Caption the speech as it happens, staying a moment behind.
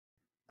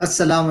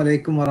Assalamu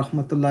alaikum wa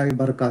rahmatullahi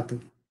wa barakatuh.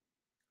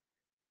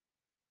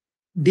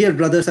 Dear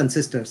brothers and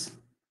sisters,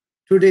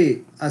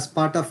 today, as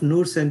part of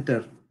Noor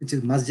Center, which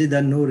is Masjid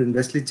An Noor in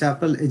Wesley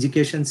Chapel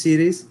education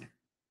series,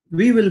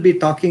 we will be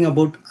talking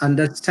about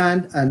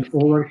understand and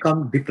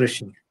overcome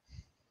depression.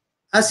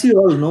 As you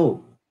all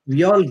know,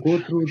 we all go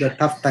through the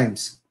tough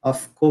times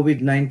of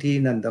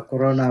COVID-19 and the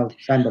corona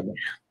pandemic.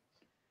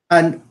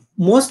 And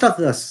most of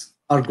us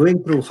are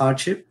going through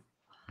hardship.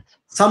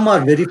 Some are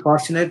very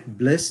fortunate,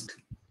 blessed,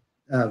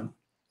 um,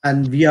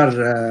 and we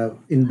are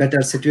in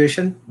better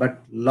situation, but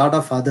a lot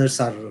of others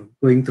are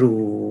going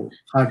through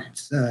hard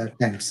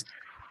times.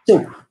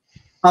 So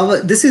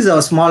this is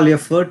our small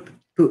effort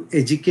to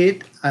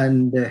educate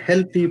and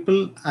help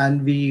people,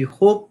 and we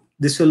hope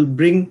this will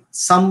bring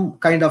some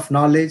kind of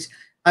knowledge,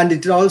 and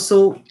it will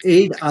also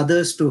aid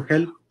others to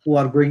help who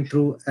are going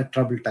through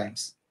troubled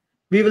times.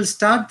 We will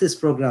start this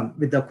program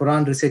with the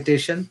Quran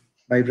recitation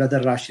by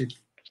Brother Rashid.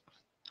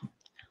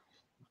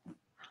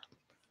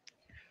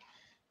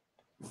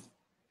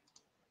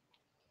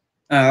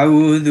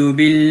 أعوذ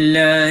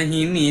بالله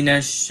من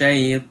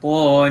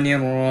الشيطان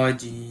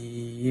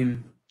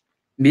الرجيم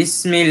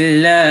بسم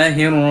الله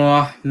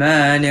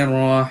الرحمن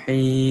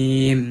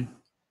الرحيم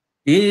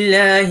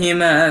لله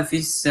ما في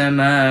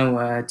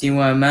السماوات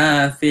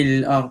وما في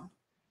الأرض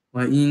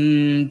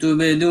وإن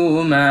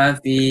تبدوا ما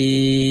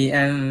في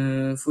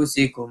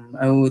أنفسكم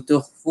أو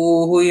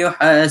تخفوه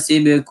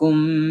يحاسبكم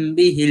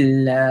به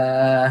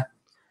الله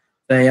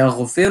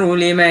فيغفر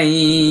لمن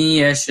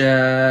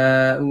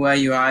يشاء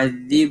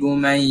ويعذب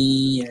من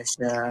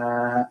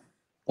يشاء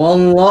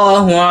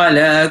والله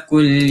على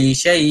كل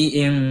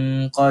شيء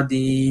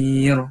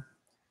قدير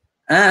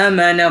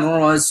آمن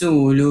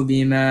الرسول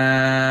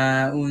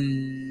بما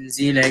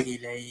أنزل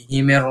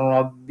إليه من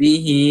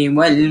ربه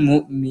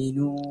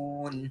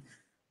والمؤمنون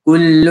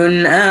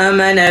كل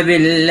آمن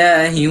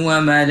بالله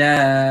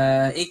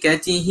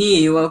وملائكته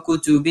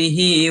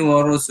وكتبه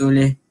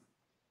ورسله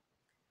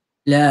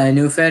لا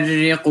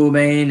نفرق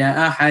بين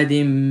أحد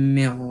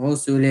من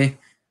رسله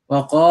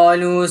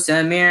وقالوا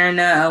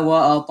سمعنا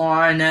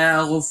وأطعنا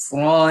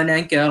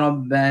غفرانك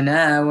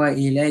ربنا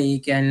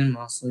وإليك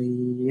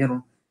المصير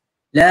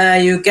لا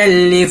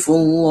يكلف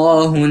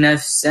الله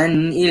نفسا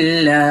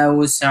إلا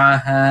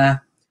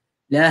وسعها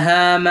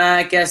لها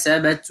ما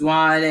كسبت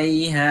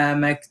وعليها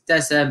ما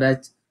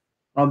اكتسبت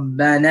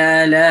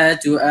ربنا لا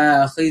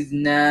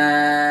تؤاخذنا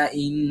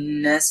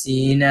إن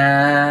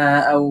نسينا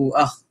أو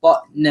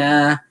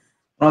أخطأنا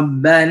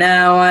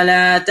ربنا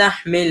ولا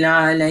تحمل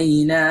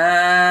علينا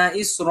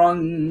إصرا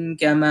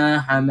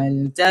كما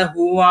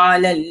حملته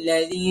على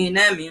الذين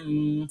من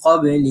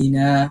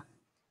قبلنا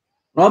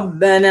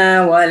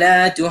ربنا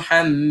ولا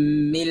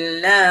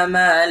تحملنا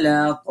ما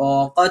لا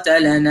طاقة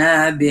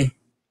لنا به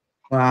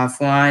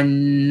واعف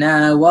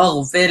عنا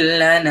واغفر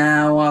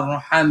لنا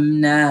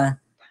وارحمنا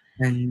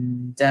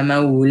أنت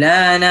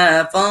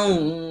مولانا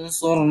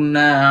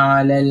فانصرنا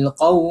على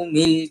القوم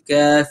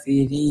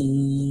الكافرين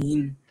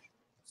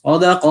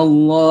صدق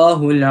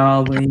الله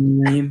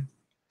العظيم.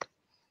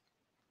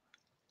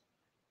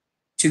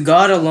 To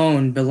God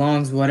alone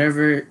belongs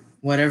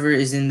whatever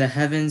is in the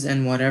heavens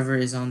and whatever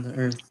is on the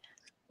earth.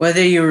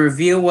 Whether you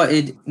reveal what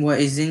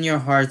is in your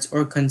hearts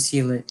or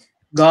conceal it,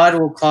 God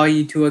will call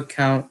you to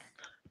account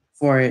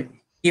for it.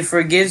 He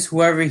forgives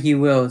whoever he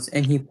wills,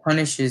 and he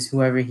punishes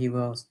whoever he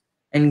wills.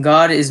 And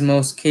God is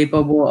most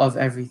capable of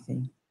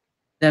everything.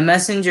 The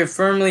messenger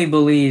firmly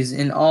believes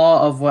in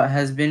all of what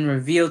has been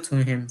revealed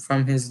to him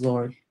from his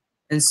Lord,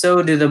 and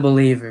so do the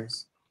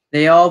believers.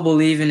 They all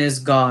believe in his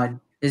God,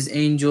 his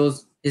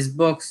angels, his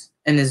books,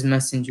 and his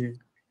messengers.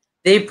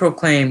 They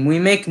proclaim, "We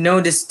make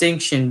no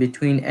distinction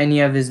between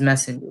any of his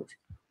messengers."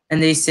 And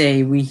they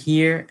say, "We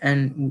hear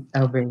and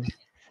obey.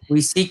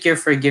 We seek your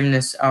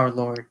forgiveness, our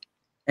Lord,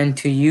 and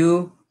to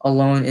you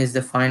alone is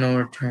the final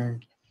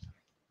return."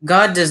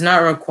 God does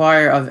not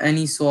require of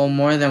any soul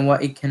more than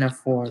what it can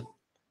afford.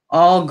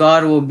 All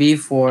God will be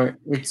for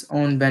its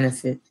own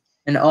benefit,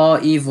 and all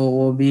evil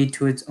will be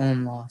to its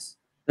own loss.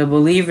 The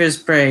believers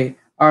pray,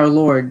 "Our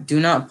Lord, do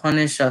not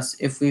punish us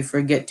if we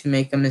forget to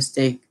make a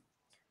mistake.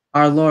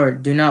 Our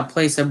Lord, do not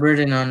place a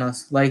burden on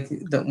us like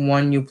the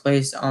one you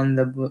placed on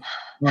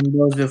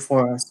those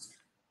before us.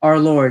 Our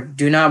Lord,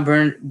 do not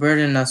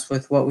burden us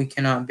with what we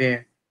cannot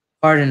bear.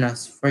 Pardon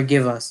us,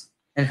 forgive us,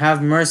 and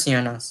have mercy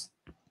on us.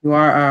 You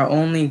are our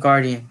only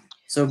guardian,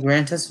 so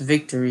grant us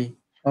victory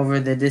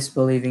over the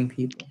disbelieving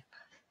people."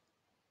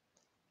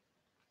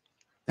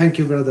 Thank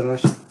you, Brother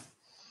Rashid.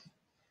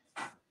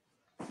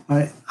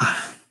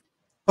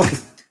 Okay.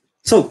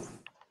 So,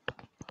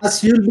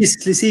 as you'll be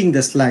seeing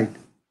the slide,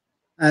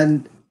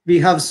 and we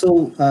have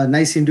so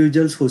nice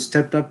individuals who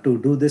stepped up to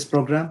do this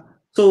program.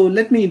 So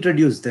let me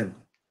introduce them.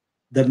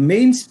 The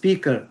main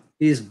speaker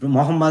is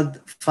Muhammad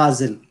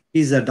Fazil.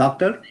 He's a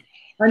doctor,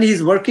 and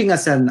he's working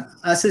as an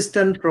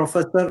assistant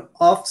professor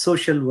of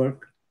social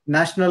work,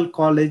 National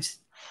College,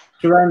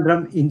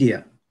 Trivandrum,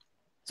 India.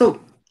 So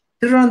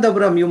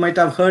Trivandrum, you might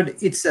have heard,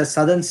 it's a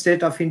southern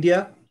state of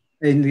India.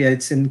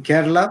 It's in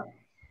Kerala.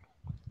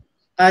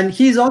 And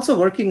he's also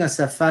working as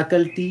a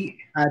faculty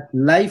at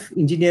Life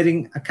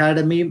Engineering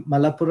Academy,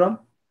 Malappuram,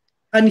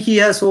 and he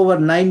has over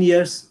 9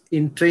 years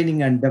in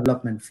training and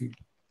development field.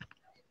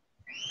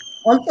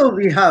 Also,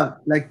 we have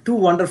like two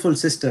wonderful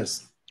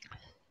sisters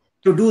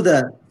to do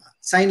the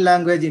sign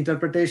language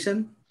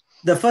interpretation.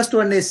 The first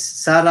one is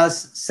Sarah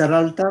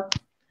Seralta.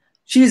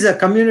 She is a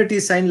community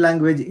sign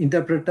language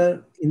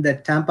interpreter in the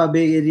Tampa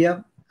Bay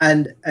area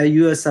and a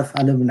USF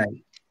alumni.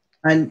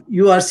 And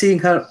you are seeing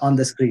her on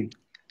the screen.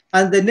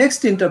 And the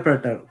next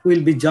interpreter who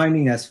will be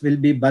joining us will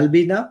be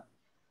Balbina.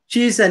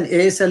 She is an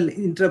ASL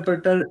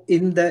interpreter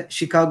in the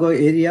Chicago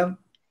area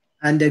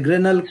and a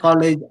Grinnell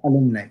College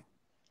alumni.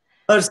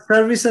 Her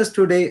services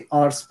today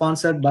are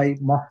sponsored by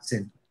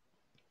Mohsin.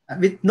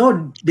 With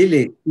no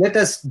delay, let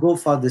us go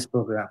for this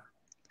program.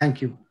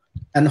 Thank you,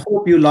 and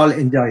hope you'll all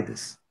enjoy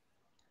this.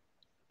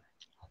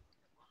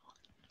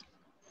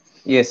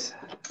 Yes,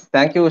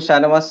 thank you,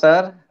 Shanawaz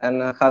sir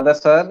and Khada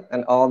sir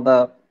and all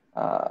the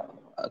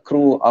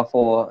crew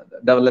for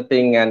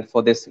developing and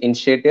for this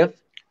initiative.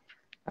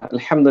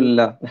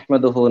 Alhamdulillah,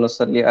 nahmaduhu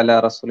nusalli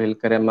ala rasulil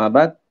karim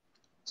abad.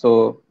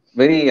 So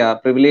very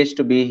privileged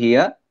to be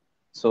here.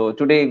 So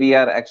today we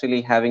are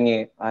actually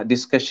having a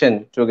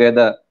discussion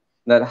together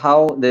that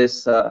how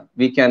this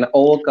we can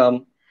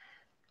overcome.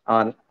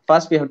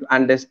 First, we have to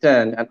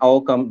understand and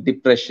overcome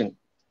depression.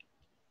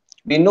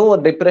 We know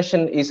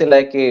depression is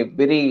like a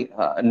very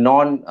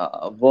non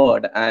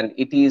word, and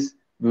it is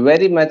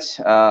very much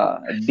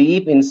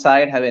deep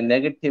inside have a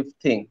negative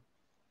thing.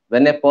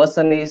 When a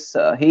person is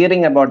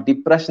hearing about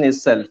depression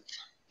itself,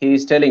 he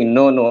is telling,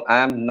 no, I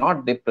am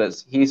not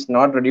depressed. He is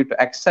not ready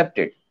to accept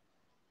it.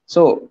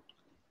 So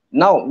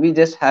now we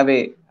just have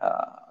a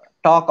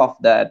talk of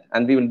that,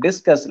 and we will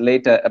discuss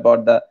later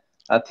about the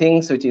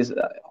things which is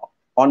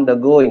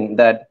undergoing,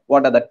 that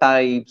what are the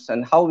types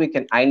and how we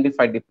can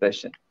identify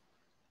depression.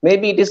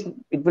 Maybe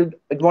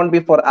it won't be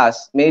for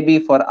us, maybe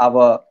for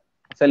our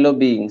fellow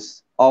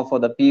beings, or for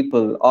the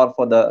people, or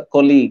for the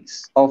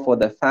colleagues, or for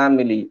the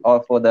family,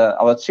 or for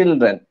our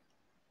children.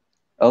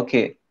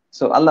 Okay,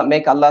 so Allah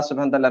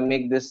subhanahu wa ta'ala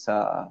make this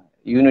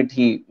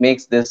unity,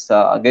 makes this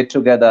get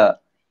together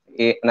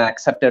an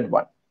accepted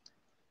one.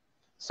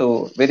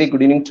 So very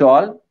good evening to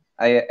all.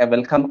 I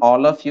welcome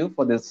all of you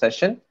for this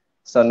session.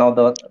 So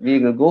now we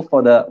will go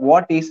for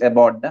what is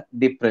about the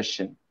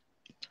depression.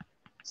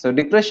 So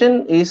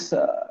depression is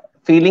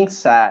feeling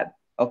sad.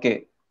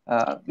 Okay,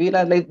 we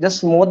are like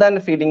just more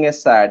than feeling a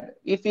sad.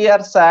 If we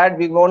are sad,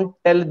 we won't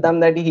tell them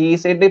that he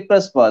is a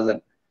depressed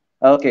person.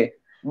 Okay,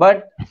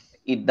 but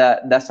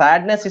the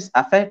sadness is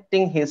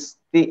affecting his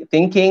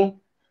thinking,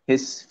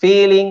 his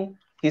feeling,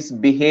 his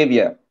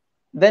behavior.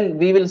 Then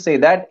we will say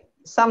that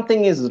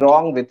something is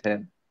wrong with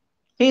him.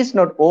 He is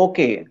not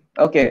okay.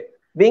 Okay,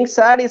 being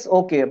sad is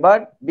okay,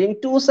 but being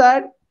too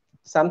sad,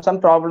 some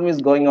problem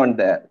is going on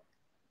there.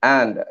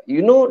 And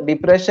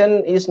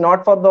depression is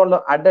not for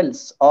the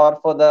adults or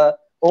for the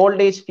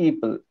old age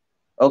people.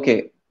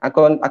 Okay,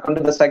 according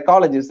to the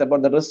psychologists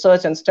about the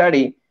research and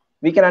study,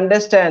 we can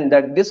understand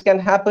that this can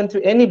happen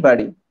to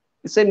anybody.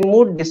 It's a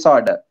mood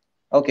disorder.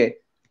 Okay,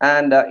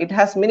 and it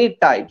has many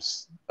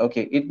types.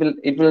 Okay,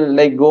 it will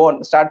like go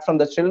on, start from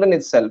the children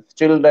itself.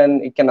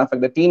 Children, it can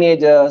affect the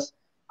teenagers,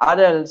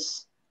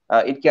 adults.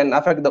 It can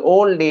affect the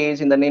old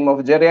age in the name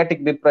of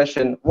geriatric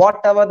depression.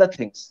 Whatever the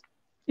things.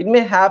 It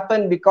may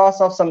happen because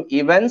of some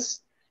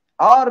events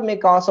or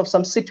because of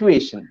some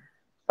situation.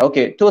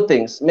 Okay, two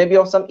things, maybe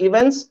of some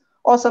events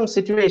or some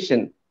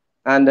situation,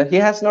 and he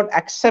has not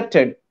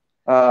accepted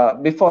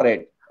before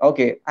it.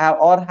 Okay,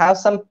 or have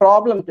some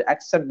problem to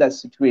accept that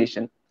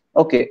situation.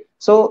 Okay,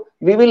 so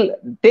we will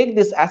take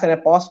this as a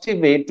positive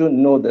way to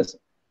know this.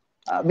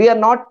 We are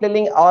not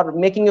telling or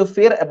making you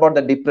fear about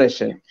the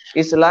depression.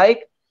 It's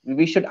like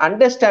we should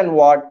understand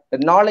what the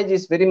knowledge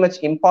is very much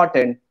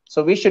important.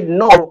 So we should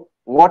know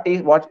what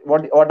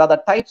are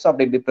the types of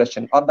the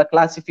depression or the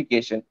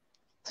classification.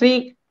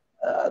 Three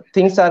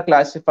things are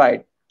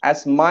classified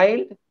as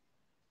mild,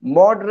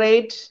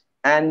 moderate,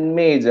 and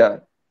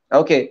major.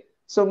 Okay,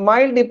 so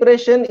mild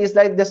depression is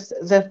like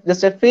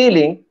just a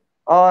feeling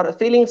or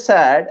feeling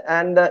sad,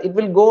 and it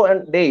will go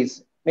on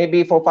days,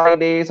 maybe for 5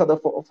 days or the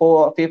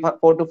 4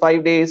 to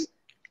 5 days,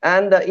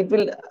 and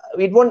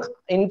it won't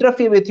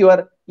interfere with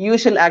your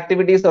usual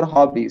activities or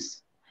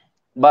hobbies.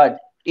 But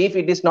if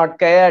it is not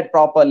cared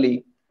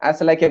properly, as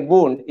like a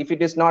wound, if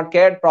it is not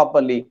cared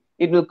properly,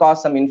 it will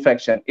cause some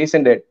infection,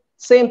 isn't it?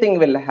 Same thing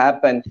will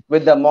happen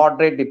with the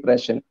moderate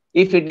depression.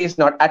 If it is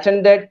not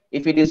attended,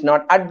 if it is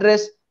not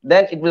addressed,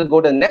 then it will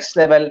go to the next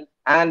level,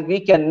 and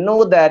we can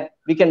know that,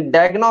 we can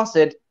diagnose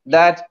it,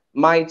 that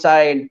my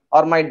child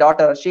or my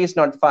daughter, she is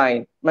not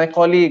fine. My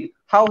colleague,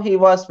 how he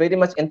was very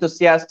much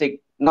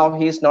enthusiastic, now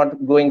he is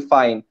not going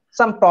fine.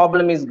 Some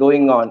problem is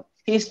going on.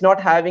 He is not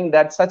having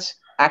that such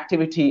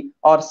activity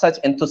or such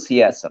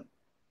enthusiasm.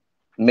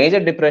 Major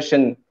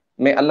depression,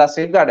 may Allah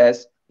safeguard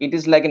us, it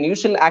is like an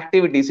usual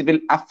activities. It will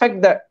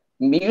affect the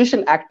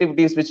usual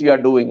activities which you are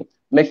doing,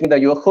 making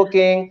your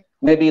cooking,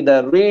 maybe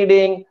the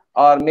reading,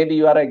 or maybe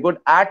you are a good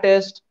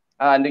artist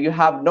and you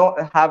have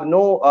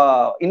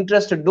no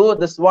interest to do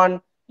this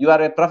one. you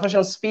are a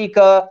professional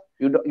speaker,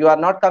 you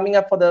are not coming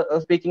up for the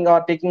speaking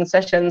or taking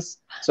sessions.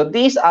 So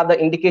these are the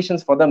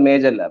indications for the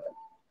major level.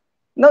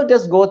 Now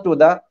just go to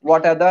the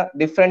what are the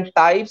different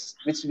types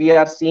which we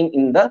are seeing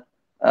in the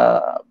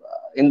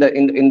in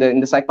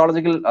the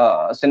psychological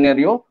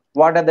scenario.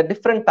 What are the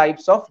different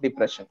types of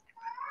depression?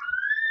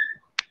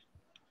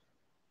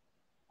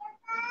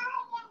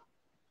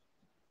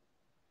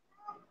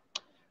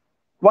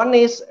 One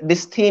is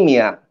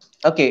dysthymia.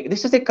 Okay,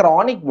 this is a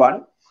chronic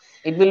one.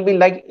 It will be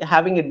like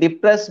having a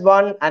depressed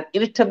one, an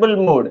irritable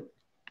mood.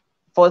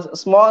 For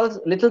small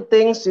little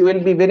things, you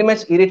will be very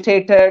much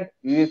irritated.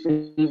 You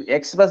will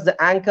express the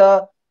anger.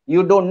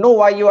 You don't know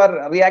why you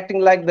are reacting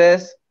like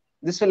this.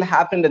 This will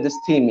happen to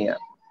dysthymia.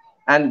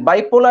 And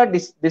bipolar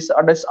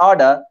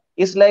disorder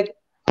is like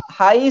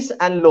highs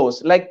and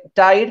lows, like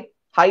tide,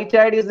 high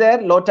tide is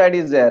there, low tide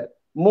is there,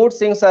 mood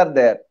swings are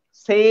there.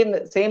 Same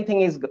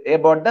thing is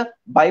about the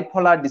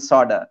bipolar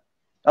disorder.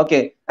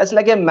 Okay, it's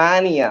like a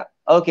mania.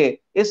 Okay,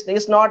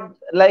 it's not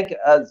like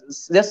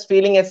just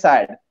feeling a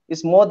sad.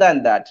 It's more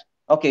than that.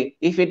 Okay,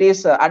 if it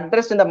is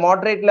addressed in the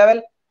moderate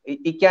level,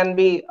 it can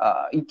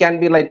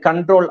be like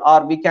control,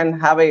 or we can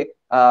have a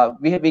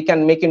we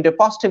can make into a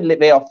positive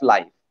way of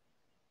life.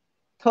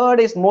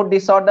 Third is mood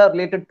disorder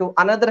related to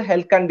another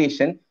health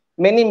condition.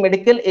 Many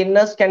medical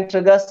illness can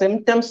trigger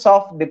symptoms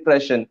of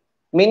depression.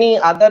 Many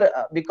other,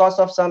 because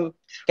of some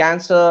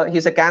cancer,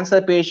 he's a cancer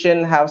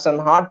patient, have some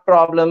heart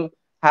problem,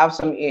 have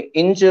some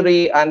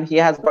injury, and he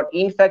has got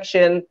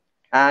infection,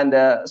 and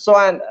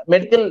and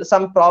medical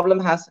some problem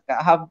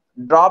have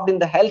dropped in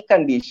the health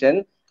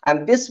condition,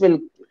 and this will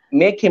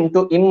make him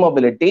to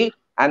immobility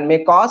and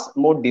may cause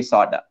mood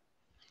disorder.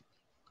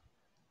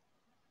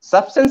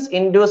 Substance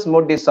induced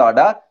mood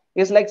disorder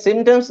is like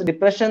symptoms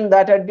depression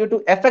that are due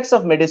to effects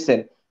of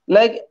medicine,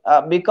 like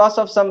because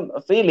of some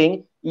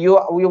feeling, you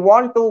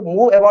want to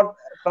move about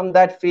from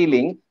that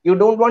feeling, you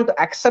don't want to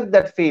accept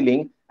that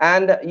feeling,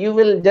 and you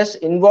will just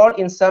involve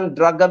in some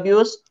drug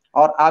abuse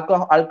or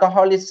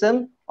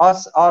alcoholism,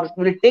 or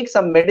will take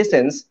some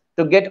medicines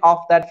to get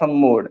off that from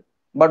mood.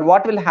 But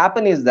what will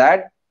happen is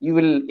that you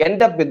will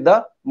end up with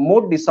the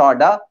mood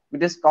disorder,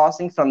 which is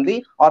causing from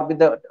the, or with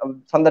the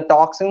from the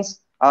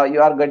toxins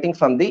you are getting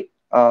from the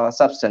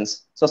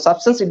substance. So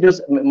substance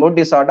induced mood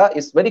disorder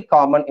is very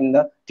common in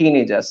the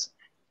teenagers.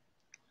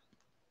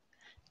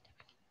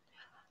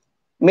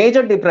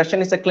 Major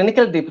depression is a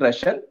clinical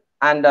depression,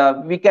 and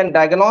we can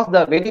diagnose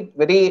the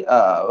very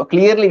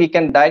clearly. We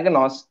can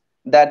diagnose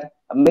that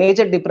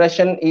major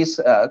depression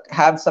is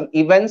have some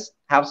events,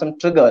 have some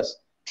triggers.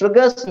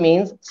 Triggers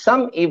means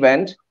some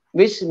event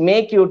which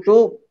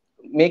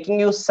making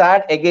you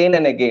sad again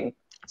and again.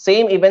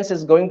 Same events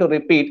is going to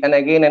repeat and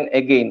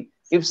again.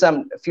 If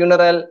some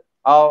funeral,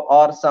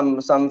 or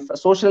some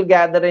social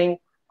gathering,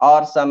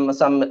 or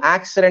some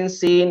accident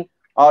scene,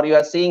 or you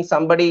are seeing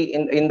somebody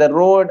in the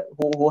road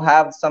who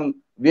have some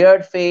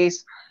weird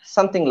face,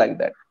 something like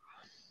that.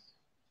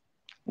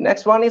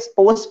 Next one is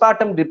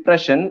postpartum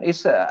depression.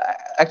 Is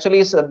actually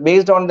is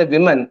based on the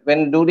women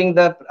when during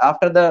the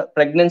after the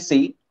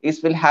pregnancy it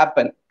will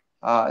happen.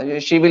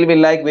 She will be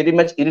like very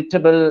much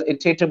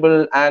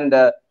irritable, and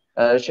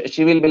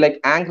she will be like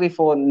angry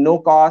for no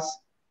cause,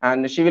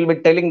 and she will be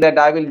telling that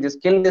I will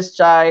just kill this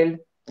child.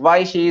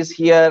 Why she is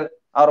here,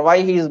 or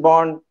why he is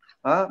born?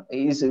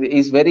 Is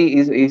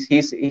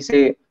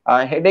a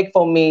headache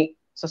for me.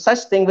 So such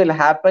thing will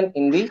happen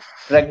in the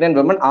pregnant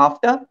woman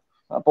after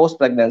post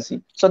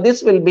pregnancy. So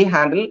this will be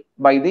handled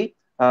by the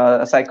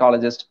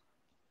psychologist.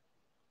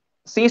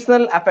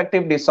 Seasonal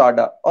affective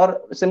disorder,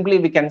 or simply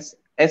we can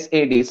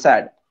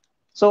SAD.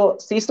 So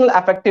seasonal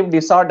affective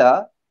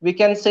disorder, we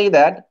can say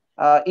that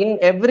in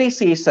every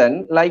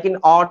season, like in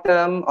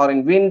autumn or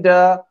in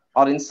winter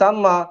or in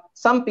summer,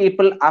 some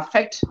people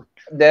affect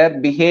their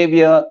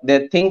behavior,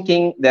 their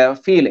thinking, their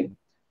feeling.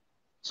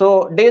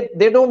 So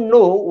they don't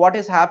know what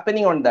is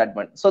happening on that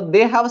one. So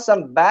they have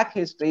some back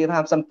history,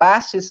 have some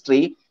past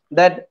history,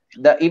 that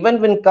the event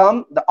will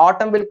come, the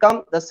autumn will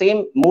come, the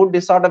same mood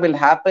disorder will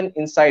happen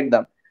inside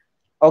them.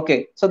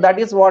 Okay, so that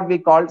is what we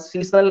call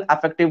seasonal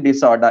affective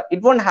disorder.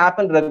 It won't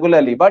happen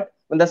regularly, but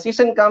when the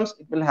season comes,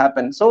 it will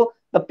happen. So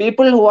the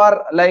people who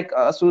are like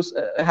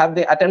have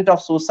the attempt of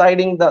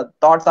suiciding, the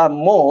thoughts are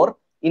more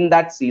in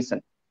that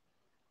season.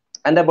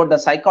 And about the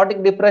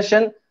psychotic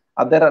depression,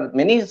 there are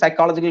many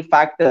psychological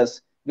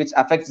factors which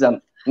affects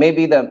them.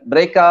 Maybe the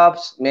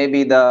breakups,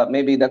 maybe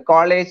the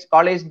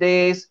college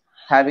days,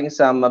 having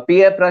some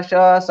peer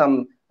pressure,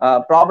 some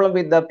problem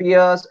with the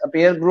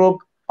peer group,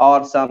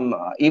 or some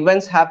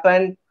events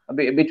happen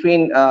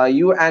between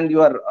you and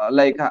your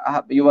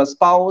your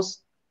spouse.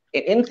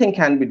 Anything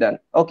can be done.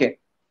 Okay.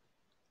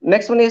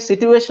 Next one is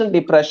situational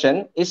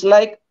depression. It's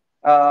like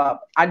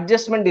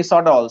adjustment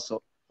disorder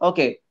also.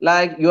 Okay,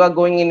 like you are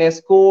going in a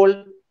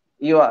school,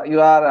 you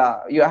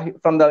are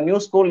from the new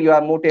school, you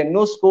are moved to a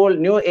new school,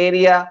 new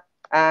area,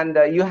 and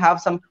you have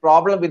some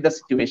problem with the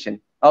situation.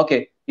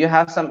 Okay, you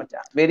have some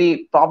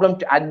very problem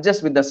to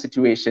adjust with the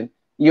situation.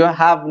 You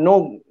have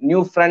no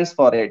new friends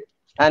for it,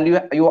 and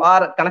you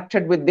are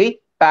connected with the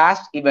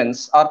past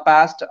events or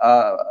past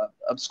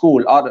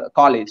school or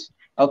college.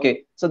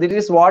 Okay, so this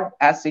is what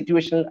as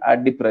situational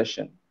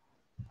depression.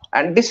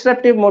 And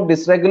disruptive mood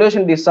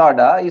dysregulation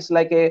disorder is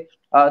like a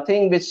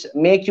thing which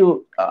make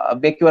your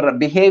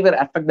behavior,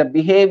 affect the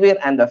behavior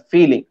and the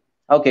feeling.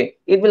 Okay,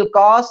 it will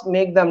cause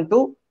make them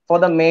to for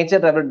the major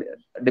level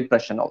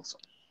depression also.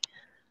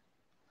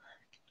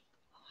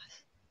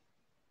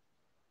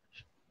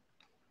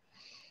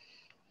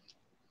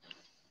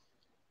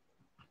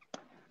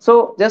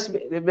 So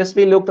just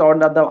we looked on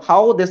the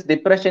how this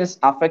depression is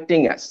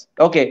affecting us.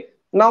 Okay,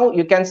 now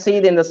you can see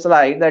in the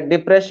slide that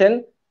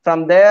depression,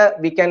 from there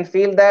we can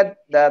feel that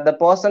the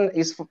person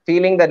is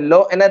feeling that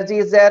low energy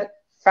is there,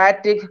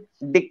 fatigue,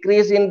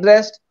 decreased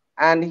interest,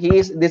 and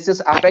this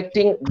is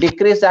affecting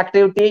decreased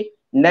activity,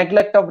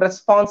 neglect of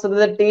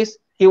responsibilities.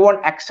 He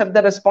won't accept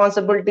the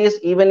responsibilities,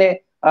 even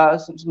a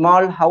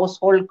small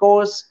household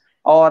chores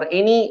or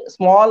any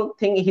small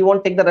thing, he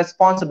won't take the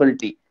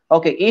responsibility.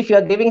 Okay, if you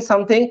are giving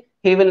something,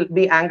 he will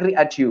be angry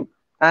at you,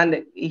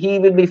 and he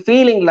will be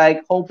feeling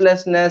like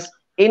hopelessness,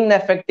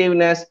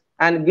 ineffectiveness,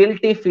 and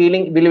guilty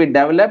feeling will be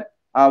developed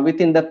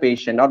within the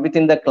patient or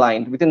within the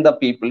client, within the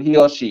people, he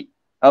or she.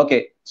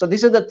 Okay, so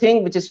this is the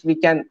thing which is we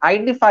can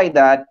identify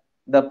that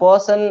the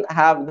person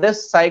have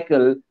this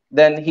cycle,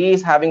 then he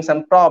is having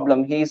some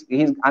problem, he's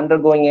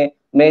undergoing a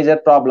major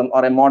problem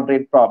or a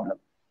moderate problem.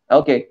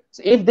 Okay,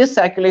 so if this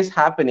cycle is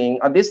happening,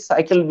 or this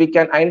cycle we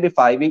can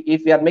identify,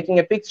 if we are making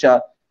a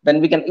picture, then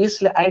we can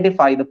easily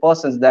identify the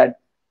persons that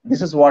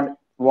this is what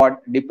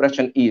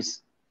depression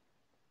is.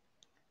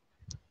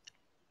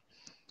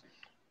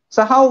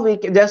 So how we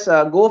can just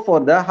go for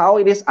the how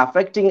it is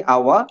affecting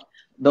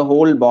the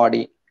whole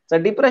body. So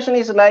depression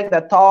is like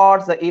the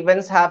thoughts, the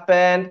events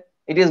happen,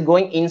 it is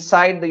going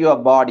inside your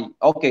body,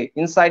 okay,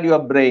 inside your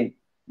brain,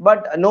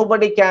 but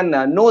nobody can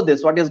know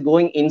this what is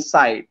going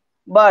inside.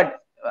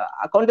 But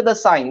according to the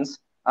science,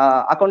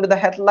 according to the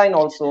headline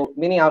also,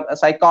 many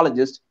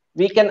psychologists,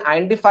 we can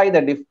identify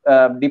the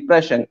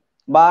depression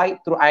by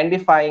through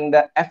identifying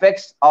the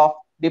effects of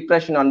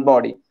depression on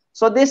body.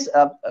 So this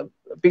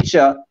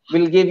picture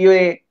will give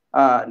you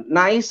a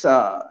nice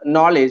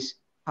knowledge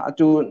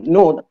to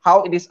know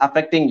how it is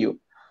affecting you.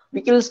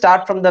 We will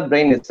start from the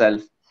brain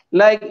itself.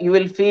 Like you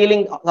will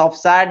feeling of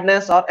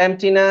sadness or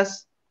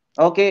emptiness.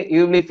 Okay,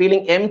 you will be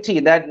feeling empty,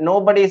 that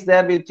nobody is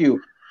there with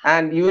you,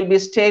 and you will be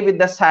stay with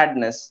the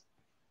sadness.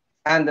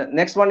 And the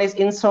next one is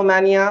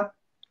insomnia,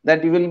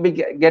 that you will be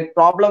get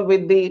problem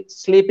with the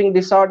sleeping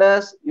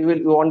disorders.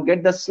 You won't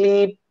get the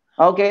sleep.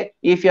 Okay,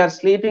 if you are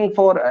sleeping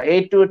for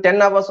 8 to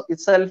 10 hours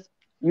itself,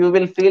 you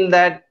will feel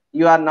that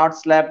you are not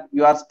slept,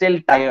 you are still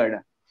tired.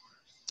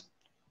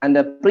 And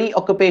the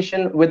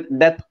preoccupation with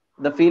death,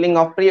 the feeling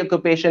of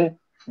preoccupation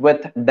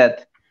with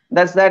death,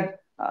 that's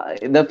that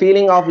the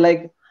feeling of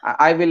like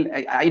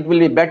it will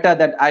be better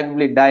that I will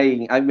be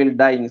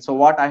dying, so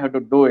what I have to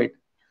do it.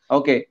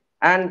 Okay,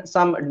 and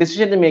some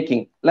decision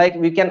making, like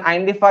we can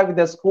identify with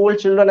the school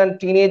children and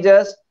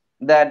teenagers,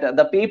 that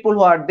the people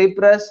who are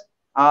depressed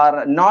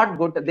are not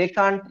good, they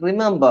can't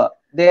remember,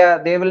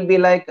 they will be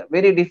like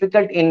very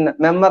difficult in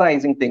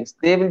memorizing things,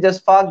 they will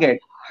just forget.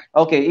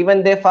 Okay,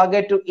 even they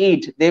forget to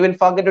eat, they will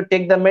forget to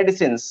take the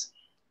medicines,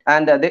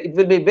 and it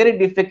will be very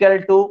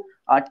difficult to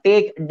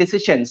take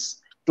decisions.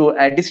 To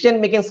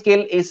decision making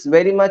skill is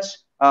very much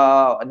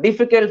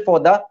difficult for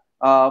the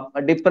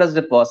depressed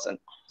person.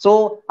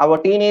 So our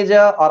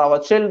teenager or our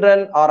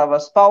children or our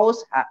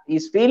spouse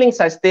is feeling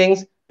such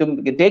things,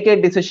 to take a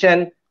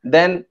decision,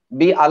 then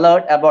be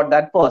alert about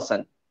that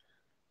person.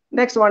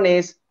 Next one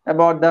is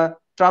about the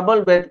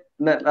trouble with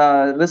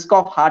risk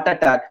of heart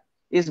attack.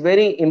 Is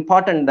very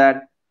important,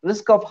 that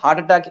risk of heart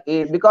attack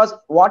is because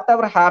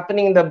whatever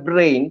happening in the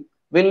brain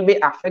will be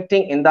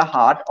affecting in the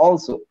heart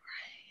also.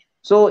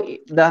 So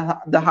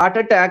the heart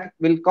attack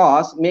will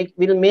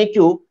make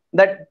you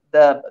that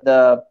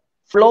the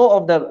flow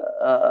of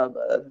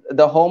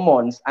the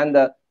hormones and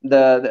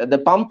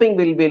the pumping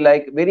will be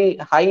like very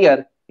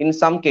higher in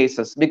some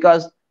cases,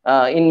 because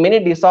in many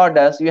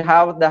disorders you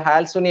have the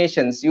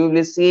hallucinations, you will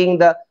be seeing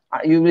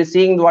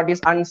what is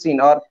unseen,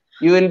 or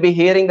you will be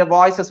hearing the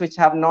voices which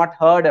have not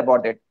heard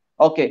about it.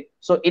 Okay,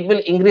 so it will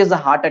increase the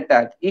heart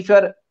attack. If you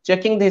are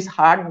checking this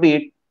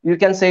heartbeat, you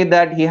can say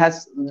that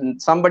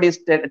somebody is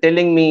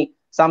telling me,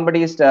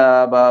 somebody is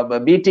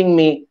beating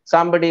me,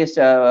 somebody is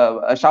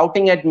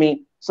shouting at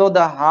me. So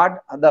the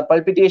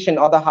palpitation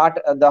or the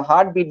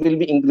heartbeat will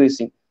be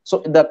increasing.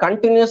 So the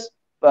continuous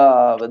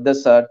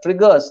this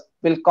triggers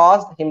will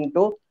cause him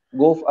to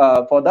go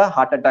for the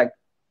heart attack.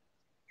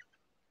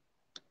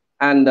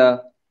 And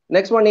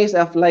next one is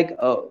of like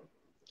the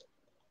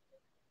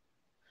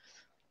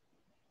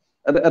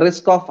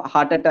risk of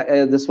heart attack.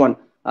 This one,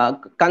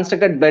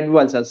 constricted blood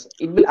vessels,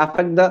 it will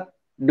affect the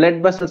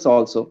blood vessels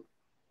also.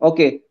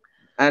 Okay,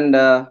 and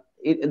the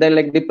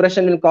like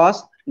depression will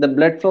cause the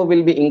blood flow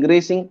will be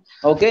increasing.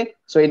 Okay,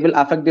 so it will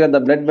affect the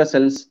blood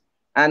vessels.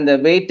 And the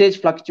weightage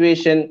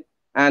fluctuation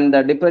and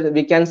the depression,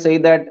 we can say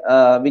that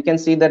we can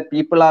see that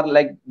people are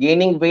like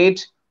gaining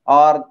weight,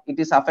 or it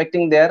is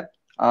affecting their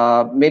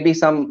maybe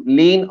some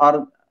lean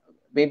or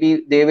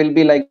maybe they will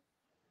be like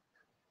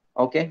overweight.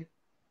 Okay,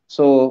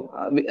 so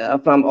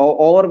from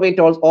overweight,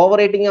 also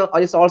overeating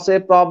is also a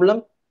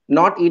problem.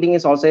 Not eating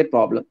is also a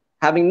problem.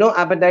 Having no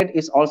appetite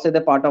is also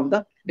the part of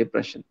the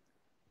depression.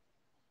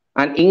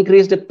 And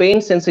increased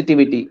pain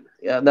sensitivity.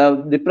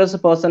 The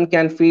depressed person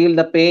can feel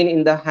the pain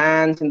in the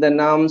hands, in the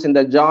numbs, in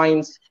the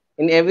joints,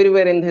 in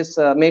everywhere in his,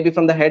 maybe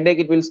from the headache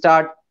it will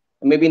start,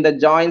 maybe in the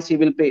joints he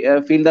will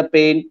feel the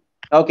pain.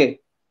 Okay,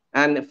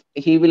 and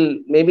he will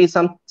maybe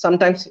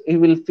sometimes he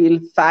will feel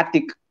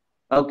fatigue.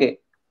 Okay,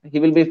 he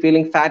will be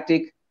feeling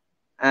fatigue,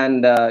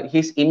 and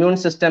his immune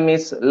system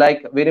is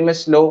like very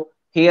much low.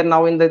 Here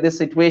now in this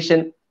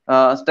situation,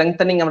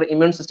 strengthening our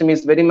immune system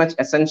is very much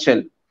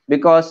essential,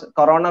 because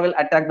corona will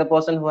attack the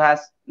person who has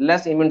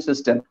less immune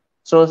system.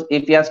 So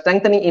if we are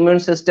strengthening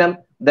immune system,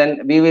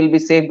 then we will be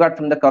safeguard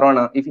from the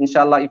corona, if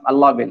inshallah, if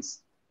Allah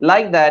wills.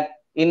 Like that,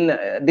 in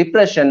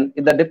depression,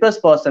 if the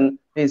depressed person,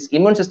 his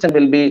immune system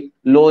will be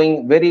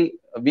lowing, very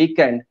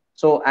weakened.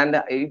 So, and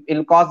it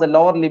will cause the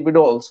lower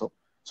libido also.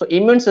 So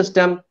immune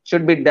system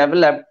should be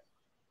developed,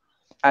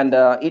 and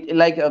it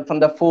like from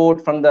the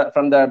food, from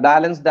the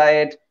balanced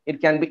diet,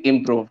 it can be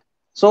improved.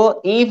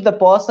 So if the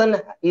person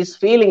is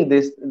feeling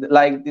this,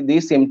 like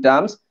these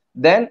symptoms,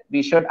 then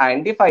we should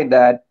identify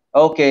that,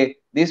 okay,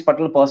 this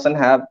particular person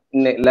have,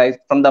 like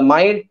from the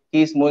mild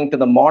he is moving to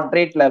the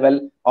moderate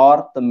level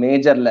or the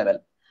major level.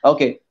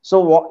 Okay,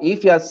 so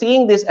if you are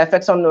seeing these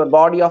effects on the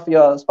body of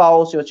your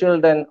spouse, your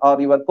children,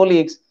 or your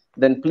colleagues,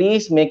 then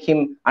please make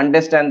him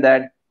understand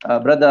that,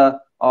 brother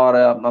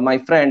or my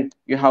friend,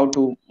 you have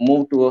to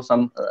move to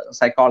some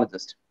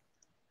psychologist.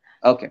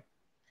 Okay,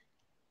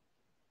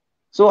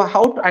 so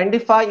how to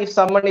identify if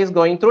someone is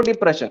going through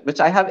depression, which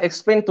I have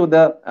explained to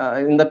the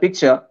in the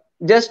picture,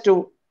 just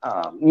to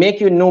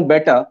make you know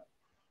better.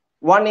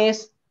 One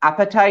is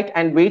appetite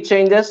and weight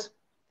changes,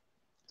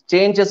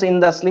 changes in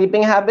the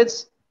sleeping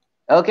habits.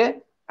 Okay,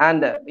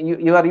 and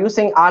you are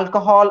using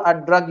alcohol or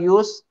drug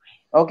use.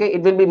 Okay,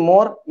 it will be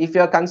more, if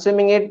you are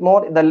consuming it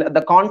more,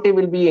 the quantity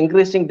will be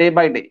increasing day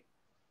by day.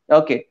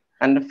 Okay,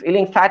 and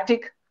feeling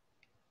fatigue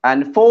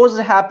and forced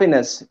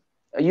happiness.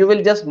 You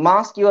will just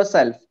mask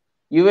yourself.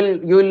 You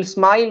will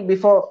smile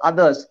before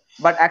others,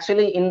 but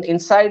actually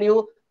inside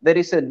you there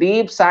is a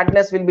deep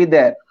sadness will be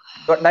there.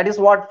 But that is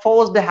what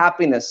forced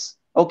happiness.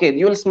 Okay,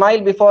 you will smile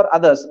before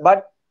others,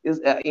 but is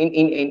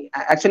in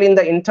actually in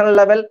the internal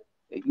level,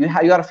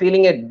 you are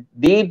feeling a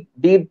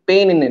deep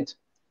pain in it.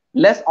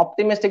 Less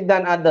optimistic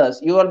than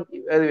others. Your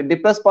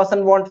depressed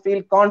person won't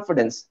feel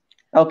confidence.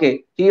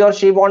 Okay, he or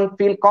she won't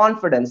feel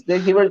confidence.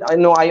 He will, I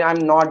know,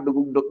 I'm not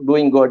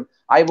doing good,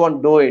 I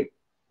won't do it.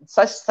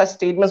 Such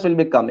statements will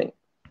be coming.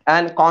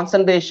 And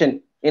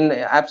concentration, in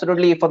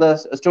absolutely, for the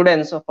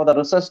students, for the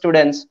research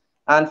students,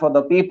 and for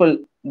the people,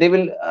 they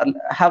will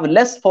have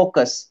less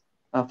focus.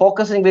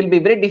 Focusing will be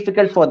very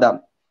difficult for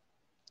them.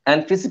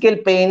 And physical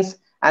pains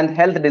and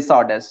health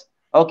disorders.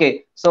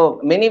 Okay, so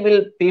many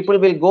people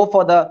will go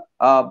for the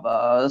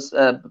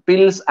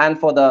pills and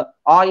for the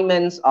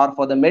ointments or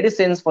for the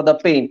medicines for the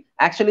pain.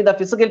 Actually the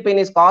physical pain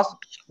is caused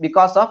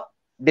because of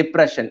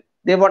depression.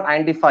 They won't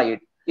identify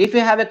it. If you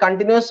have a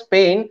continuous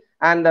pain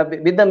and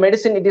with the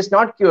medicine it is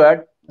not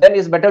cured, then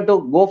it's better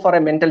to go for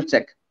a mental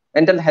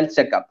health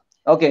checkup.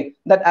 Okay,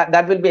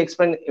 that will be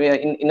explained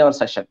in our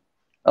session.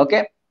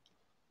 Okay,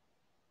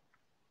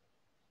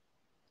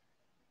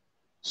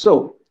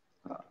 so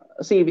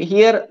see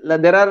here,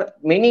 there are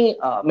many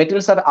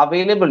materials are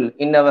available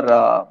in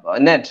our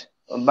net,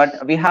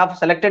 but we have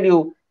selected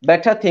you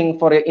better thing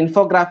for a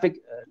infographic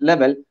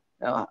level,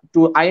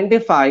 to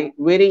identify,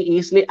 very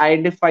easily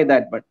identify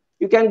that. But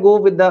you can go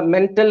with the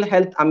Mental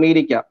Health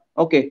America.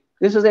 Okay,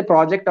 this is a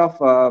project of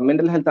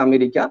Mental Health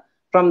America.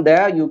 From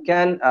there you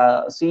can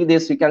see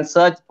this, you can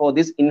search for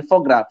this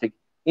infographic.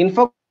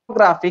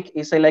 Infographic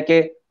is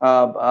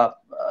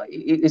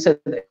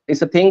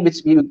a thing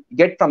which you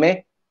get from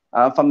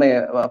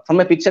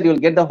a picture. You'll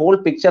get the whole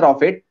picture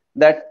of it,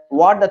 that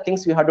what the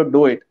things you have to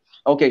do it.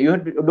 Okay, you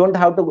don't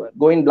have to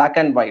go in black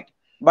and white,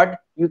 but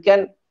you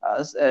can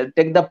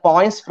take the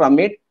points from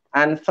it,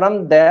 and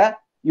from there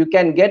you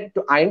can get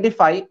to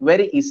identify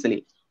very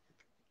easily.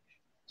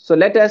 So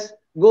let us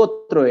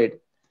go through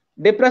it.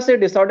 Depressive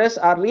disorders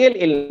are real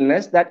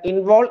illness that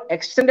involve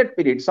extended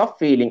periods of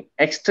feeling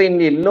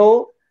extremely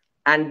low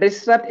and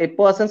disrupt a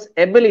person's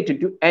ability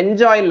to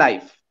enjoy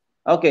life.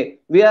 Okay,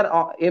 we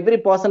are every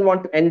person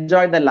want to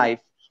enjoy the life,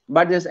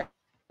 but this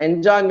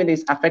enjoyment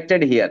is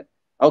affected here.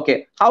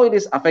 Okay, how it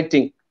is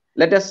affecting?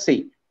 Let us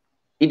see.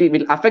 It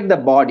will affect the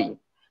body,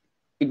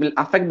 it will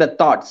affect the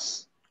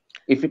thoughts,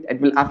 if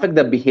it will affect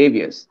the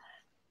behaviors.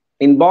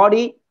 In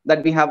body,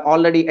 that we have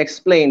already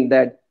explained,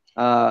 that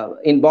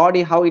in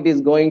body how it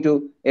is going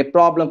to a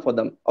problem for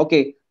them.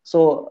 Okay,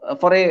 so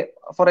for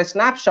a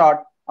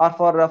snapshot, or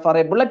for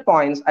a bullet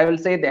points, I will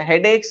say the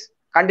headaches,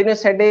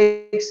 continuous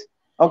headaches.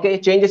 Okay,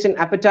 changes in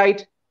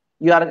appetite,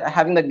 you are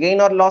having the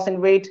gain or loss in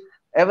weight,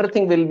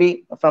 everything will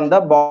be from the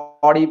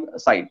body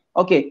side.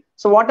 Okay,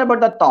 so what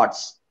about the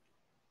thoughts?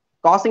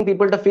 Causing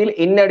people to feel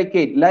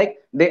inadequate, like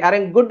they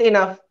aren't good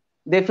enough,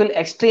 they feel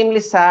extremely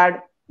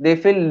sad, they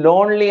feel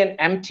lonely and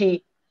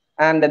empty,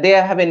 and they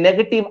have a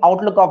negative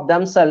outlook of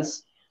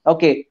themselves.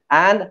 Okay,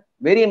 and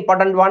very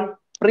important one,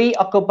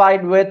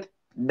 preoccupied with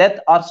death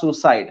or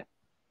suicide.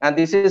 And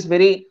this is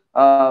very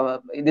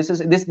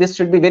this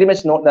should be very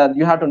much note that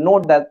you have to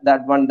note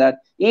that one, that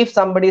if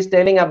somebody is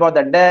telling about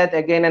the death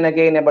again and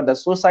again, about the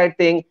suicide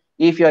thing,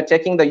 if you are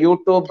checking the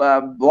YouTube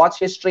watch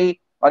history,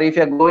 or if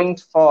you're going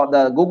for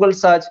the Google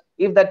search,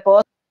 if that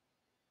person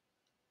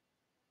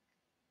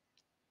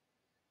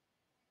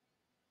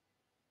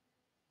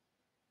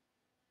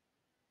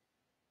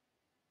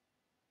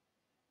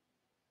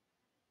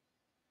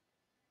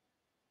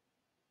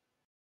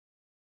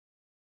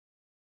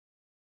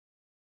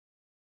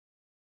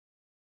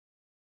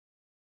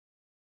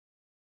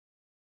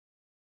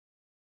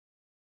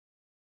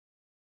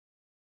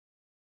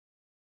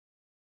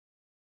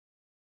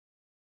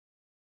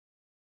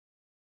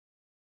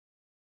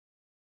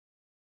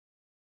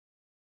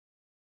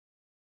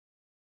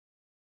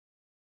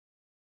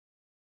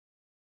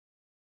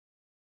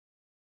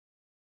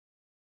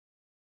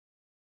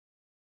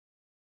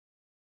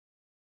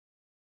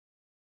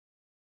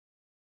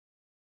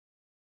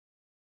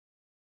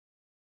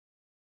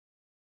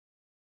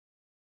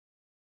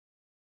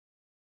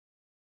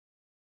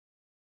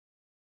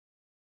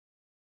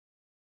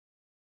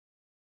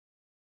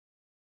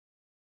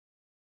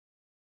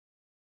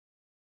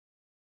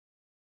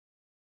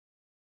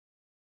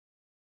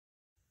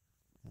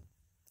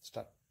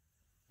Start.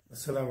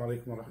 Assalamu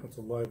alaikum wa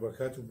rahmatullahi wa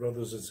barakatuh,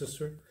 brothers and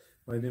sisters.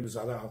 My name is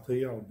Ala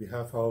Atiyah on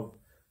behalf of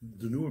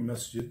the Noor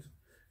Masjid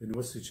in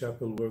Wesley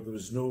Chapel, where there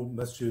is no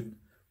masjid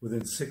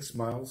within 6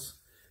 miles.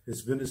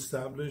 It's been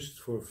established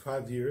for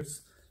 5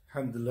 years.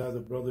 Alhamdulillah,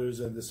 the brothers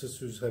and the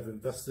sisters have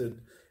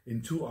invested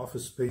in 2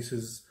 office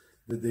spaces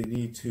that they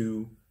need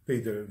to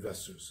pay their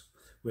investors.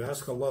 We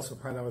ask Allah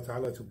subhanahu wa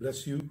ta'ala to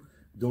bless you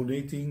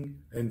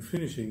donating and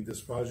finishing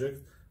this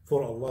project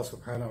for Allah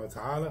subhanahu wa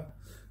ta'ala.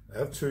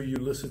 After you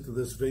listen to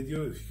this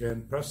video, if you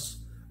can press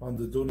on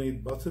the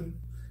donate button,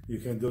 you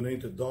can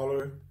donate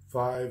 $1,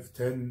 5,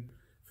 10,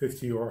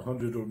 50, or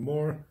 100 or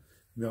more.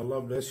 May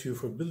Allah bless you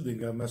for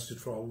building a masjid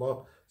for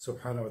Allah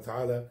subhanahu wa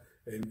ta'ala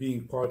and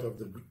being part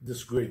of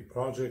this great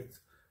project.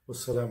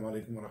 Wassalamu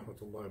alaikum wa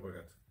rahmatullahi wa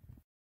barakatuh.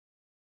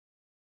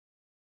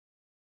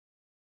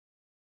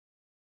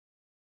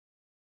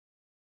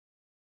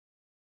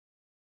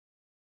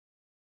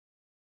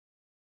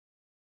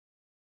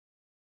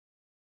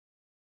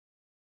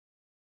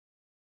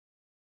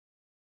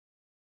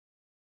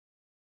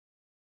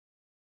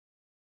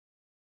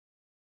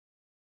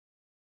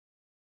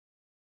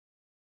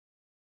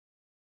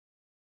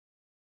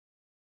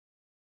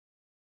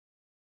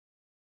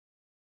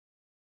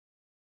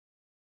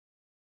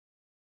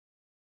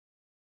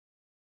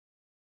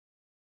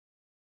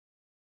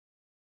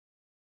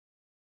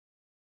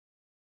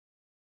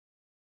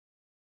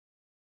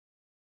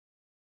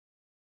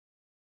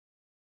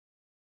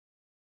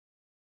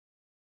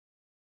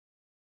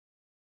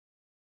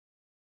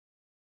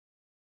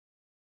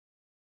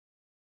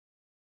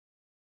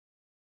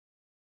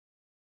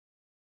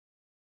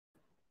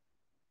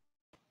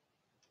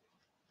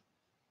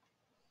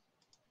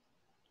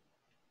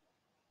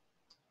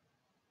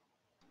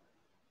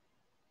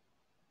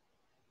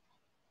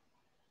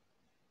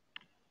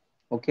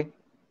 okay.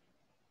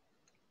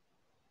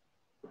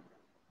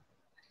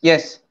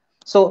 Yes.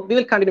 So we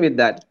will continue with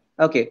that.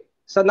 Okay.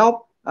 So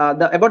now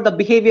about the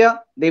behavior,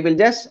 they will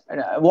just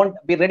won't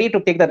be ready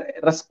to take the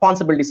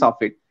responsibilities of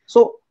it.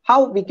 So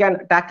how we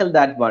can tackle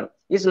that one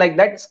is like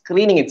that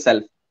screening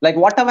itself. Like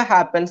whatever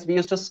happens, we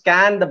used to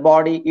scan the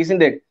body,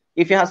 isn't it?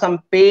 If you have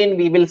some pain,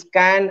 we will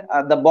scan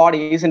the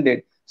body, isn't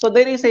it? So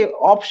there is a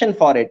option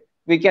for it.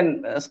 We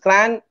can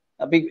scan.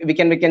 We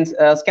can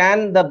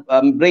scan the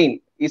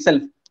brain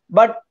itself,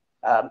 but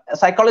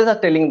psychologists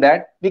are telling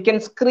that we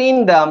can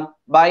screen them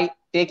by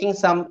taking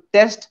some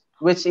test,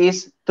 which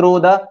is through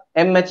the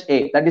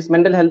MHA, that is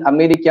Mental Health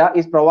America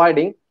is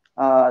providing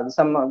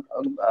some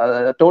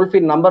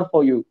toll-free number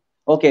for you.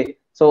 Okay,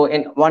 so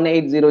in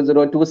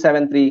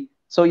 1-800-273,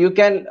 so you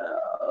can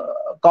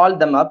call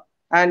them up,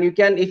 and you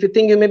can, if you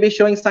think you may be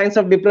showing signs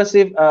of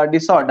depressive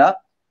disorder,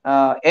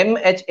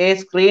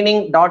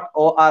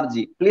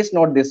 mhascreening.org. Please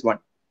note this one,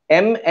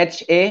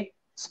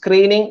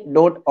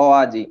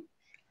 mhascreening.org.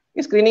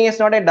 Screening is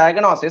not a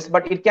diagnosis,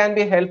 but it can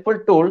be a helpful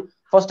tool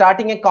for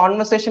starting a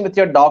conversation with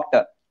your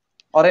doctor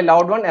or a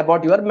loved one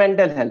about your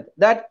mental health.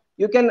 That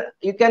you can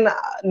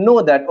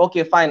know that,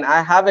 okay, fine,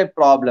 I have a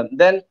problem.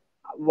 Then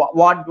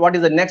what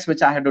is the next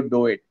which I have to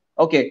do it?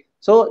 Okay,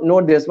 so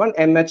note this one,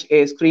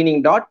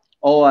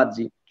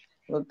 mhascreening.org.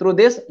 Through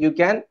this, you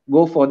can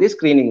go for the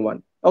screening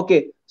one.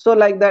 Okay, so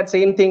like that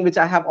same thing which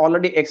I have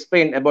already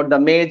explained about the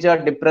major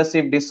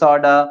depressive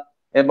disorder,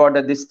 about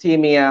the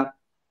dysthymia,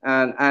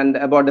 and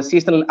about the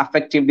seasonal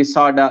affective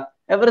disorder,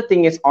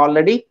 everything is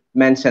already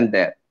mentioned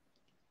there.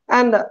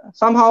 And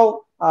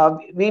somehow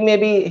we may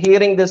be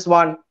hearing this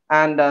one,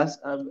 and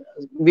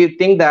we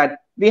think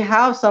that we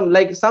have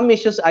some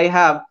issues I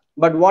have,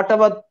 but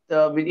whatever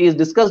is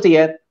discussed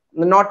here,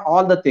 not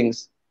all the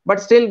things, but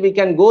still we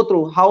can go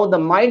through how the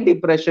mild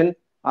depression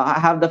I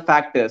have the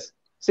factors.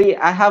 See,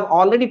 I have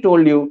already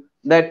told you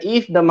that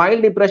if the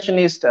mild depression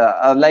is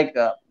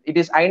it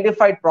is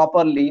identified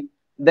properly,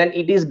 then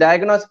it is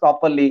diagnosed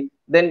properly,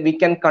 then we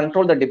can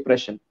control the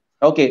depression.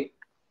 Okay.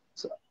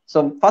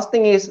 So first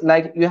thing is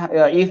like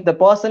if the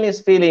person is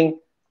feeling,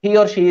 he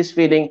or she is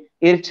feeling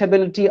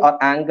irritability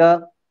or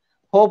anger,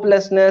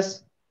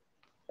 hopelessness,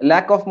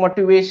 lack of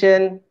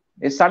motivation,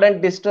 a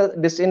sudden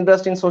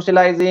disinterest in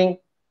socializing,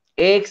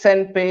 aches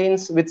and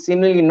pains with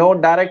seemingly no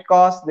direct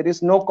cause. There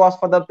is no cause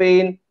for the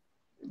pain.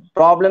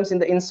 Problems in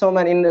the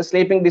insomnia, in the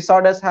sleeping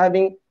disorders,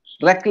 having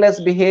reckless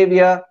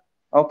behavior,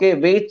 okay,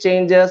 weight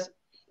changes.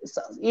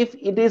 So if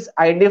it is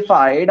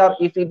identified or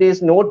if it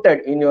is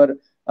noted in your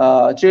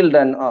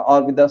children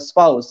or with the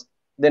spouse,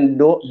 then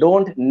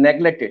don't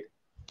neglect it,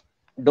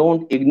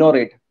 don't ignore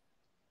it,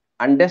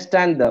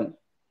 understand them,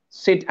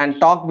 sit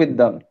and talk with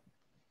them,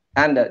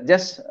 and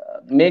just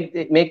make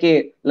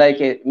a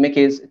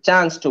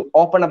chance to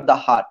open up the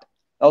heart.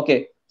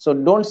 Okay, so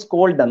don't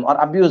scold them or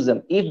abuse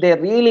them. If they're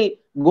really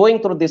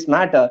going through this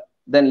matter,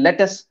 then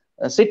let us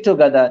sit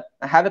together,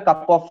 have a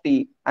cup of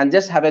tea, and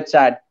just have a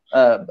chat.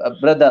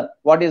 Brother,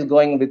 what is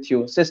going with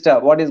you? Sister,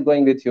 what is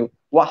going with you?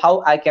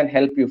 How I can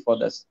help you for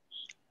this?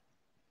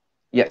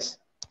 Yes.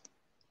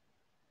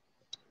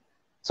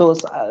 So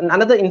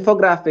another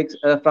infographics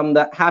from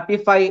the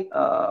Happify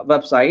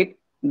website,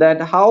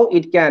 that how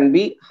it can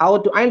be, how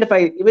to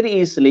identify very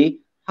easily,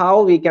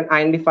 how we can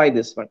identify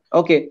this one.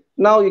 Okay,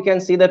 now you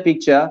can see the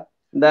picture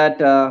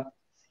that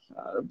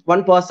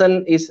one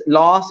person is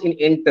lost in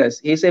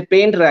interest. He's a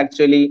painter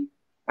actually,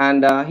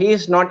 and he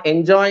is not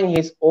enjoying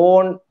his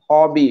own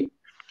hobby,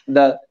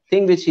 the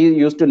thing which he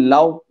used to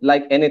love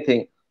like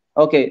anything.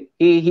 Okay,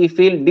 he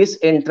feel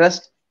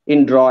disinterest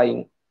in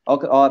drawing,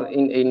 okay, or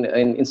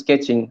in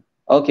sketching.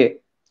 Okay,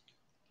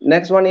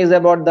 next one is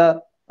about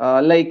the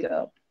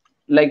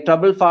like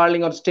trouble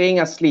falling or staying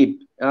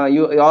asleep.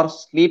 You are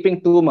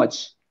sleeping too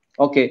much.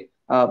 Okay,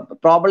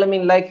 problem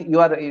in like you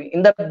are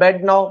in the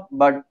bed now,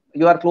 but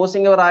you are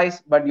closing your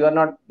eyes, but you are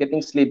not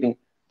getting sleeping.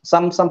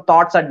 Some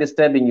thoughts are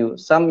disturbing you.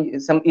 Some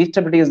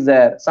instability is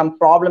there. Some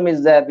problem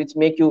is there which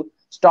make you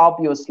stop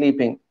your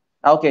sleeping.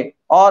 Okay,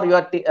 or you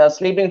are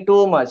sleeping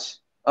too much.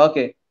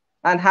 Okay,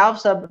 and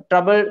have some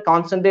trouble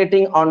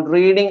concentrating on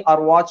reading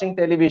or watching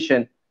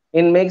television.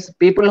 It makes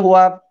people who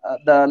have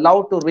the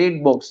love to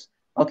read books.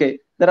 Okay,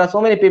 there are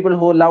so many people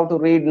who love to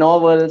read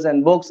novels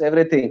and books,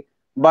 everything,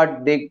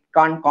 but they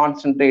can't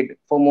concentrate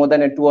for more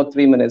than 2 or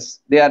 3 minutes.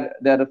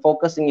 Their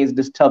focusing is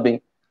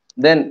disturbing.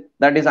 Then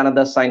that is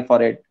another sign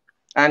for it.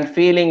 And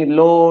feeling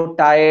low,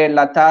 tired,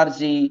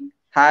 lethargy,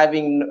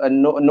 having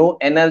no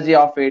energy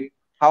of it.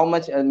 How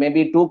much?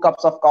 Maybe 2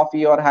 cups of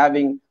coffee you are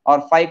having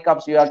or 5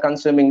 cups you are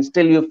consuming,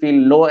 still you feel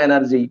low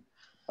energy.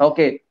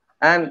 Okay,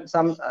 and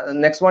some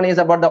next one is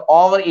about the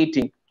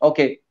overeating.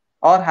 Okay,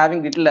 or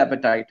having little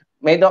appetite.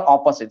 May the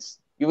opposites.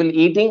 You will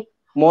eating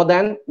more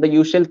than the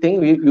usual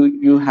thing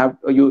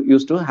you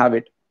used to have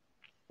it,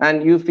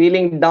 and you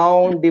feeling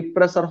down,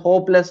 depressed, or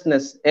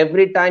hopelessness.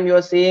 Every time you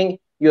are seeing,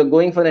 you are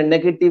going for the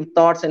negative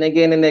thoughts and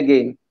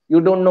again. You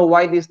don't know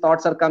why these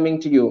thoughts are coming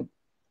to you,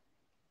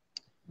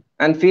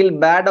 and feel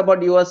bad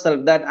about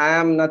yourself that I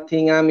am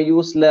nothing, I'm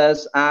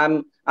useless,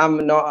 I'm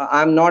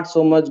not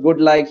so much good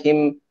like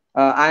him,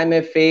 I'm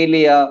a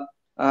failure,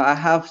 I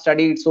have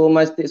studied so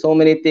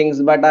many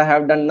things, but I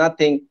have done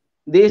nothing.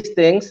 These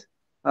things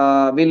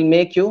will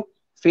make you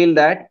feel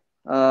that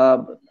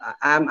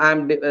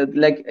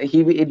like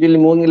it will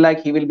move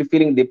like he will be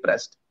feeling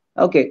depressed.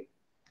 Okay,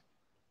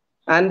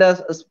 and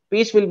the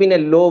speech will be in a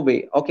low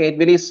way. Okay,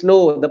 very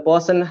slow. The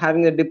person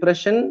having a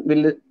depression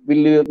will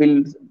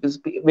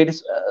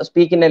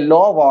speak in a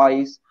low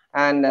voice,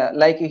 and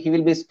like he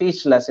will be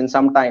speechless in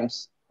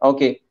sometimes.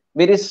 Okay,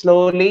 very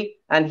slowly,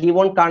 and he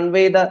won't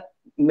convey the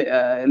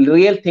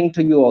real thing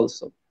to you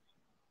also.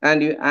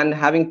 And and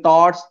having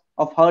thoughts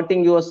of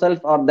hurting yourself,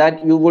 or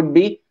that you would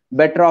be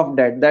better off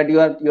dead, that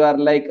you are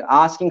like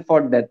asking for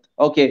death.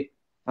 Okay,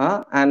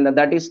 and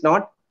that is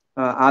not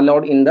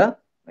allowed in the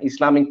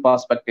Islamic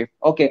perspective.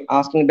 Okay,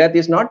 asking death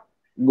is not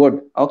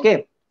good.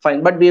 Okay,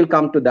 fine, but we'll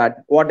come to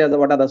that. What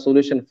are the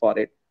solution for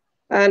it?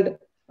 And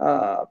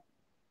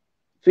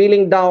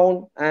feeling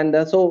down, and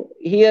so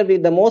here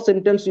the more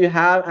symptoms you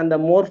have and the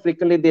more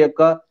frequently they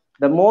occur,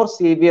 the more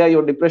severe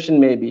your depression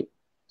may be.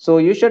 So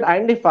you should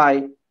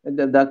identify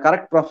the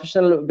correct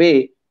professional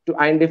way to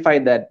identify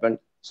that one.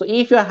 So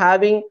if you're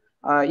having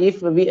if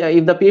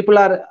the people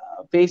are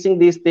facing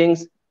these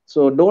things,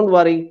 so don't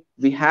worry,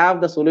 we have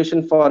the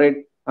solution for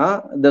it.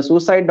 The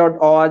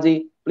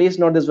suicide.org, please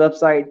note this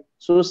website.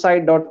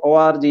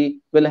 Suicide.org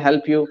will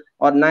help you,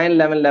 or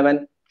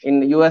 911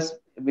 in US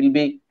will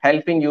be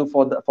helping you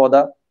for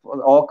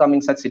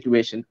overcoming such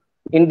situation.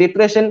 In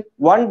depression,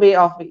 one way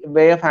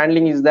of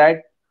handling is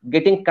that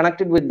getting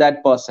connected with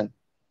that person,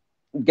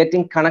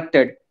 getting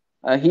connected.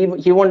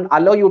 He won't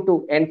allow you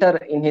to enter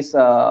in his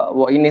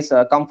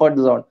comfort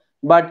zone,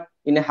 but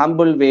in a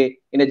humble way,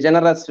 in a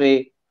generous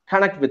way,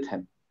 connect with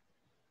him.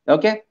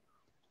 Okay.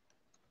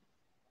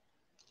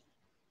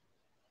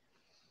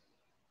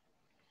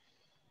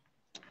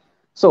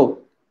 So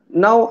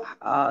Now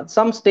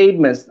some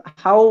statements,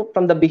 how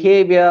from the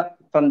behavior,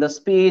 from the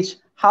speech,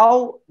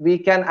 how we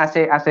can, as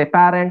a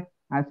parent,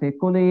 as a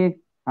colleague,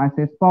 as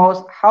a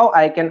spouse, how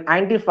I can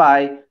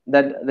identify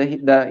that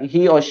the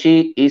he or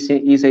she is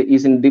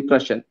in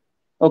depression.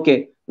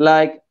 Okay,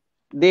 like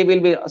they will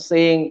be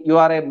saying you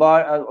are a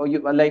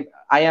like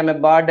I am a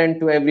burden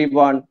to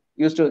everyone.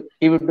 Used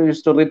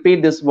to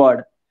repeat this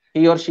word.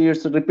 He or she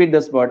used to repeat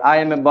this word. I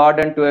am a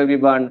burden to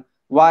everyone.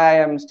 Why I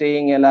am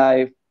staying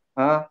alive?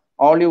 Huh?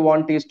 All you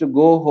want is to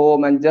go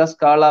home and just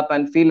curl up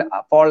and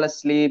fall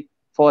asleep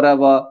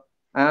forever.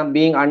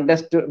 Being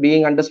understood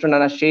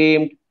and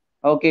ashamed.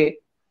 Okay,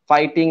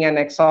 fighting an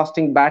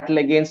exhausting battle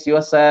against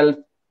yourself.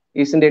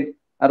 Isn't it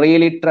a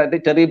really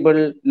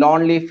terrible,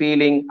 lonely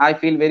feeling? I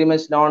feel very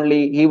much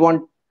lonely. He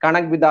won't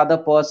connect with the other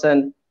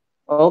person.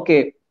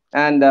 Okay,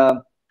 and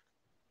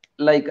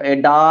like a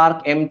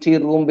dark empty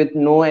room with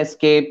no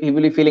escape. He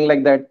will be feeling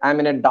like that. I'm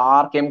in a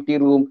dark empty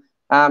room.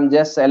 I'm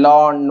just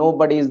alone.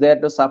 Nobody is there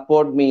to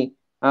support me.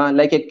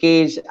 Like a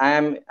cage.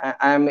 I'm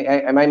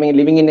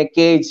living in a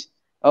cage.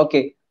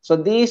 Okay, so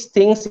these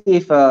things,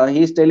 if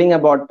he's telling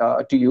about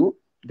to you,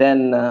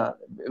 then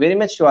very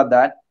much sure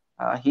that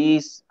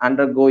he's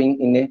undergoing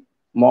in a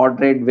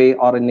moderate way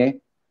or in a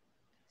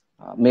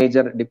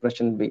major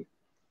depression way.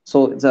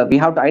 So we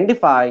have to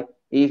identify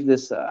if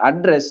this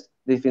addressed,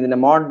 if in a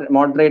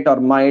moderate or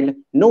mild,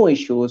 no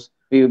issues.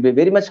 We will be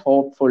very much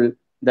hopeful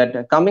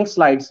that coming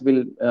slides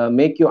will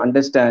make you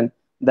understand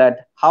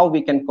that how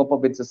we can cope up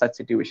with such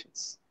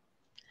situations.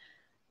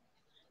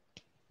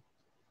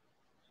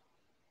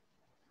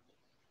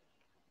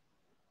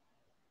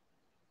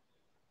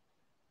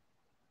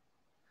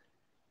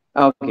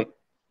 Okay,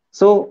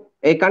 so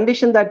a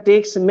condition that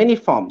takes many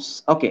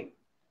forms. Okay,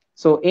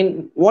 so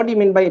in what do you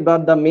mean by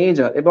about the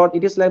major? About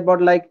it is like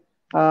about like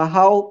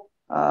how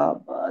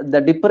the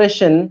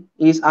depression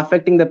is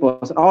affecting the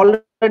person.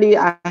 Already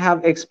I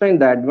have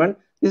explained that one.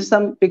 This is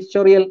some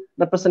pictorial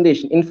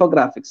representation,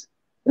 infographics.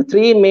 The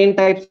three main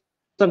types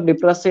of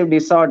depressive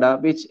disorder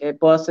which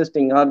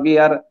persisting, or we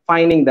are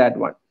finding that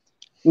one.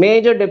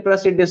 Major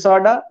depressive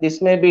disorder,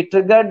 this may be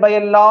triggered by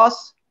a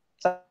loss,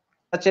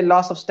 such a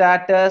loss of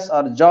status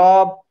or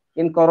job.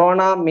 In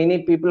Corona,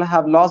 many people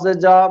have lost their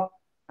job,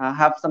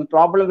 have some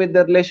problem with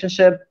their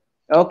relationship,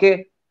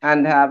 okay,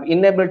 and have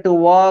unable to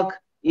work,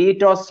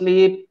 eat or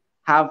sleep,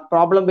 have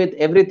problem with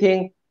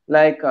everything.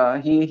 Like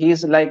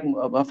he's like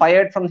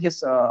fired from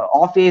his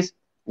office.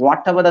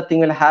 Whatever the thing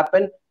will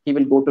happen, he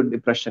will go to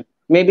depression.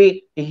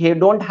 Maybe he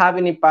don't have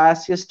any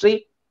past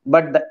history,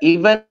 but the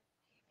event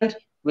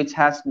which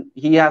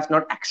he has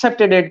not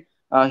accepted it,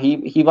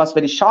 he was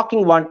very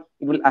shocking one.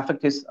 It will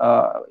affect his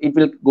it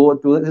will go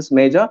to his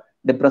major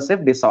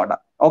depressive disorder.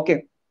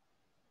 Okay,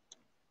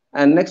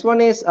 and next one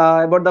is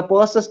about the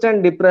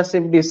persistent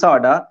depressive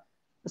disorder,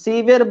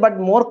 severe but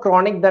more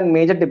chronic than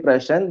major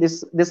depression.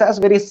 This has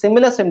very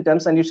similar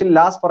symptoms and usually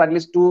lasts for at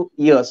least 2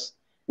 years.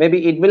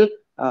 Maybe it will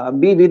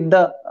be with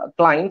the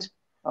client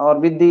or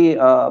with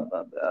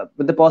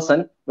the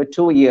person with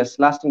 2 years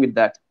lasting with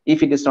that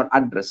if it is not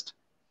addressed.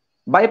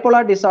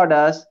 Bipolar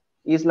disorders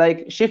is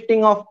like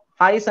shifting of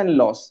highs and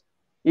lows.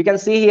 You can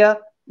see here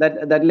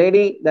that that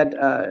lady that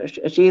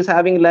she is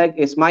having like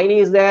a smiley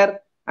is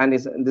there, and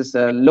is this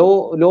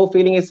low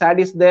feeling is sad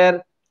is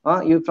there.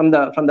 You from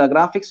the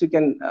graphics you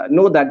can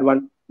know that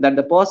one, that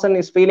the person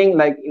is feeling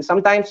like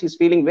sometimes she's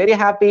feeling very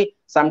happy,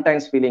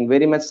 sometimes feeling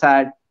very much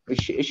sad.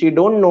 She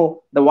don't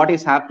know the what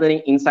is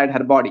happening inside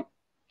her body.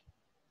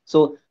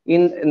 So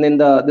in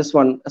the this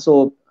one,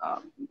 so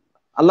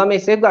Allah may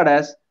safeguard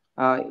us.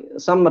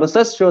 Some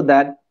research show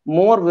that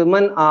more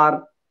women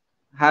are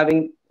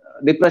having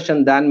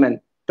depression than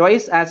men.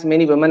 Twice as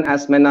many women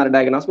as men are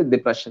diagnosed with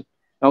depression.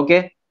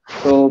 Okay,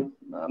 so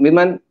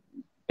women,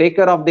 take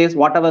care of this.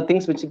 Whatever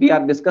things which we are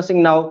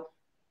discussing now,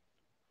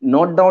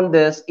 note down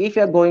this. If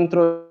you are going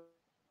through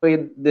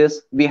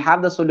this, we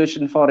have the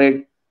solution for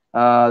it.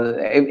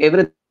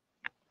 Everything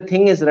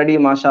is ready,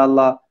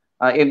 mashallah.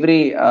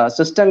 Every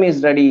system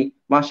is ready,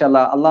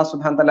 mashallah. Allah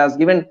subhanahu wa ta'ala has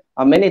given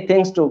many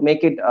things to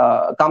make it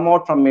come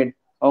out from it.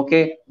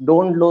 Okay,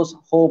 don't lose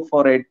hope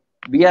for it.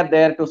 We are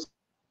there to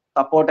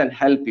support and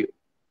help you.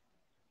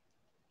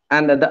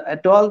 And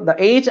the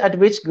age at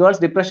which girls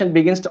depression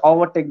begins to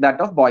overtake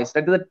that of boys,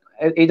 that is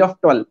the age of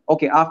 12.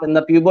 Okay, after in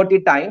the puberty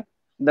time,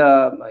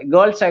 the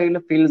girl child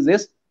feels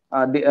this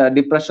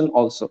depression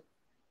also.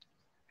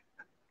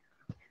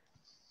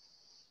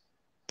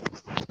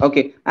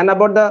 Okay, and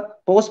about the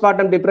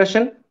postpartum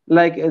depression,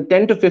 like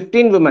 10 to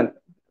 15 women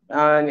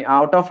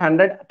out of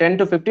 100, 10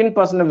 to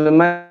 15% of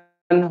women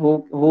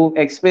who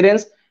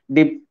experience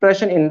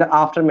depression in the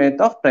aftermath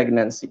of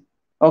pregnancy.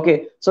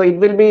 Okay, so it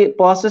will be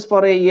persist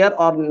for a year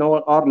or no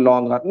or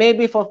longer,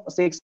 maybe for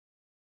 6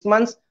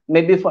 months,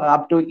 maybe for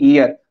up to a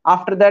year.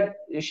 After that,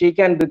 she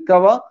can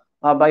recover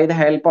by the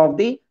help of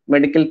the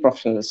medical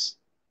professionals.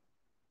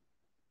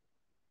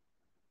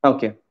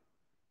 Okay.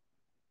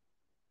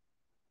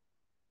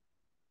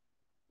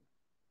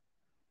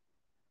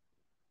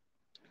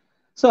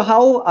 So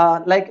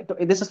how like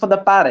this is for the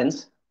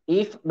parents.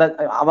 If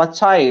our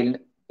child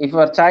if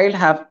your child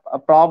have a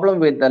problem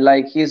with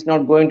like he's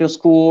not going to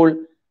school,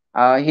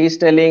 he's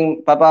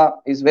telling papa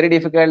it's very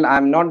difficult,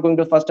 I'm not going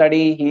to for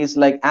study, he's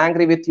like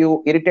angry with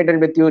you, irritated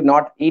with you,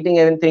 not eating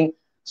anything.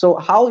 So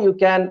how you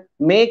can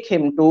make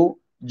him to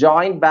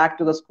join back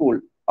to the school,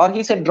 or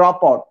he said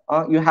drop out,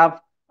 uh, you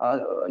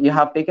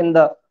have taken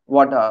the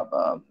what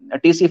a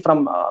tc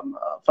from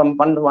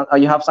one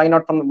you have signed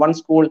out from one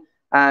school,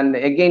 and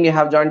again you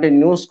have joined a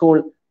new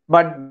school,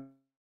 but there is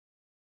no response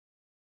from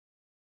your parents,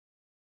 or there is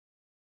no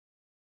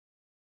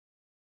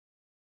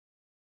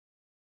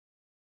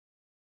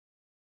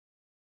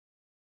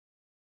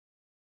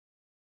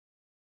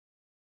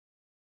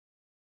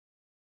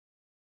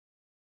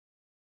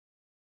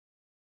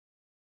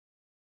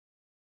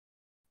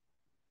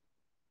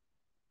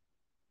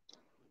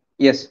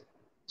Yes.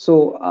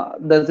 So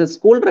there's a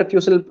school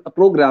refusal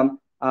program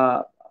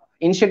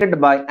initiated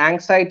by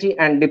Anxiety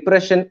and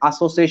Depression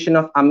Association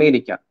of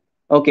America.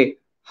 Okay.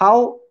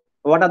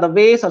 What are the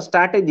ways or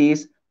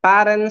strategies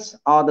parents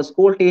or the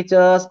school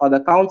teachers or the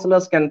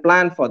counselors can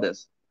plan for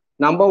this?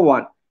 Number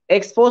one,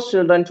 expose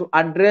children to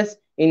address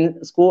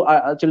in school,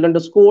 children to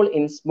school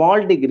in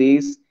small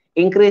degrees,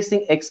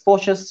 increasing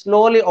exposure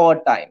slowly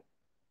over time.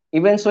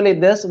 Eventually,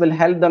 this will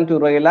help them to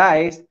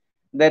realize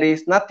there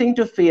is nothing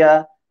to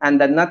fear and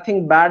that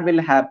nothing bad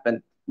will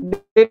happen.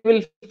 They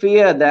will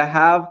fear, they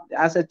have,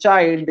 as a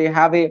child, they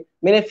have a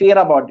many fear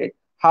about it.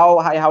 How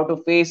I have to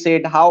face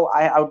it, how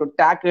I have to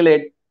tackle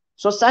it.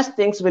 So such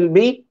things will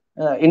be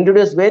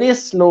introduced very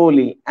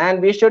slowly,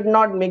 and we should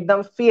not make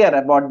them fear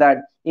about that.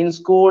 In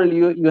school,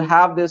 you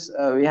have this,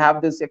 we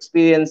have this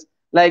experience.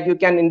 Like you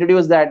can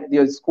introduce that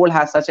your school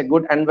has such a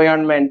good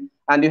environment,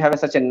 and you have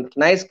such a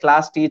nice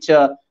class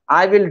teacher.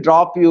 I will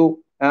drop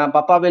you.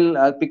 Papa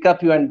will pick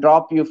up you and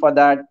drop you for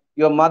that.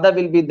 Your mother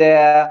will be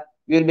there.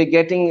 You will be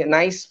getting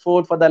nice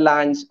food for the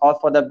lunch or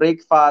for the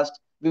breakfast.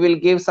 We will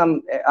give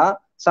some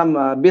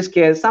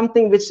biscuits,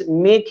 something which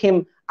make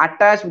him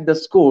attached with the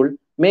school,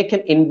 make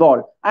him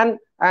involved, and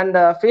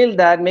feel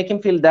that, make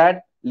him feel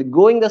that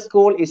going to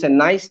school is a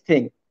nice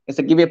thing. It's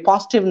a give a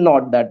positive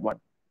note, that one.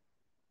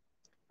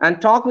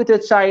 And talk with your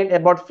child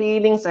about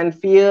feelings and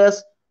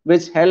fears,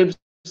 which helps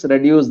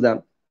reduce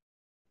them.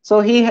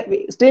 So he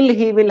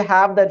will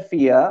have that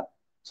fear.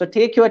 So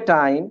take your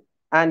time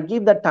and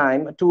give the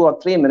time 2 or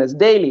 3 minutes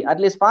daily, at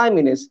least 5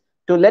 minutes,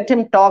 to let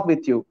him talk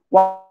with you.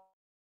 What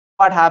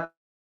happened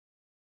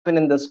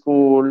in the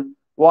school?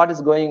 What is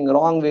going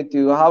wrong with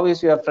you? How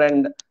is your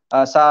friend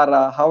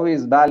Sarah? How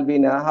is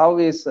Balbina? How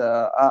is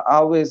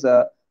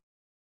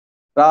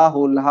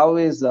Rahul? How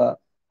is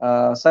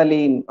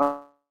Salim?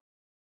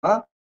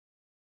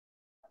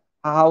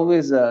 How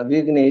is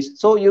Vignesh?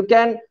 So you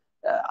can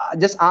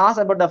just ask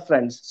about the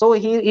friends. So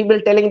he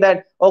will telling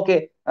that,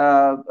 okay,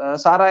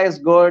 Sarah is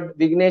good,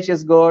 Vignesh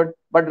is good,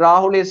 but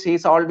Rahul is,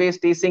 he's always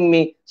teasing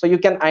me. So you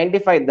can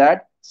identify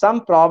that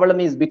some problem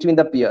is between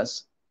the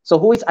peers. So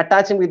who is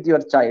attaching with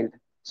your child?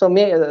 So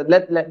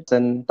let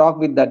person talk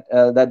with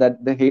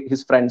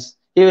his friends.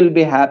 He will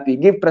be happy.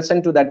 Give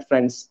present to that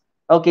friends.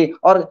 Okay,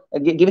 or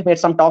give him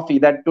some toffee,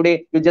 that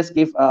today you just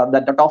give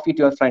the toffee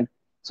to your friend.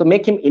 So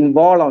make him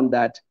involved on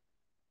that,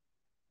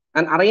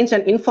 and arrange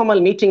an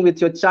informal meeting with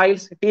your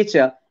child's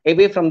teacher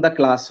away from the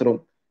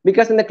classroom,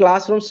 because in the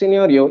classroom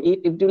scenario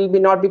it will be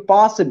not be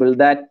possible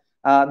that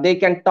they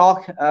can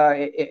talk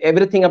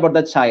everything about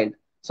the child.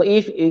 So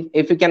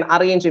if you can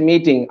arrange a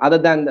meeting other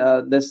than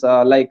this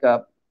like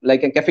a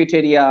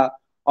cafeteria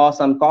or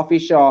some coffee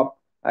shop,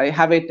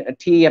 have a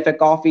tea, have a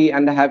coffee,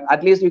 and have,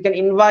 at least you can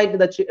invite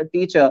the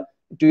teacher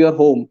to your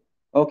home,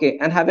 okay,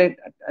 and have a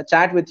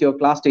chat with your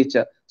class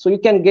teacher, so you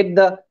can get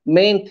the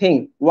main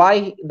thing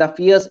why the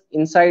fears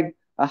inside,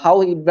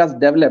 how it was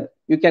developed.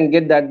 You can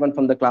get that one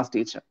from the class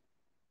teacher,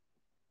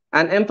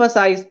 and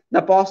emphasize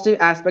the positive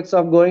aspects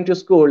of going to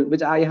school,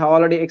 which I have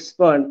already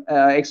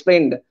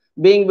explained.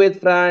 Being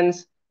with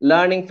friends,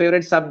 learning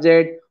favorite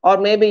subject, or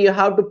maybe you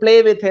have to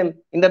play with him.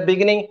 In the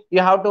beginning, you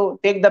have to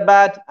take the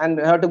bat and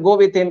you have to go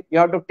with him. You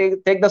have to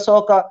take the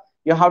soccer.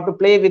 You have to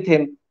play with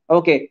him.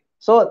 Okay,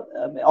 so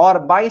or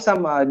buy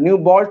some new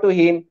ball to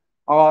him,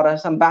 or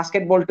some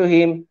basketball to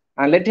him,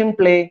 and let him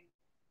play.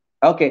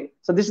 Okay,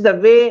 so this is the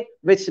way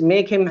which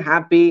make him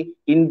happy,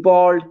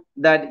 involved,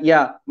 that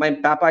yeah, my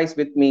papa is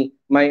with me,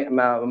 my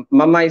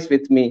mama is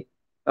with me.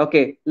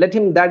 Okay, let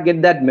him that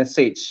get that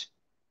message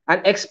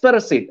and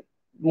express it.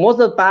 Most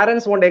of the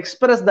parents want to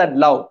express that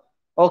love.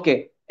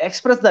 Okay,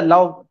 express the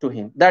love to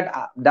him,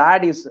 that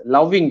dad is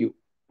loving you.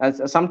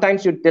 As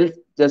sometimes you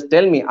just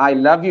tell me, I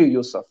love you,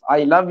 Yusuf,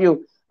 I love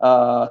you,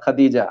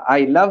 Khadija,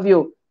 I love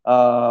you,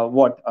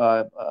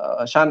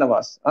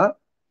 Shanawaz,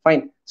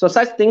 fine. So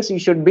such things you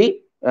should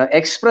be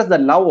express the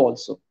love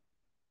also.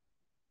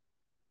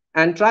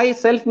 And try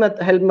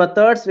self-help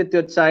methods with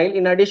your child.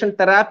 In addition,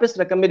 therapist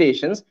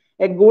recommendations,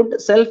 a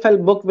good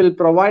self-help book will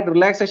provide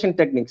relaxation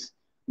techniques.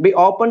 Be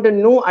open to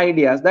new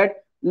ideas,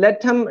 that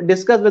let him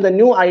discuss with the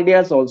new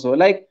ideas also.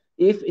 Like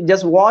if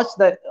just watch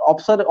the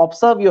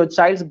observe your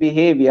child's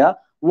behavior,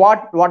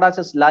 what are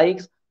his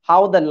likes,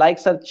 how the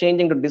likes are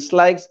changing to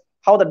dislikes,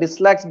 how the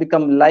dislikes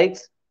become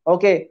likes.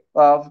 Okay,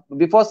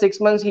 before 6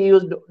 months he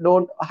used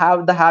don't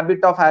have the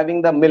habit of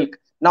having the milk.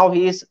 Now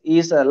he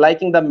is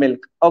liking the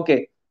milk.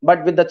 Okay,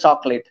 but with the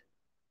chocolate.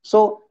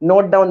 So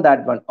note down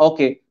that one.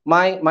 Okay,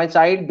 my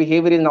child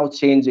behavior is now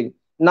changing.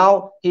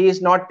 Now he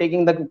is not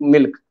taking the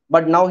milk,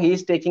 but now he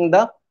is taking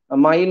the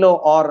Milo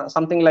or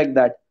something like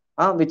that,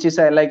 which is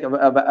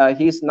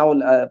he is now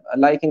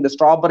liking the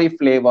strawberry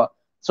flavor.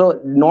 So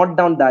note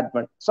down that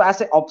one. So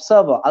as an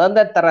observer, other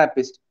than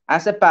therapist,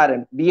 as a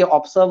parent, be an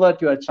observer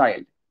to your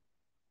child.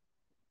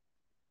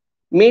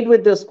 Meet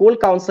with the school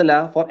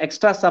counselor for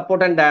extra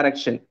support and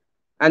direction,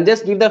 and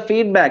just give the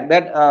feedback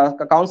that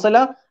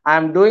counselor, I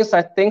am doing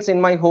such things in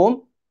my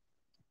home,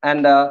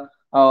 and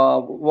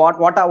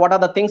what are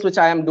the things which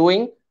I am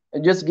doing.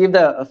 Just give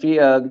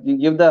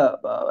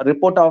the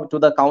report out to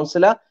the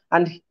counselor,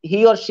 and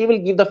he or she will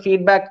give the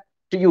feedback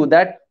to you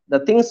that the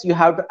things you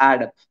have to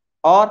add up,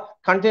 or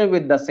continue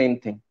with the same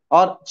thing,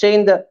 or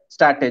change the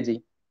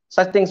strategy.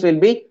 Such things will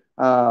be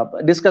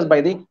discussed by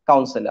the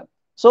counselor.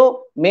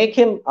 So make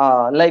him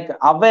like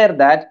aware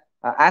that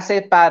as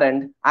a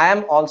parent I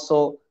am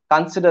also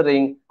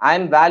considering, I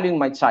am valuing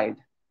my child.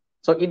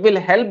 So it will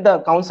help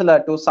the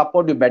counselor to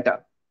support you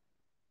better.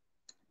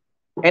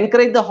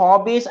 Encourage the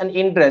hobbies and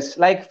interests.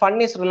 Like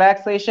fun is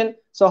relaxation,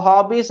 so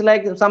hobbies,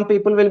 like some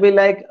people will be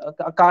like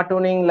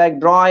cartooning, like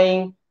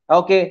drawing,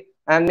 okay,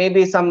 and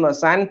maybe some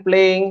sand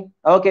playing,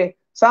 okay,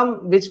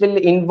 some which will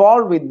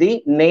involve with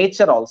the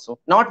nature also,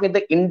 not with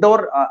the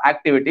indoor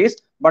activities,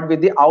 but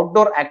with the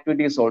outdoor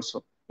activities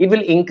also. It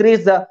will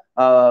increase the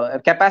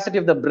capacity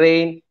of the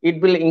brain,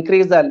 it will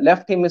increase the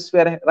left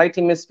hemisphere, right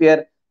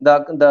hemisphere,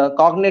 the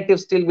cognitive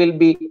skill will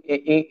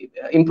be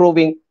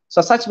improving.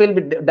 So such will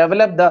be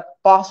develop the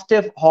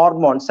positive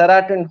hormone,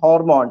 serotonin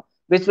hormone,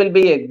 which will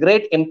be a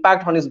great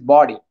impact on his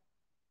body.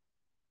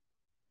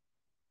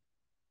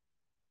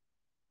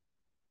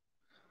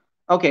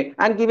 Okay,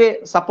 and give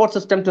a support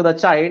system to the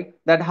child,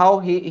 that how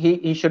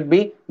he should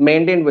be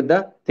maintained with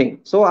the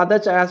thing. So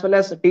other as well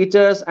as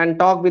teachers, and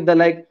talk with the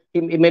like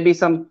maybe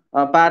some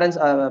parents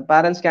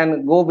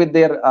can go with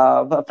their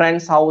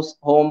friend's house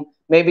home,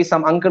 maybe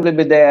some uncle will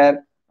be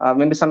there,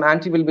 maybe some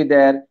auntie will be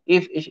there.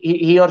 If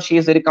he or she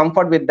is very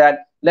comfort with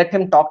that, let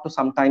him talk to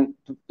sometime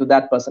to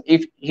that person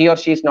if he or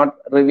she is not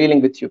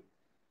revealing with you.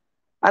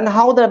 And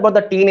how about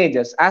the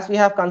teenagers, as we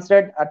have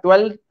considered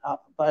 12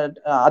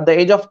 at the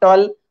age of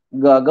 12,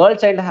 girl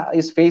child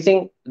is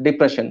facing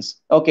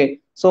depressions. Okay,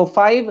 so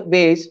 5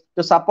 ways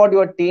to support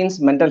your teens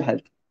mental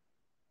health.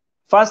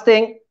 First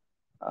thing,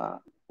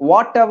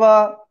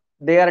 whatever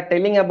they are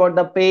telling about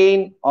the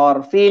pain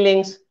or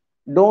feelings,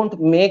 don't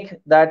make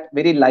that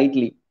very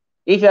lightly.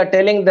 If you are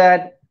telling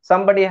that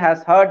somebody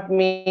has hurt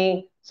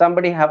me,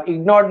 somebody have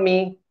ignored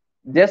me,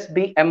 just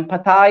be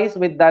empathize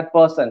with that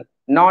person,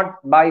 not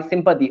by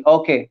sympathy.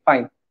 Okay,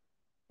 fine.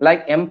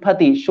 Like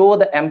empathy, show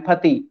the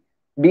empathy,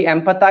 be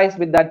empathize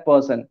with that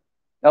person,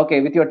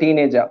 okay, with your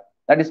teenager.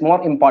 That is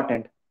more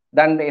important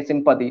than the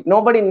sympathy.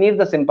 Nobody needs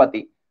the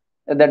sympathy.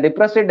 The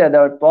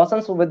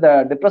persons with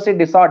the depressive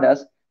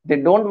disorders, they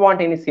don't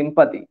want any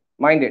sympathy,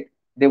 mind it,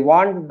 they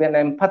want an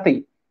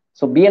empathy.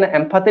 So be an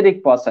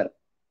empathetic person.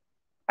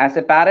 As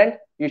a parent,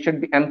 you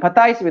should be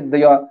empathize with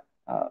your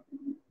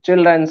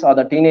children's or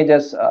the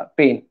teenagers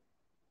pain.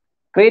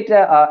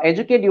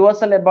 Educate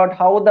yourself about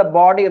how the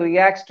body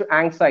reacts to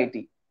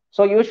anxiety.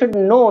 So you should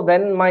know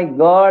when my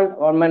girl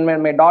or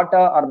my daughter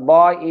or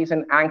boy is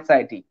in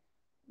anxiety.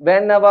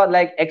 Whenever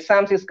like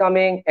exams is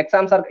coming,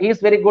 exams are, he's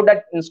very good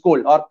at in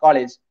school or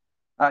college,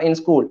 in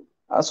school.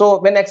 So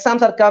when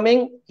exams are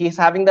coming, he's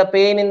having the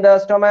pain in the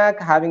stomach,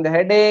 having the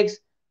headaches,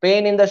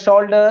 pain in the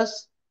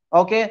shoulders,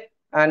 okay,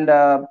 and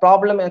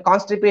problem and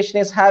constipation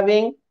is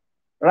having,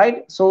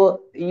 right?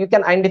 So you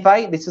can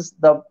identify this is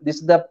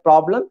the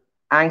problem,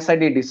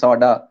 anxiety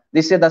disorder.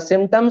 These are the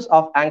symptoms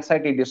of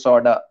anxiety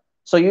disorder.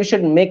 So you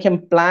should make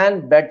him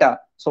plan better.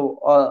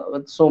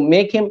 So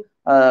make him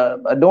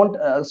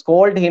don't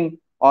scold him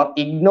or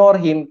ignore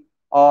him,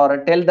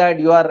 or tell that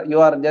you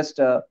are just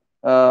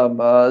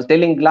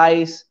telling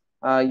lies,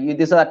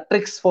 these are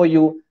tricks for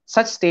you.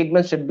 Such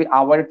statements should be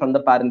avoided from the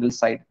parental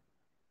side.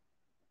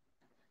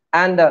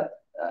 And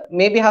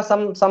maybe have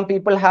some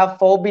people have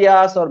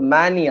phobias or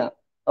mania.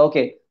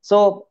 Okay,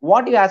 so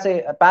what you as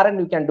a parent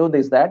you can do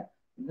this, that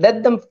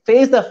let them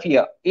face the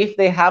fear. If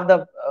they have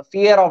the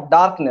fear of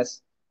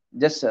darkness,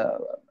 just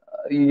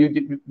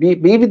be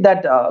with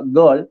that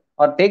girl,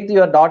 or take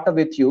your daughter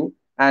with you,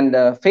 and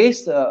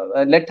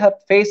let her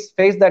face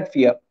that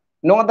fear.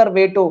 No other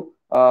way to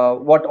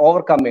what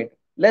overcome it.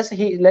 Let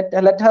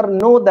her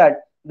know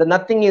that the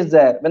nothing is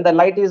there. When the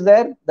light is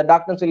there, the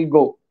darkness will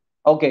go.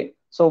 Okay,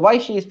 so why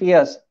she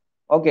fears?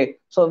 Okay,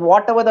 so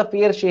whatever the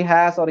fear she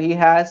has or he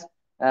has,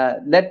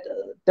 let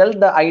tell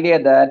the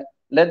idea that,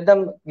 let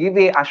them give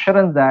a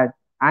assurance that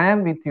I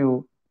am with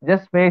you.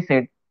 Just face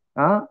it.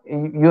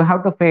 You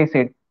have to face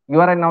it. You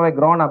are now a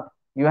grown up.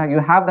 You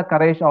have the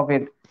courage of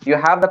it. You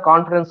have the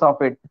confidence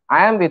of it.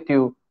 I am with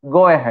you.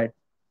 Go ahead.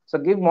 So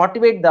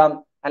motivate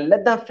them and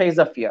let them face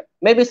the fear.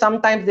 Maybe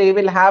sometimes they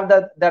will have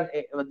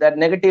that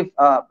negative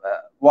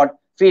what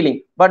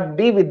feeling, but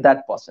be with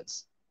that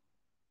persons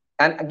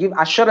and give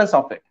assurance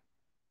of it.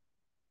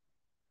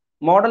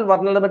 Model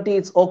vulnerability,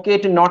 it's okay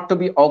to not to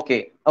be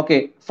okay.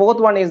 Okay, fourth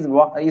one is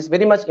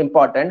very much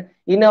important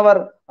in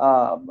our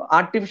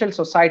artificial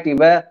society,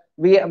 where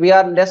we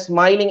are less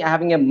smiling,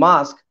 having a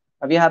mask.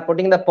 We are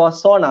putting the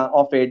persona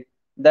of it,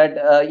 that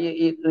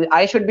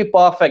I should be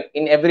perfect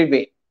in every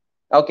way.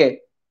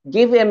 Okay,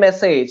 give a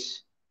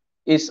message,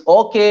 it's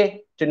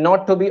okay to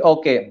not to be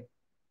okay.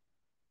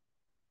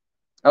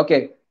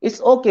 Okay,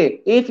 it's okay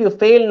if you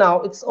fail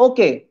now, it's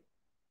okay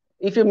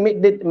if you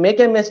make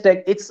a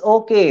mistake, it's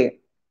okay.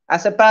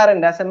 As a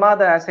parent, as a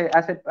mother, as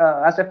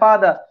a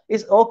father,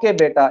 it's okay,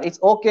 beta,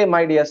 it's okay,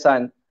 my dear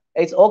son,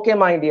 it's okay,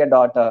 my dear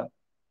daughter,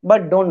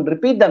 but don't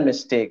repeat the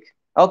mistake.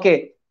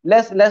 Okay,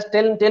 let's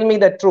tell me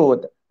the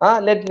truth.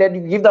 Let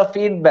you give the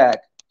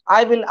feedback.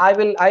 I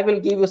will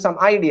give you some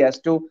ideas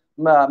to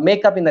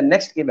make up in the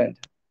next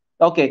event.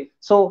 Okay,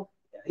 so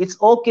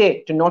it's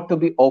okay to not to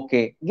be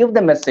okay. Give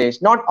the message.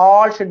 Not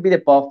all should be the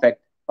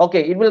perfect.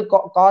 Okay, it will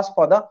cause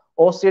for the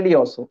OCD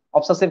also,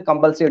 obsessive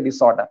compulsive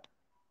disorder.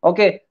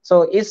 Okay,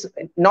 so it's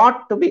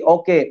not to be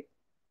okay,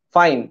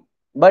 fine,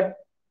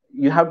 but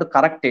you have to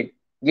correct it.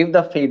 Give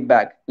the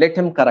feedback, let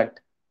him correct.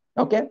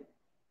 Okay,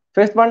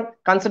 fifth one,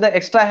 consider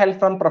extra help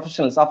from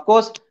professionals. Of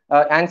course,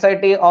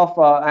 Anxiety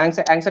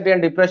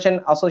and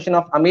Depression Association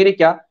of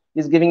America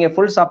is giving a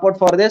full support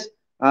for this.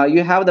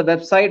 You have the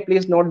website,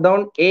 please note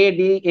down,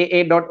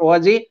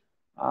 adaa.org,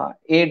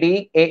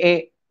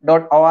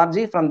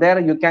 adaa.org. From there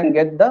you can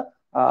get the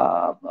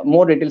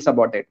more details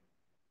about it.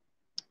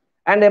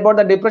 And about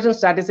the depression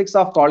statistics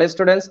of college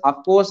students,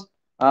 of course,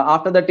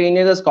 after the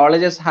teenagers,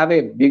 colleges have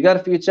a bigger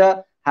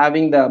future,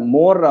 having the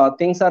more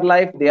things are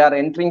life. They are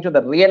entering to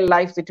the real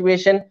life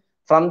situation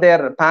from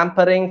their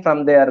pampering,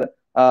 from their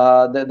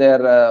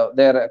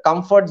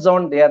comfort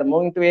zone. They are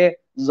moving to a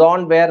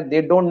zone where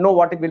they don't know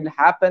what will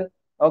happen.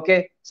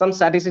 Okay, some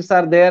statistics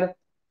are there.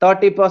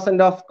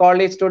 30% of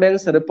college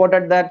students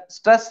reported that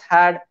stress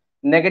had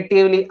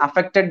negatively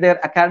affected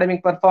their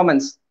academic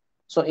performance.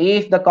 So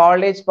if the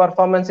college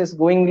performance is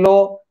going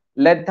low,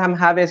 let them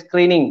have a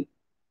screening.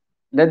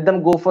 Let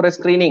them go for a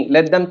screening.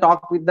 Let them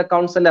talk with the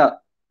counselor.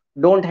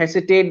 Don't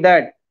hesitate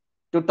that.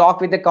 To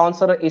talk with the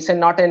counselor is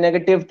not a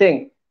negative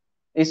thing.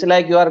 It's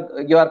like you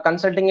are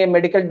consulting a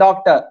medical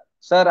doctor.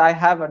 Sir, I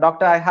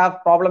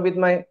have problem with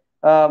my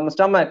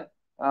stomach.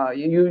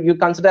 You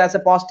consider as a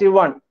positive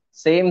one.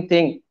 Same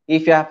thing.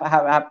 If you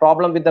have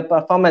problem with the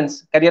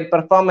performance, career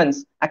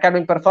performance,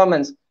 academic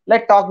performance,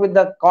 let's talk with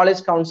the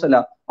college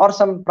counselor or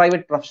some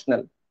private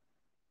professional.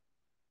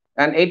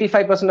 And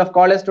 85% of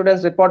college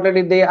students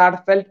reportedly they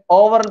are felt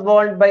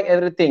overwhelmed by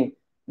everything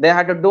they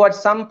had to do at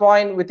some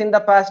point within the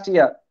past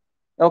year.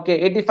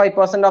 Okay,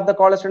 85% of the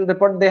college students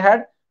report they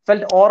had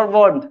felt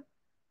overwhelmed,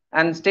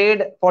 and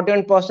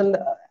 41%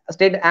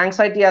 stayed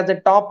anxiety as a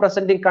top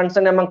presenting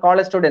concern among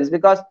college students,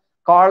 because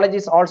college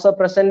is also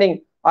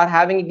presenting or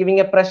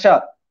giving a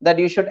pressure that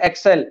you should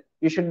excel,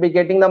 you should be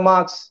getting the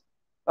marks.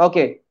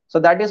 Okay, so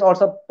that is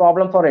also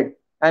problem for it.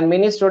 And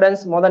many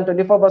students, more than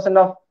 24%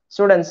 of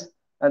students,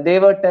 they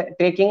were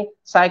taking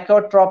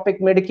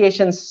psychotropic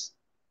medications.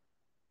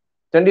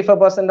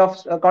 24%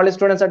 of college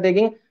students are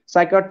taking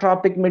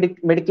psychotropic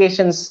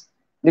medications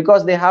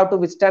because they have to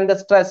withstand the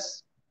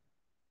stress.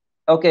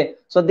 Okay,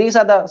 so these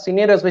are the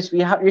scenarios which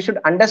we should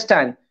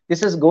understand.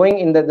 This is going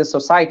in the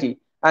society,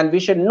 and we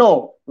should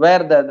know where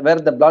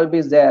the bulb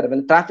is there.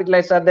 When traffic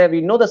lights are there,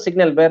 we know the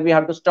signal where we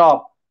have to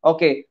stop.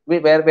 Okay,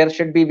 where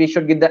should we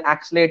should give the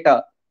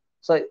accelerator.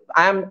 So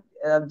I am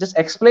just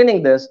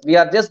explaining this. We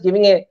are just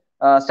giving a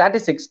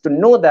statistics to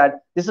know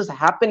that this is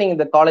happening in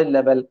the college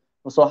level.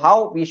 So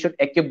how we should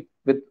equip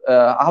with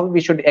how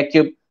we should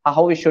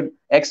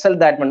excel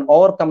that one,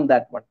 overcome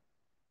that one.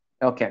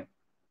 Okay.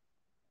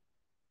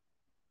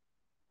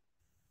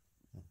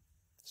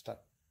 Start.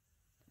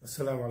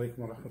 Assalamu alaikum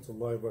wa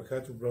rahmatullahi wa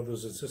barakatuh,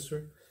 brothers and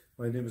sisters.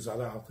 My name is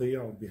Ala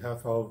Atiyah on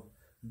behalf of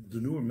the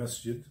Noor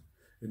Masjid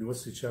in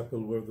Wesley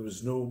Chapel, where there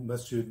is no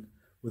masjid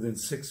within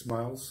 6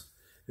 miles.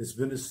 It's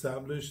been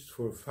established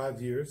for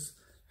 5 years.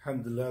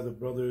 Alhamdulillah, the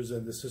brothers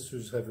and the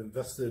sisters have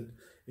invested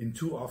in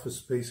 2 office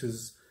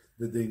spaces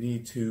that they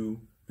need to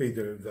pay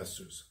their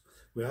investors.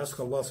 We ask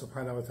Allah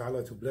subhanahu wa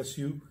ta'ala to bless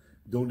you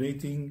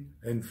donating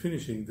and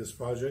finishing this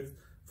project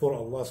for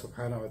Allah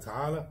subhanahu wa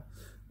ta'ala.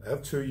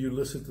 After you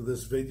listen to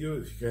this video,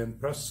 if you can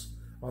press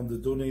on the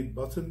donate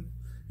button,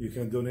 you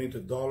can donate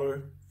 $1,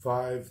 $5,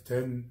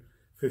 $10,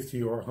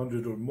 $50, or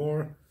 $100 or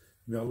more.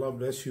 May Allah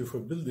bless you for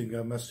building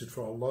a masjid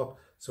for Allah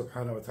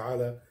subhanahu wa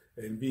ta'ala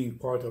and being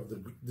part of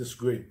this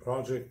great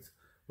project.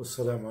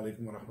 Wassalamu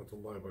alaikum wa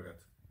rahmatullahi wa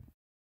barakatuh.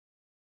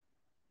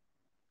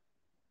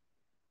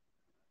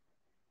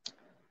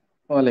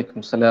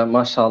 Walaikum salam.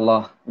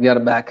 MashaAllah. We are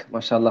back.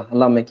 MashaAllah.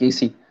 Allah make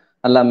easy.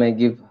 Allah may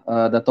give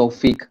the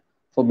tawfiq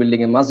for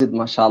building a masjid.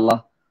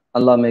 MashaAllah.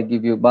 Allah may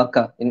give you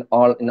barakah in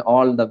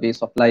all the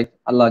ways of life.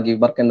 Allah give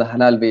barakah in the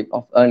halal way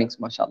of earnings.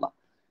 MashaAllah.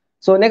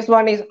 So next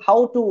one is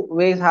how to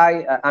raise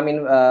high. I'm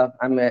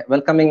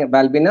welcoming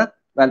Balbina.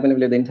 Balbina will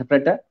be the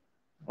interpreter.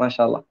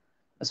 MashaAllah.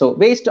 So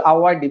ways to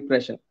avoid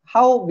depression.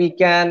 How we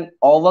can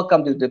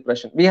overcome this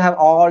depression? We have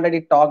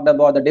already talked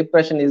about the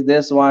depression is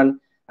this one,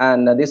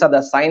 and these are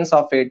the signs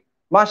of it.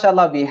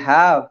 Mashallah, we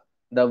have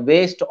the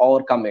ways to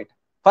overcome it.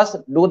 First,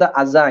 do the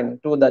azan,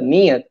 to the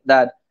niyat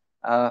that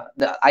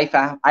I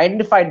have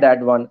identified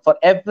that one. For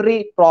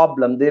every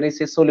problem, there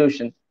is a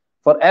solution.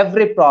 For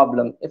every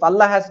problem, if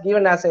Allah has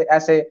given as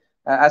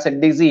a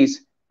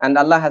disease, and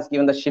Allah has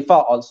given the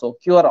shifa also,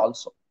 cure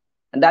also,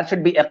 and that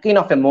should be yaqeen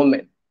of a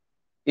moment.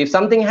 If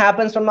something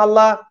happens from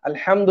Allah,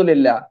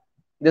 Alhamdulillah.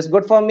 This is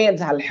good for me,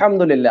 it's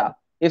Alhamdulillah.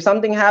 If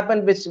something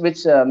happened which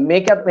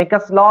make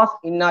us lost,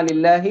 Inna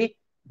lillahi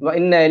wa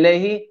inna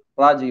ilayhi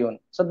rajiun.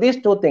 So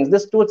these two things,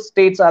 these two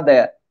states are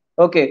there.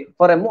 Okay,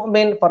 for a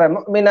mu'min, for a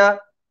mu'mina,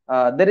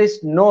 there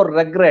is no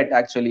regret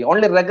actually,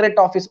 only regret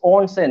of his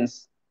own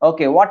sins.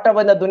 Okay,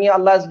 whatever the dunya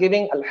Allah is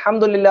giving,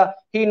 Alhamdulillah,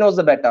 he knows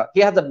the better. He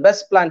has the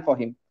best plan for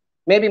him.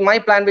 Maybe my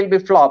plan will be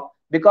flop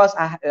because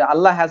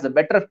Allah has a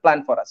better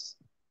plan for us.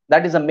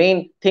 That is the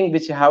main thing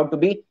which we have to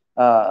be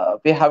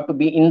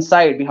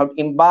inside. We have to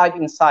imbibe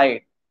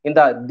inside, in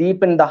the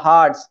deep in the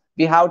hearts.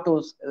 We have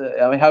to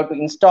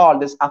install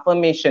this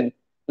affirmation,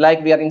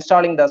 like we are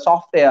installing the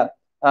software,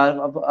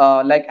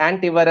 like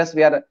antivirus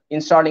we are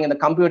installing in the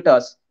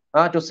computers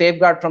to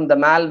safeguard from the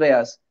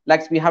malwares.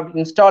 Like we have to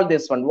install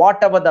this one.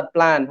 Whatever the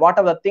plan,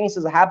 whatever the things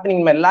is happening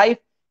in my life,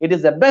 it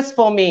is the best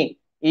for me.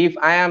 If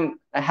I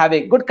have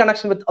a good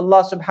connection with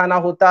Allah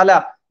subhanahu wa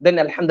ta'ala, then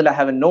alhamdulillah, I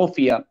have no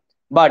fear.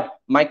 But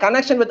my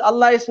connection with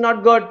Allah is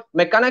not good,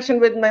 my connection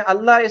with my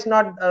Allah is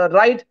not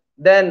right,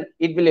 then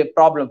it will be a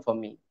problem for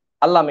me.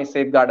 Allah may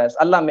safeguard us.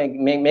 Allah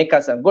may make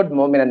us a good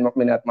mu'min and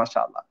mu'minat,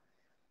 mashallah.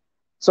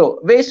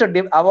 So ways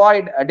to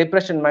avoid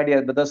depression, my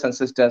dear brothers and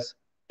sisters.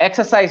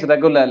 Exercise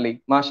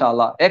regularly,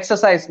 mashallah.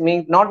 Exercise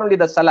means not only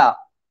the salah.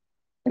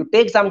 You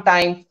take some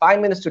time, 5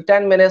 minutes to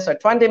 10 minutes or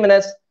 20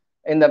 minutes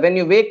when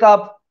you wake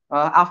up,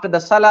 after the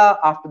salah,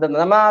 after the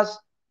namaz,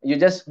 you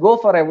just go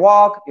for a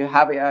walk. You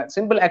have a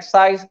simple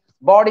exercise,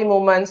 body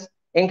movements,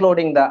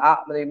 including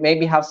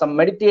maybe have some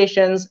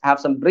meditations, have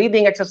some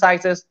breathing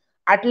exercises.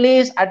 At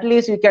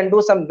least you can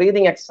do some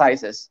breathing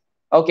exercises.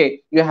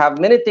 Okay, you have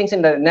many things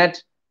in the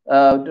net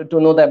to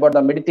know about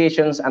the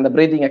meditations and the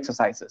breathing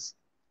exercises.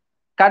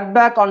 Cut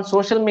back on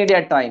social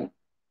media time,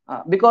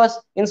 because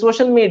in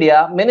social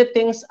media many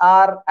things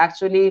are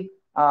actually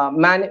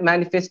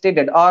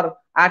manifested or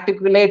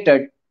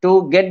articulated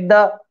to get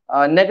the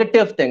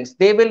negative things.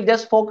 They will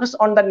just focus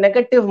on the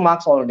negative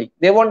marks only.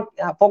 They won't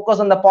focus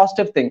on the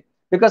positive thing,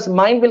 because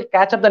mind will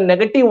catch up the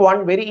negative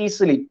one very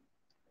easily,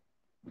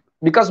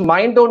 because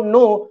mind don't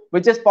know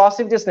which is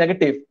positive, which is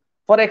negative.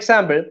 For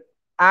example,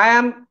 I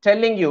am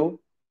telling you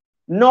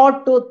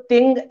not to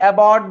think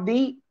about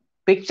the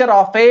picture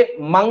of a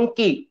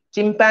monkey,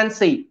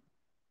 chimpanzee.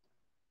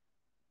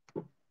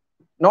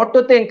 Not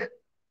to think.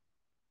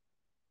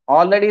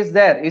 Already is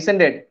there,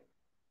 isn't it?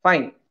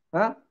 Fine.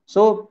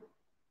 So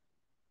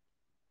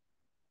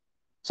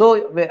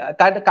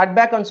cut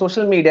back on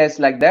social media is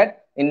like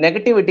that. In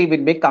negativity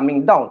will be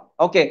coming down.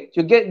 Okay,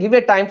 so give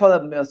a time for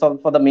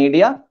the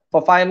media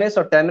for 5 minutes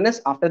or 10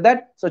 minutes. After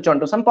that, switch on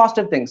to some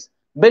positive things.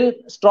 Build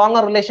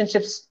stronger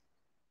relationships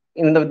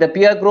in the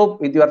peer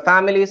group, with your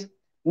families.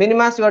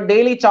 Minimize your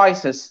daily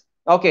choices.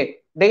 Okay,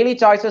 daily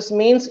choices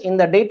means in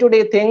the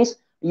day-to-day things,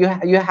 you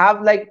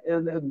have like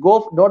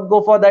don't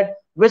go for that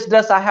which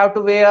dress I have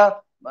to wear,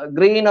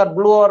 green or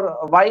blue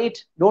or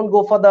white. Don't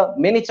go for the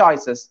many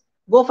choices.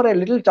 Go for a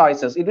little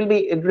choices. It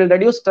will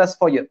reduce stress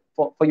for you,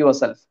 for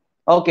yourself.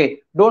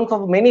 Okay, don't go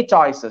for many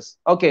choices.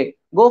 Okay,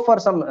 go for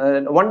some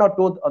 1 or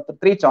 2 or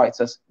 3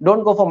 choices.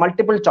 Don't go for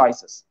multiple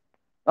choices.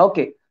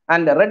 Okay,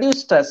 and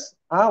reduce stress.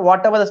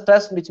 Whatever the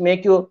stress which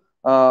make you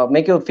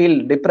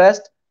feel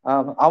depressed,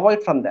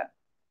 avoid from that.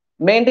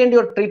 Maintain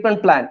your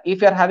treatment plan.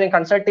 If you are having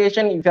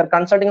consultation, if you are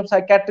consulting a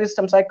psychiatrist,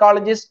 some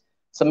psychologist,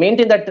 so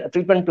maintain that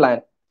treatment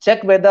plan.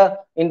 Check whether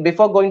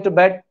before going to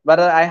bed,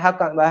 whether I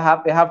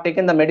have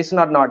taken the medicine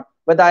or not,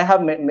 whether I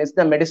have missed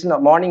the medicine or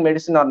morning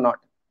medicine or not,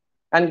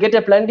 and get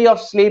a plenty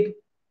of sleep.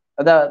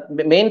 The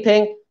main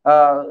thing,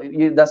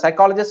 the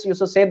psychologist used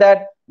to say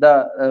that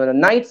the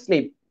night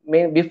sleep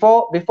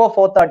before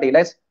 4:30,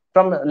 like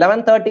from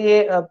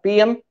 11:30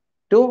 p.m.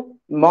 to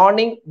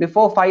morning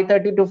before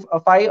 5:30 to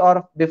 5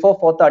 or before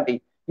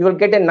 4:30, you will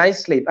get a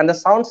nice sleep. And the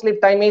sound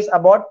sleep time is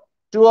about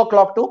 2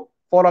 o'clock to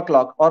 4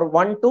 o'clock or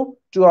 1 to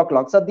 2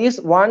 o'clock. So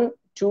these 1,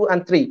 2,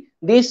 and 3,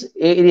 this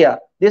area,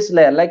 this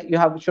layer, like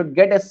should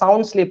get a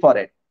sound sleep for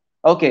it.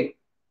 Okay.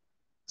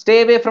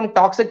 Stay away from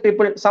toxic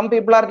people. Some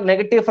people are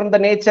negative from the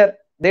nature.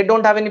 They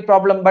don't have any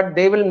problem, but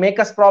they will make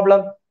us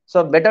problem.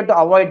 So better to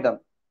avoid them.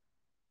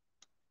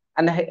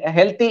 And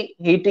healthy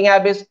eating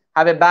habits,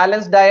 have a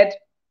balanced diet.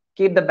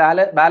 Keep the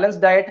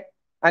balanced diet,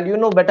 and you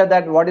know better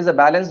that what is a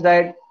balanced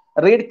diet.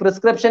 Read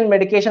prescription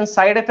medication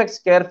side effects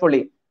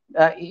carefully.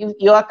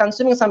 You are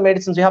consuming some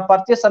medicines, you have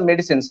purchased some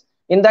medicines,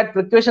 in that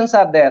precautions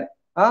are there.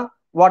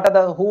 What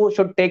are who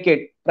should take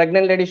it?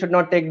 Pregnant lady should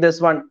not take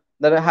this one.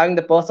 Having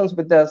the persons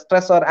with the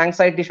stress or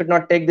anxiety should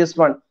not take this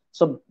one.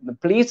 So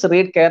please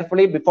read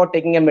carefully before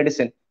taking a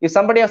medicine. If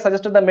somebody has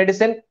suggested the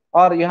medicine,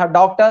 or you have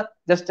doctor,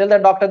 just tell the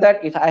doctor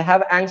that if I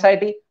have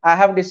anxiety, I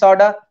have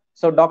disorder,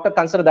 so doctor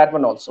consider that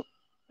one also.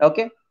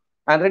 Okay.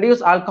 And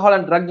reduce alcohol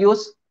and drug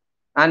use,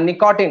 and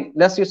nicotine,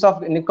 less use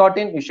of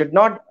nicotine. You should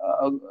not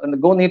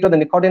go near to the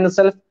nicotine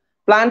itself.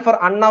 Plan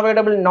for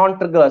unavoidable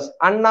non-triggers.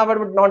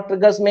 Unavoidable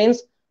non-triggers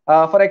means,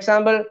 for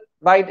example,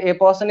 right, a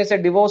person is a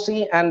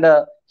divorcee and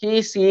he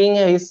is seeing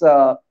his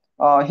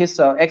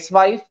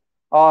ex-wife,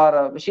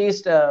 or she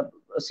is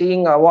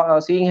seeing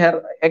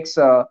her ex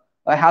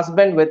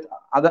husband with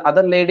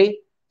other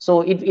lady,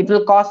 so it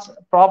will cause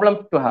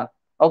problem to her.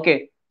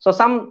 Okay, so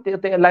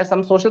like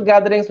some social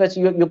gatherings which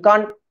you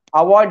can't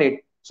avoid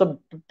it, so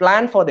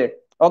plan for that.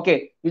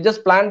 Okay, you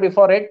just plan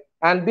before it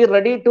and be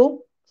ready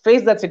to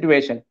face that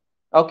situation.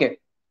 Okay.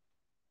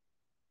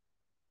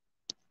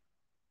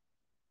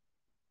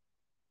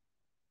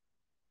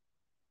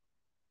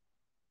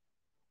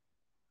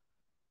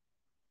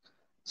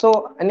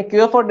 So, in a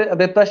cure for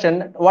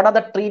depression, what are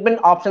the treatment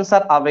options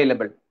are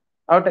available?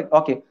 Okay,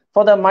 okay.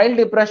 For the mild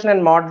depression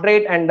and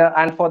moderate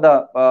and for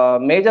the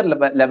major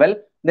level,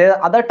 there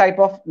are other type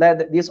of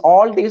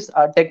these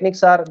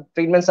techniques are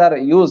treatments are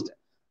used.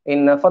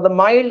 In for the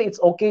mild, it's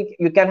okay.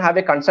 You can have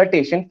a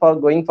consultation for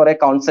going for a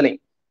counseling,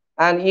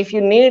 and if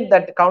you need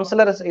that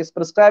counselor is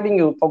prescribing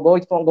you for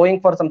going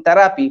for some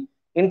therapy,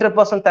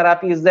 interpersonal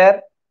therapy is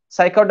there,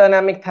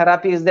 psychodynamic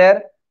therapy is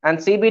there, and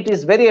CBT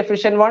is very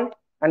efficient one,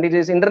 and it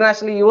is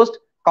internationally used.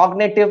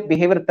 Cognitive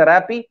behavior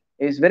therapy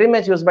is very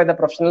much used by the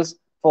professionals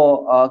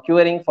for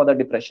curing for the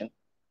depression.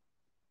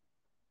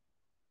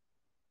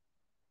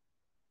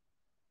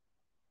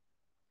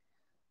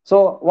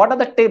 So what are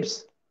the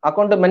tips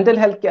according to Mental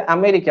Health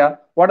America?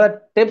 What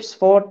are tips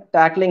for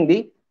tackling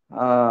the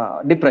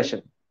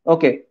depression?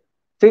 Okay,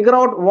 figure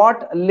out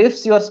what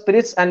lifts your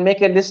spirits and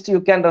make a list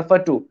you can refer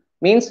to.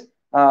 Means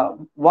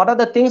what are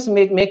the things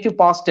make you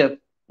positive?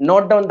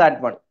 Note down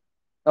that one.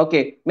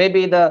 Okay,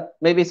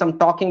 maybe some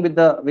talking with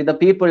the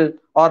people,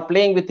 or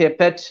playing with a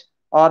pet,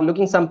 or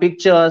looking some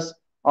pictures,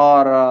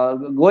 or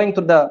going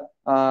through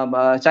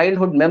the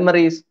childhood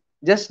memories.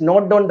 Just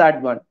note down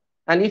that one.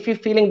 And if you're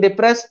feeling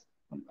depressed,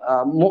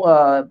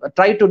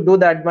 try to do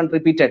that one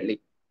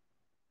repeatedly.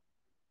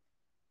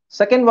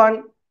 Second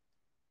one,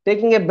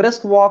 taking a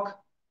brisk walk,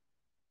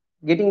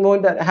 getting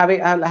more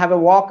have a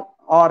walk,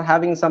 or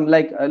having some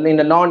like in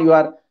the lawn you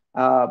are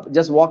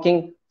just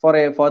walking for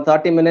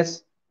 30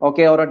 minutes,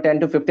 okay, or a 10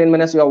 to 15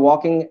 minutes you are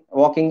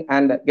walking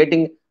and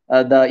getting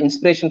the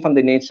inspiration from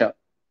the nature.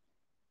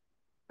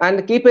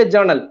 And keep a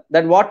journal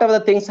that what are the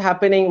things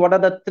happening, what are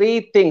the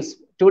three things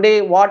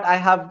today, what I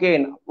have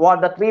gained, what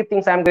are the three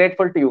things I'm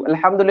grateful to you.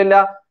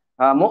 Alhamdulillah,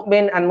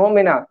 mu'min and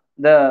mu'mina,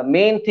 the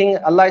main thing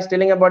Allah is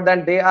telling about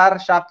that they are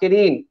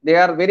shakirin, they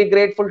are very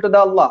grateful to the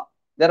Allah,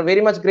 they are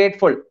very much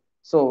grateful.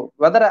 So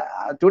whether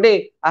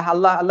today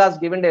Allah has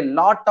given a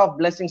lot of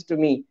blessings to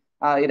me,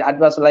 it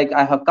was like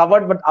I have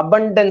covered with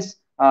abundance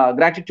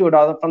gratitude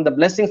from the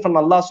blessings from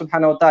Allah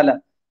subhanahu wa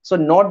ta'ala. So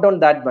note down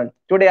that one.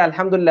 Today,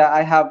 alhamdulillah,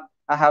 I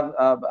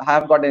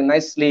have got a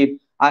nice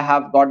sleep. I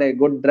have got a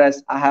good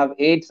dress. I have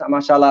ate,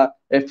 mashallah,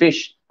 a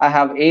fish. I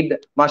have ate,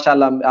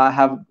 mashallah, I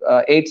have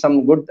ate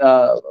some good,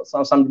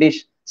 some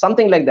dish,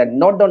 something like that.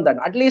 Note down that.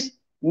 At least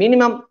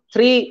minimum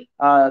three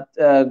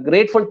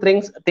grateful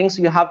things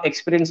you have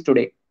experienced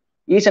today,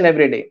 each and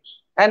every day.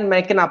 And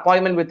make an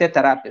appointment with a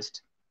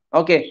therapist.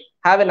 Okay,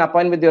 have an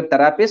appointment with your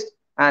therapist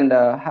and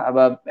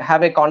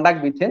have a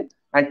contact with him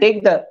and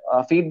take the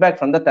feedback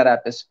from the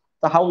therapist.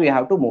 So how we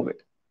have to move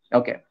it.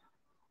 Okay.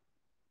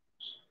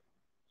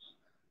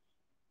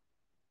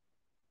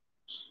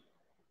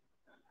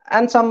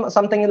 And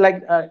something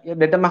like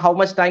determine how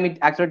much time it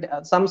actually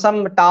some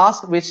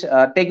task which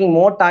taking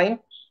more time,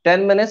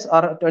 10 minutes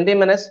or 20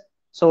 minutes,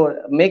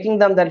 so making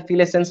them that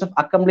feel a sense of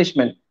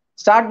accomplishment.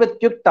 Start with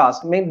quick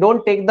tasks. I mean,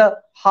 don't take the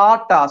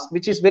hard task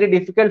which is very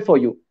difficult for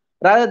you,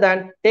 rather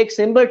than take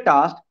simple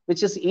task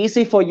which is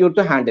easy for you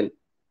to handle.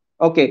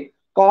 Okay,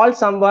 call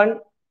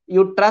someone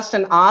you trust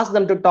and ask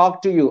them to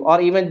talk to you,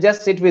 or even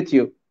just sit with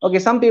you. Okay,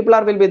 some people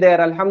will be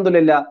there,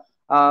 alhamdulillah.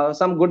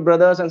 Some good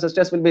brothers and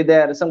sisters will be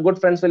there, some good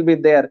friends will be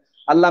there.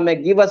 Allah may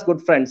give us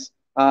good friends.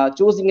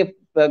 Choosing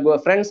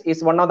friends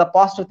is one of the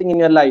positive thing in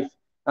your life.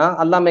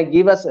 Allah may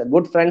give us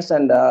good friends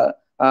and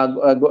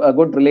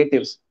good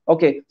relatives.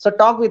 Okay, so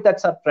talk with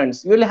that sub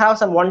friends. You will have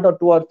some one or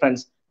two or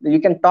friends, you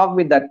can talk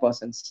with that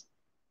persons.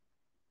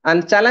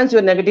 And challenge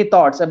your negative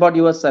thoughts about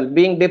yourself.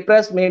 Being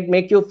depressed may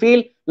make you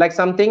feel like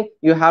something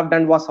you have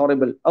done was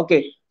horrible.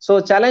 Okay,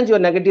 so challenge your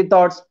negative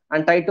thoughts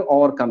and try to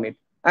overcome it.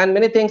 And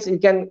many things you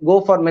can go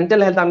for Mental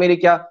Health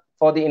America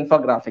for the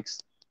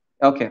infographics.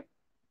 Okay.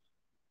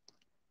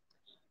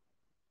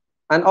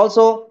 And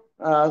also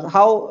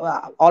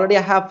how already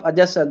I have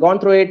just gone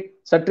through it.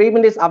 So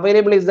treatment is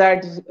available is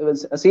that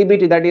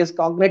CBT, that is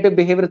cognitive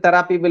behavior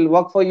therapy, will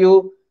work for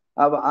you,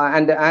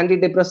 and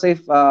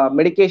antidepressive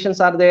medications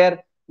are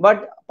there.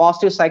 But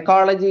positive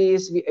psychology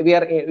is we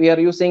are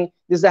using.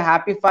 This is a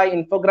Happify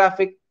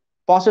infographic.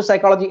 Positive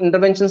psychology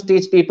interventions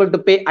teach people to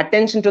pay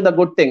attention to the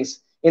good things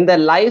in their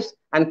lives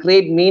and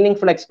create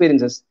meaningful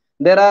experiences.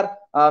 There are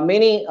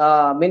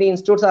many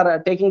institutes are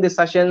taking these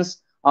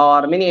sessions,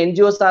 or many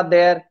NGOs are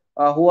there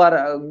who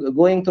are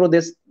going through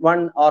this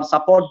one, or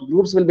support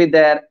groups will be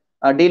there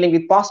dealing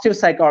with positive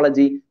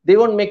psychology. They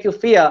won't make you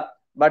fear,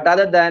 but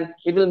other than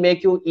it will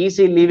make you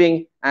easy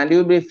living, and you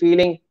will be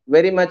feeling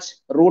very much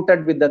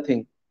rooted with the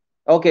thing.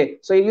 Okay,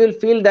 so you will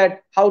feel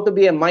that how to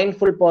be a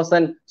mindful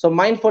person. So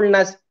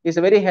mindfulness is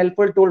a very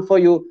helpful tool for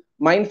you.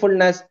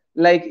 Mindfulness,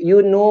 like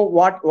you know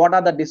what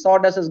are the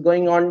disorders is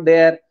going on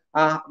there.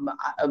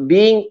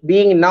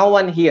 Being now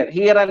and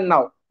here and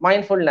now.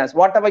 Mindfulness,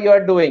 whatever you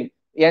are doing,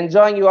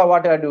 enjoying you are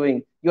what you are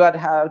doing. You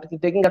are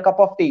taking a cup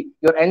of tea.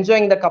 You are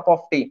enjoying the cup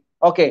of tea.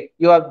 Okay,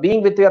 you are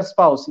being with your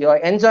spouse. You are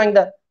enjoying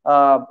the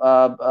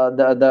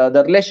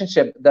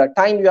relationship, the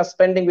time you are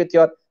spending with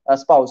your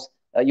spouse.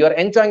 You are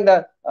enjoying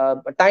the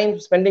time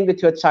spending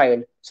with your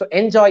child. So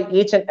enjoy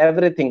each and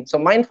everything. So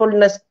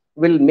mindfulness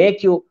will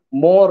make you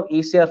more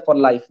easier for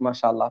life,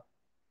 mashallah.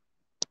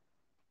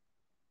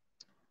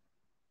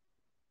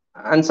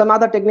 And some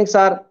other techniques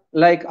are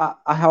like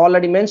I have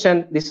already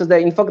mentioned. This is the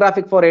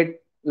infographic for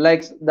it,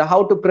 like the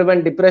how to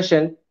prevent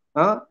depression.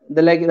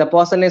 The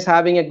person is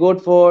having a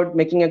good food,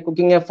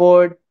 cooking a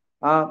food,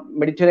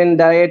 Mediterranean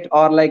diet,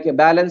 or like a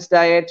balanced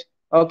diet.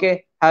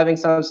 Okay, having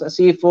some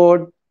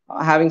seafood,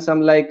 having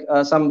some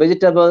some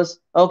vegetables.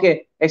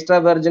 Okay,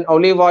 extra virgin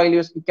olive oil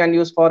you can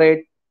use for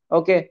it.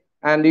 Okay,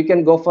 and you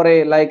can go for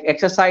a like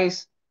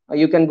exercise.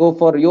 You can go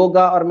for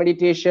yoga or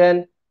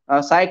meditation.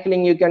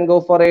 Cycling, you can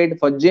go for it.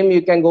 For gym,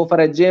 you can go for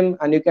a gym,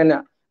 and you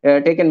can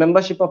take a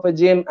membership of a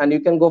gym, and you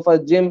can go for a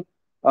gym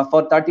for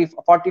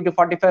 40 to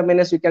 45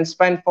 minutes. You can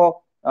spend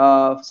for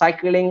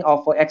cycling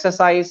or for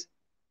exercise,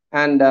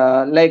 and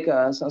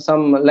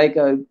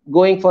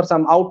going for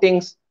some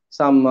outings,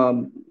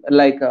 some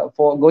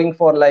for going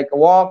for like a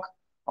walk,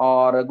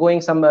 or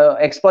going some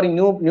exploring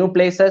new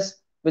places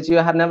which you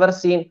have never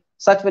seen.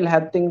 Such will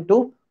help thing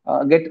to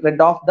get rid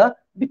of the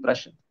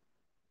depression.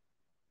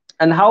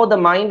 And how the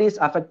mind is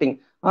affecting.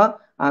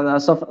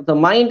 So the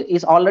mind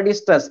is already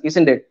stressed,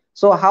 isn't it?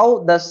 So how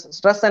the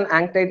stress and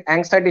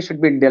anxiety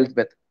should be dealt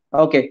with?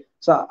 Okay,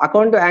 so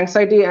according to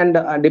Anxiety and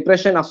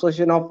Depression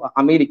Association of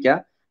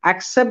America,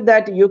 accept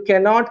that you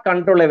cannot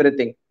control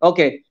everything.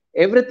 Okay,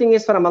 everything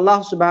is from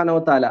Allah subhanahu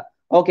wa ta'ala.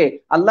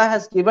 Okay, Allah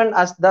has given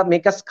us the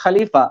make us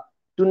Khalifa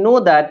to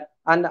know that,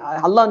 and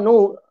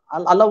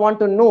Allah want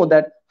to know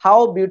that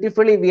how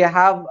beautifully we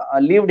have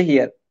lived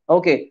here.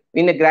 Okay,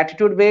 in a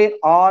gratitude way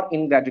or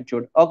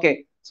ingratitude.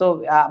 Okay,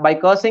 so by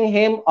cursing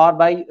him, or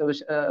by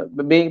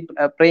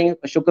praying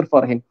shukr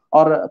for him,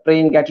 or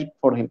praying gratitude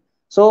for him.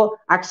 So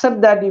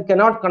accept that you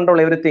cannot control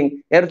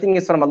everything. Everything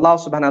is from Allah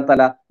subhanahu wa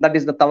ta'ala. That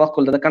is the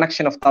tawakkul. The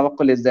connection of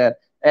tawakkul is there.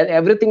 And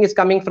everything is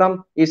from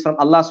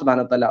Allah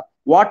subhanahu wa ta'ala.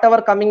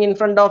 Whatever coming in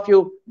front of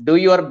you, do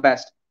your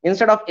best.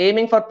 Instead of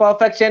aiming for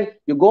perfection,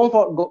 you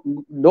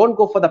don't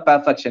go for the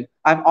perfection.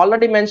 I've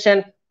already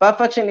mentioned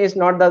perfection is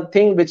not the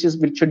thing which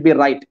should be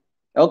right.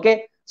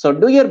 Okay, so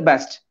do your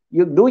best.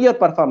 You do your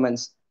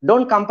performance.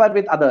 Don't compare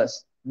with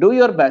others. Do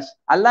your best.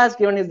 Allah has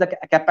given you the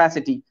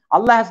capacity.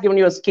 Allah has given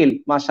you a skill,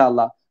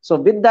 mashallah. So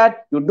with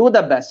that, you do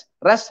the best.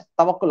 Rest,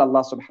 tawakkul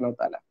Allah subhanahu wa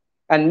ta'ala.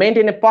 And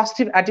maintain a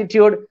positive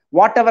attitude.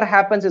 Whatever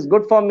happens is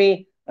good for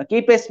me.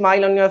 Keep a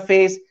smile on your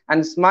face,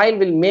 and smile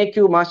will make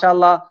you,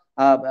 mashallah,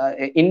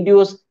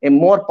 induce a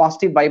more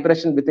positive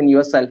vibration within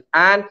yourself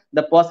and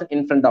the person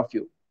in front of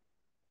you.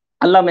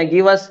 Allah may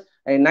give us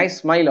a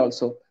nice smile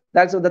also.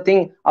 That's the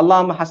thing.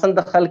 Allahumma hasan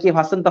the khalki,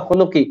 hasan the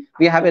khuluki.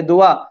 We have a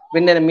dua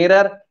when in a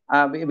mirror.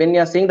 When you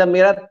are seeing the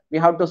mirror, we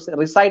have to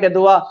recite a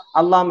dua.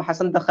 Allahumma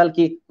hasan the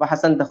khalki, wa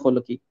hasan the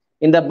khuluki.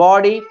 In the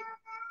body,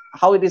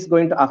 how it is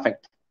going to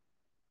affect.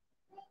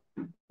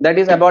 That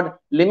is about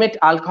limit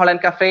alcohol and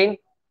caffeine,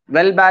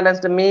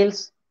 well-balanced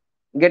meals,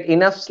 get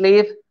enough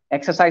sleep,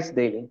 exercise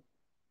daily.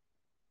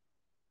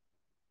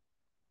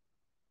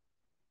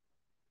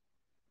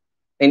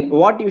 In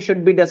what you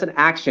should be does an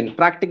action,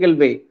 practical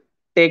way.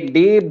 Take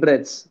deep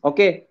breaths.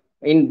 Okay,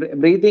 in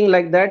breathing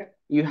like that,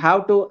 you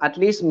have to at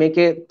least make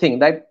a thing,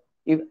 right?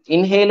 If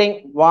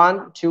inhaling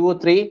 1, 2,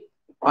 3,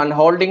 and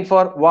holding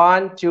for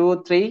 1,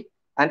 2, 3,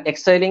 and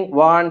exhaling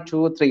 1,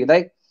 2, 3,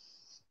 right?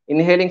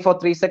 Inhaling for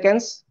 3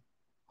 seconds,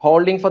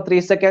 holding for 3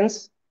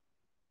 seconds,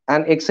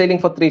 and exhaling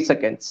for 3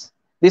 seconds.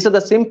 This is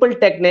the simple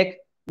technique.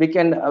 We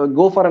can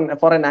go for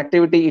an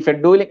activity. If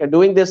you're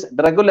doing this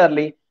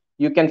regularly,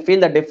 you can feel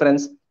the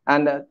difference.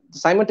 And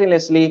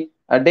simultaneously,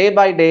 day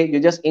by day, you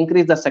just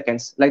increase the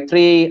seconds, like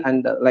 3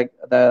 and like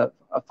the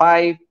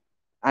 5,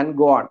 and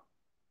go on.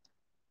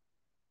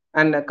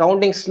 And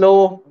counting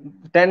slow,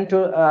 10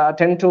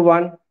 to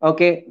 1.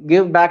 Okay,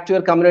 give back to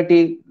your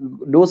community.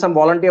 Do some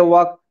volunteer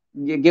work.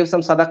 Give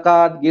some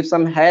sadaqah. Give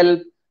some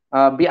help.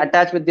 Be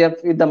attached with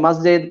the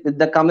masjid, with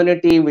the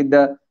community, with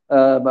the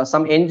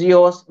some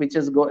NGOs which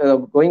is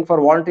going for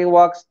volunteer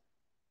works.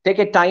 Take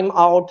a time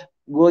out,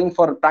 going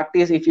for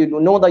practice. If you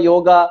know the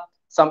yoga,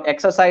 some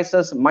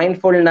exercises,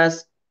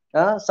 mindfulness,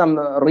 some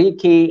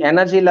Reiki,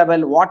 energy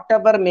level,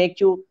 whatever make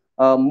you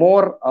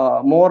more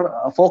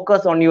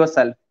focused on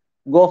yourself,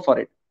 go for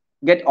it.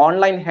 Get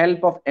online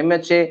help of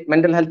MHA,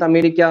 Mental Health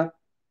America.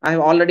 I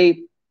have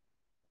already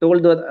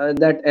told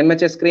that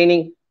MHS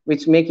screening,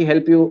 which make you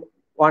help you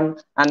one,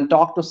 and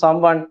talk to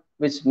someone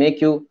which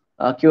make you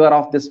cure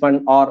of this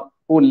one, or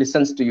who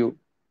listens to you.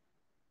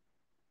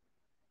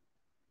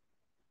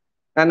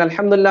 And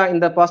Alhamdulillah, in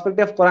the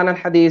perspective of Quran and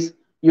Hadith,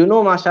 you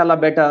know, mashallah,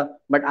 better,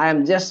 but I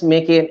am just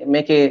make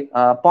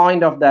a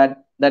point of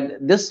that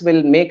this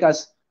will make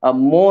us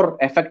more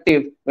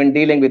effective when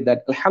dealing with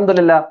that.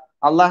 Alhamdulillah,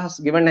 Allah has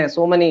given us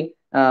so many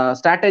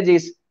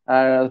strategies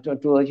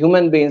to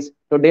human beings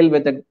to deal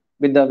with it,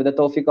 with the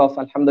tawfiq of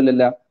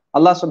Alhamdulillah.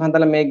 Allah subhanahu wa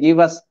ta'ala may give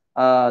us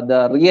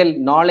the real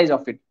knowledge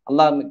of it.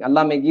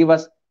 Allah may give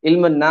us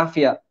ilm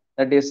nafiya,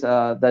 that is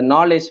the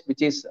knowledge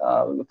which is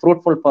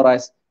fruitful for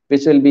us,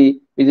 which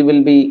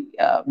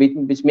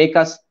make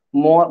us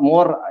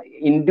more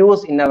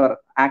induced in our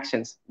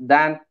actions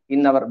than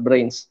in our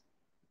brains.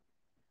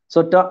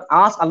 So to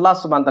ask Allah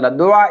subhanahu wa ta'ala,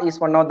 dua is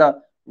one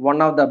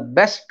of the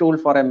best tool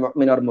for a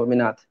mu'min or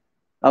mu'minat.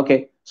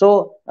 Okay,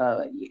 so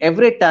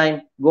every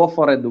time go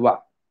for a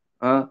dua.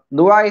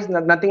 Dua is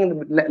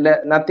nothing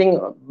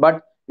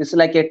but it's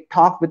like a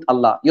talk with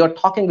Allah. You're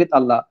talking with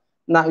Allah.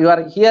 Now you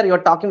are here, you're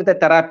talking with a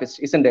therapist,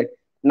 isn't it?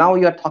 Now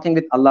you are talking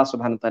with Allah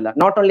subhanahu wa ta'ala,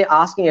 not only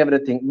asking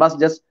everything, but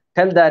just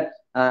tell that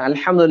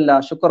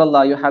Alhamdulillah,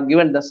 Shukrullah, you have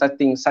given the such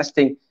thing.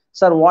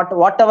 Sir,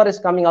 whatever is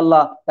coming,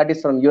 Allah, that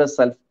is from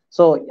yourself.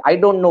 So I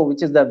don't know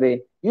which is the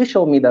way. You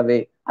show me the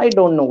way. I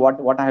don't know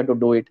what I have to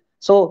do it.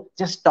 So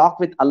just talk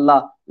with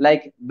Allah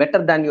like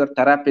better than your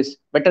therapist,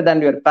 better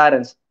than your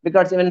parents.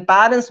 Because even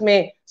parents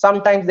may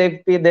sometimes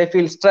they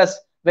feel stressed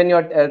when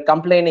you're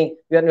complaining,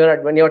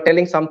 when you're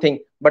telling something,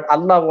 but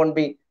Allah won't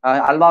be.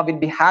 Allah will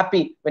be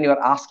happy when you are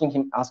asking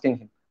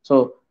Him.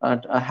 So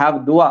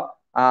have dua.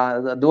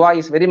 The dua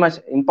is very much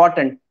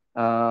important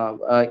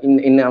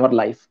in our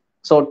life.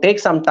 So take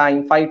some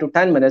time, 5 to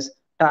 10 minutes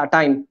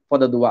time for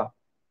the dua.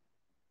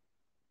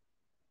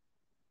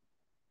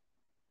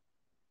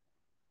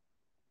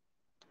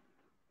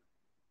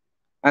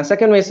 And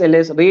second is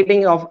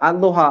reading of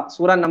Al-Duha,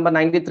 Surah number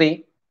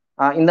 93.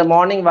 In the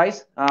morning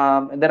wise,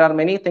 there are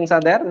many things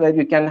are there where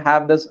you can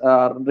have this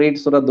read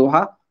Surah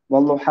Duha,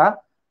 Wal-Duha,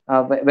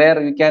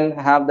 where you can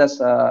have this,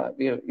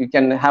 you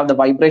can have the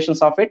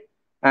vibrations of it.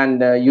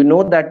 And you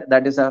know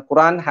that is a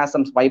Quran has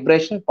some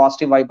vibration,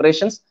 positive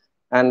vibrations,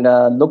 and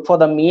look for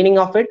the meaning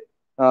of it,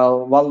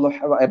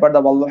 about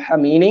the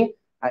Wal-Duha meaning,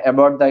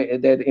 about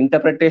the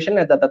interpretation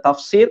and the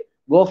tafsir,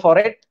 go for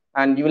it.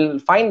 And you will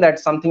find that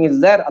something is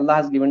there. Allah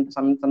has given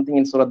something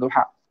in Surah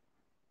Duha.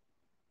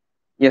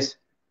 Yes.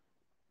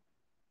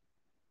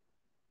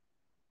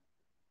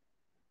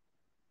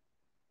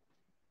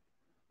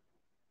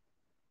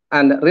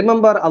 And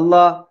remember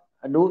Allah,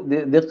 do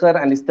dhikr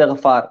and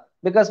istighfar,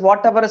 because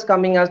whatever is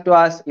coming as to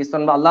us is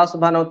from Allah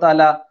subhanahu wa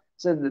ta'ala.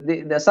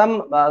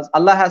 So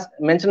Allah has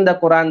mentioned in the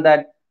Quran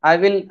that I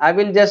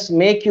will just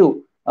make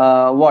you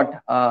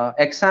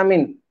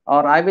examine,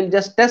 or I will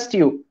just test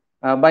you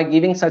by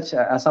giving such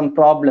some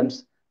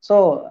problems.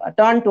 So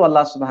turn to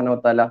Allah subhanahu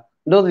wa ta'ala.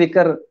 Do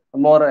dhikr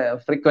more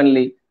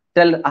frequently.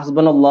 Tell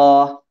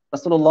Hasbunallah.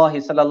 Rasulullah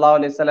sallallahu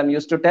alaihi wasallam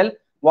used to tell,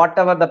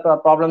 whatever the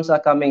problems are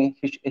coming,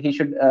 he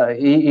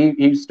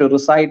used to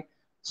recite.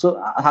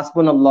 So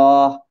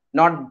Hasbunallah,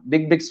 not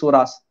big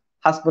surahs.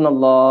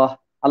 Hasbunallah,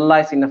 Allah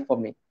is enough for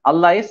me.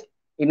 Allah is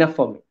enough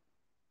for me.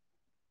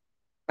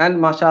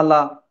 And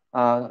mashallah,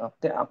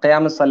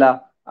 qiyam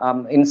salah,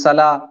 in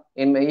salah,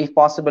 if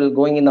possible,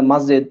 going in the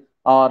masjid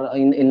or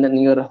in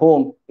your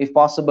home, if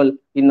possible,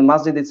 in the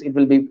masjid, it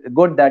will be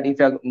good that if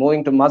you are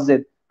moving to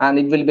masjid, and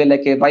it will be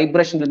like a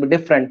vibration will be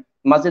different.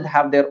 Masjid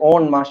have their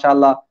own,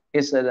 mashallah,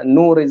 His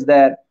Noor is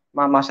there,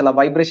 mashallah,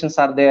 vibrations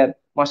are there,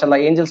 mashallah,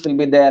 angels will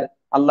be there,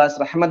 Allah's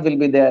rahmat will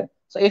be there.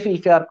 So if you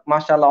are,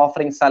 mashallah,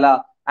 offering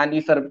salah, and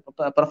if you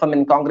are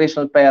performing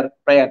congregational prayer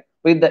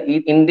with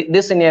in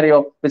this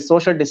scenario with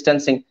social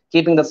distancing,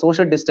 keeping the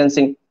social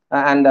distancing,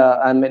 and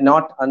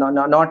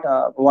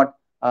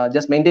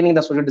just maintaining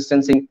the social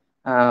distancing,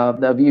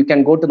 you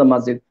can go to the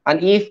masjid.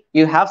 And if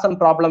you have some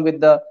problem with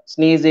the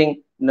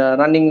sneezing,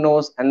 running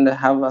nose, and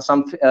have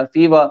some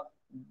fever,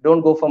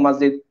 don't go for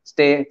masjid.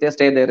 Stay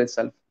there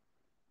itself.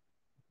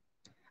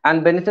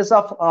 And benefits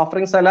of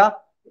offering salah: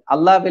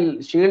 Allah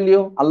will shield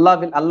you. Allah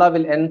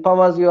will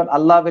empower you.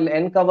 Allah will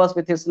encover us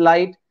with His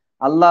light.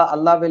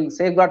 Allah will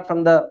safeguard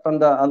from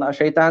the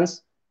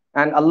shaitans,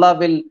 and Allah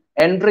will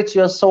enrich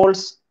your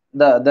souls.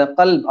 The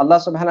qalb, Allah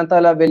subhanahu wa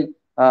ta'ala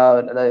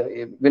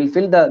will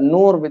fill the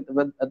noor with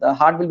the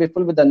heart will be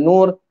filled with the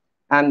noor,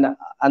 and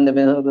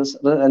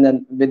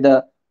then with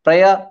the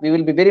prayer we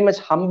will be very much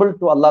humble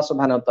to Allah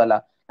subhanahu wa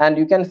ta'ala. And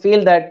you can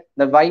feel that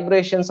the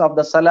vibrations of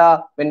the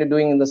salah when you're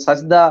doing the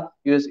sajda,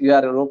 you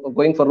are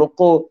going for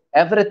ruku,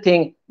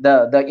 everything,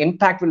 the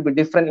impact will be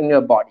different in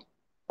your body.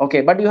 Okay,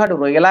 but you have to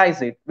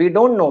realize it. We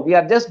don't know. We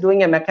are just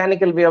doing a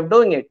mechanical way of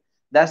doing it.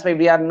 That's why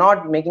we are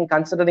not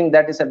considering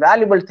that is a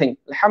valuable thing.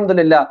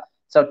 Alhamdulillah.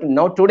 So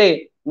now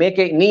today, make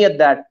a niyat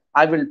that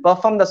I will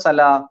perform the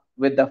salah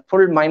with the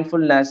full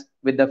mindfulness,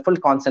 with the full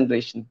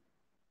concentration.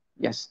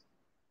 Yes.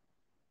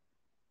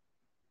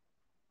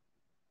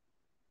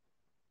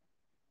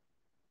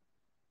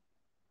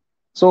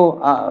 So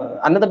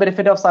another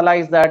benefit of salah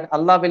is that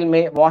Allah will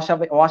wash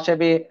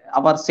away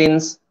our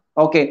sins.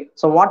 Okay,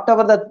 so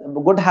whatever the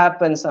good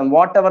happens and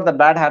whatever the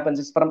bad happens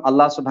is from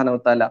Allah subhanahu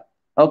wa ta'ala.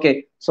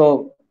 Okay,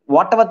 so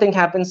whatever thing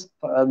happens,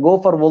 go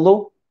for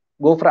wudu,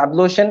 go for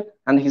ablution,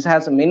 and he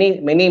has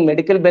many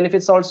medical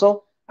benefits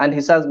also, and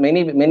he has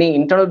many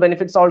internal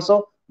benefits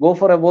also. Go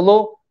for a wudu,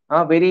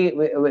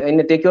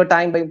 take your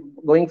time by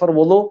going for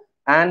wudu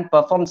and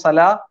perform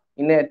salah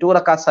in a 2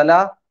 rakat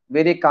salah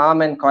very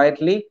calm and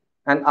quietly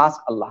and ask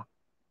Allah.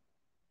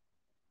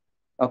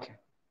 Okay.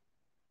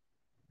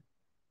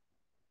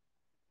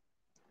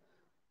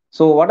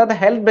 So what are the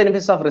health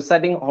benefits of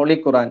reciting Holy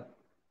Quran?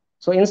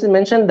 So it's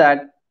mentioned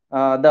that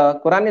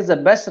the Quran is the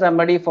best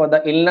remedy for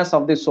the illness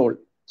of the soul.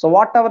 So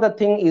whatever the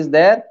thing is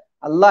there,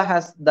 Allah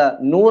has the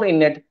Noor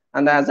in it,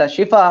 and as a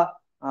Shifa,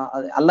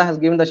 Allah has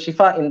given the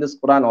Shifa in this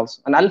Quran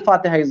also. And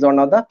Al-Fatiha is one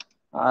of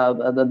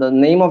the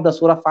name of the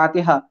Surah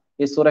Fatiha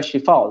is Surah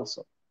Shifa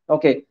also.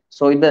 Okay,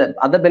 so the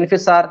other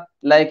benefits are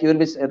like you will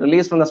be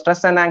released from the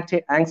stress and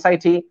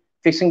anxiety,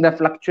 fixing the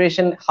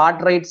fluctuation, heart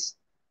rates,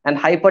 and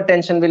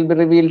hypertension will be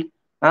revealed,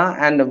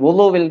 and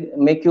wudu will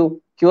make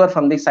you cure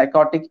from the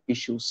psychotic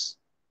issues.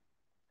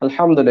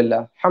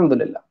 Alhamdulillah,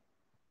 alhamdulillah.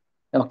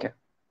 Okay.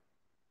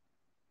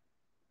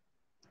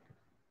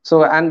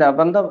 So and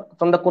from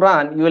the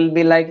Quran, you will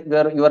be like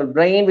your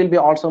brain will be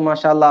also,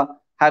 mashallah,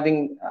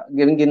 having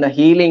giving in the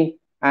healing,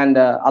 and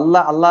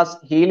Allah's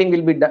healing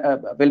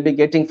will be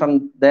getting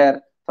from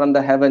there, from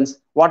the heavens.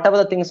 Whatever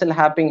the things will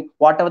happen,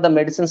 whatever the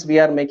medicines we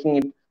are making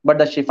it, but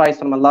the shifa is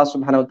from Allah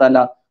subhanahu wa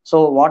ta'ala.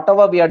 So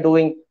whatever we are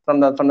doing from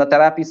the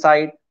therapy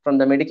side, from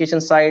the medication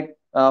side,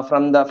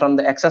 from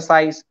the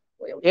exercise,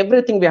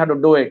 everything we have to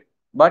do it,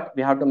 but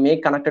we have to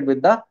make connected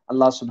with the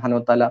Allah subhanahu wa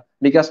ta'ala,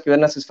 because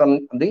cureness is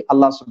from the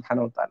Allah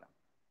subhanahu wa ta'ala.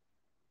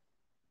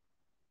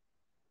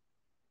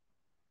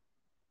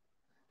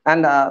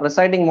 And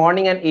reciting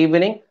morning and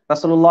evening,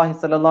 Rasulullah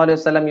sallallahu alaihi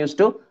wasallam used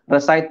to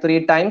recite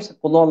 3 times,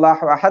 Qul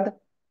Allahu ahad,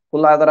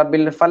 Qul a'udhu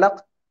rabbil falaq,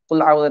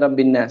 Qul a'udhu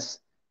rabbin nas.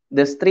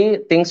 These 3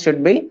 things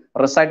should be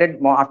recited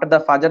after the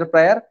Fajr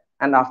prayer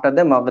and after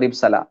the Maghrib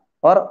salah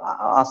or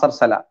Asr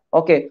salah.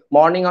 Okay,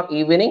 morning or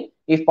evening,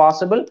 if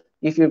possible.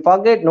 If you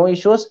forget, no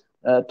issues.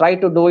 Try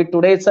to do it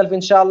today itself,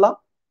 inshallah.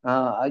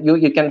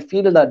 You can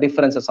feel the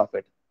differences of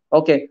it.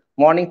 Okay,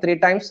 morning 3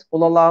 times,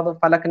 Qul Allahu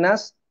falaq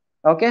nas.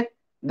 Okay,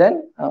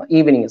 then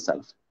evening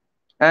itself.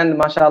 And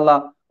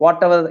mashallah,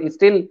 whatever is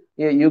still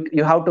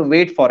you have to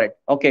wait for it.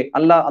 Okay,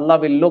 Allah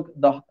will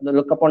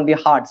look upon the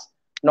hearts,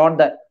 not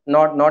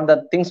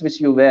the things which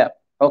you wear.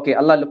 Okay,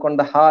 Allah look on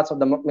the hearts of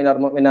the mu'min or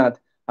mu'minat.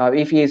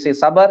 If he is a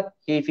sabr,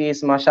 if he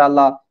is,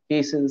 mashallah, he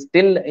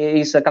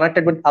is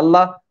connected with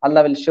Allah,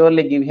 Allah will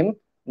surely give him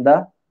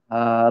the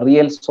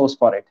real source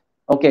for it.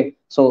 Okay,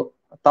 so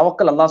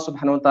tawakkal Allah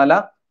subhanahu wa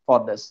ta'ala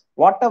for this.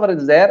 Whatever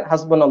is there,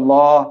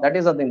 hasbunallah, that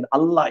is the thing.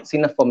 Allah is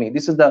enough for me.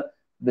 This is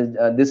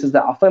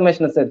the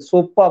affirmation. It's a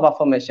superb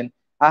affirmation.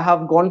 I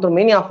have gone through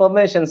many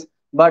affirmations,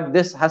 but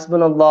this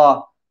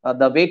hasbunallah,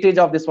 the weightage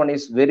of this one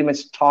is very much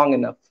strong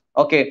enough.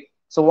 Okay,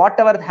 so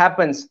whatever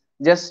happens,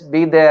 just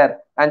be there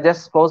and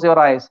just close your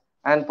eyes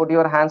and put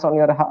your hands on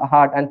your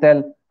heart and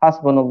tell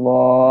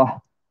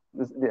hasbunallah,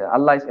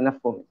 Allah is enough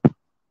for me.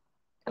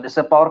 And it's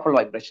a powerful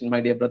vibration,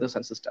 my dear brothers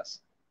and sisters.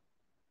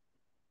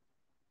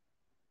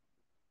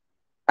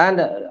 And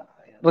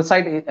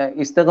recite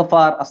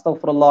istighfar,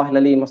 astaghfirullah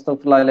al-alim,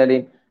 astaghfirullah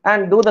al-alim,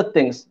 and do the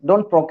things.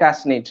 Don't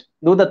procrastinate.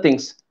 Do the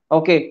things.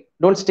 Okay,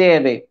 don't stay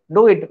away.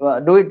 Do it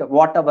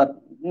whatever.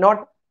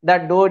 Not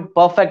that do it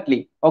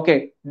perfectly.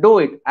 Okay, do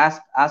it as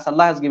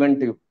Allah has given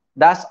to you.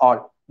 That's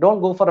all.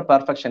 Don't go for a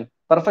perfection.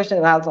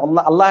 Perfection has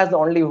Allah is the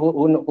only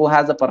who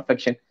has the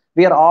perfection.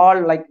 We are all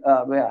like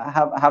we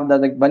have the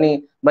like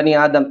Bani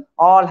Adam.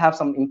 All have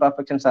some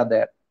imperfections are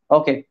there.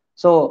 Okay,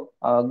 so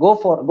go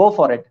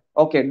for it.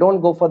 Okay,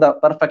 don't go for the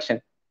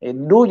perfection.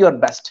 Do your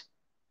best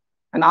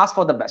and ask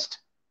for the best.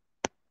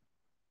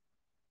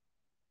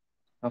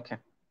 Okay.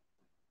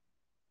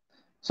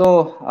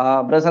 So,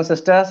 brothers and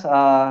sisters,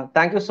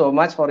 thank you so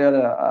much for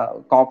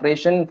your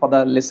cooperation, for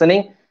the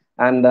listening.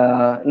 And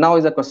now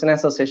is the question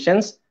answer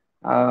sessions.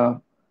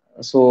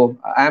 So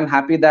I am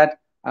happy that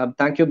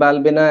thank you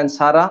Balbina and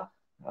Sarah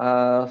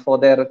for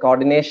their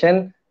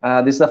coordination.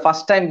 This is the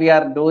first time we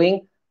are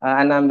doing,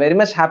 and I'm very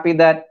much happy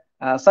that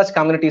such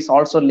communities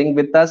also linked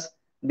with us.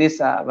 This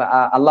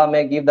Allah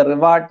may give the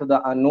reward to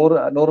the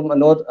Noor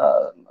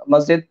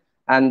Masjid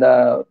and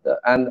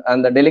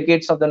the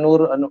delegates of the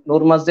Noor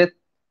Masjid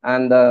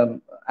and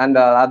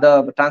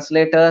other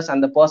translators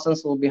and the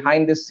persons who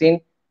behind this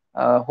scene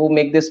who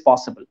make this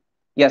possible.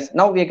 Yes,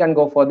 now we can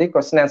go for the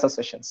question answer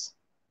sessions.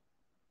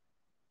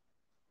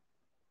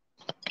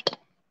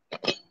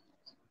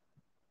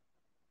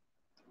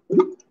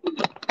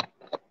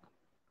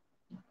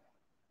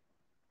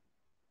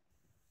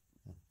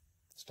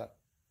 Start.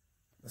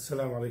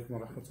 Assalamu alaikum wa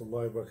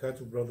rahmatullahi wa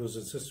barakatuh, brothers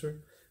and sisters.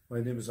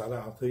 My name is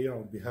Ala Atiyah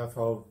on behalf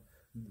of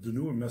the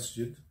Noor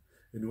Masjid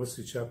in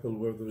Wesley Chapel,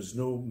 where there is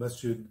no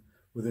masjid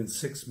within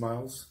 6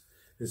 miles.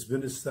 It's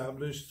been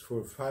established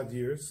for 5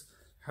 years.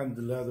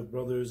 Alhamdulillah, the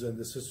brothers and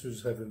the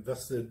sisters have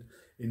invested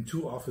in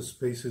 2 office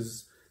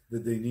spaces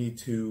that they need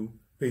to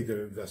pay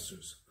their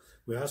investors.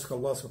 We ask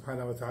Allah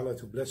subhanahu wa ta'ala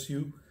to bless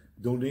you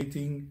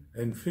donating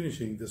and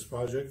finishing this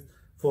project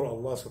for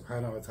Allah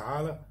subhanahu wa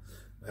ta'ala.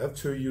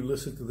 After you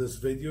listen to this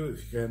video,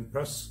 if you can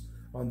press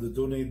on the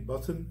donate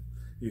button,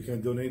 you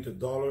can donate $1,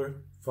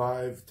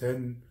 $5,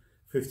 $10,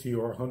 $50,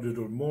 or $100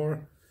 or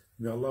more.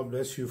 May Allah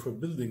bless you for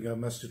building a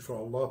masjid for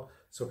Allah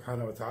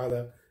subhanahu wa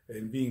ta'ala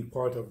and being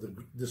part of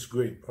this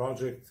great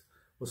project.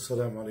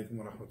 Wassalamu alaikum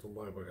wa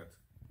rahmatullahi wa barakatuh.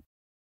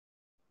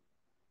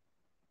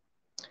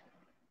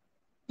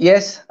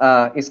 Yes,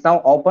 it's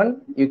now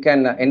open. You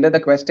can enter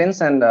the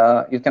questions and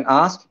you can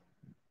ask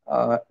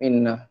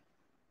in the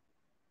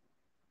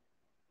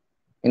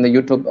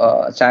YouTube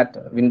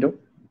chat window.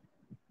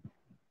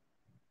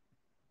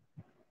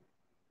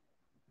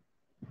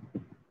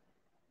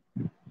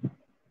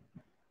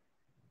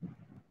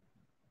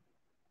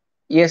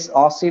 Yes,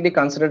 OCD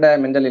considered a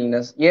mental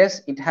illness.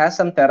 Yes, it has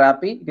some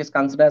therapy. It is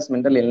considered as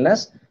mental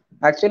illness.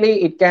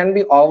 Actually, it can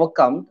be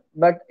overcome,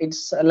 but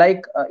it's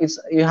like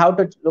you have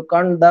to look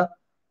on the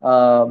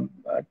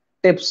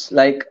tips,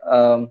 like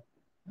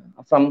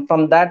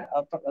from that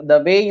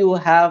the way you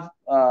have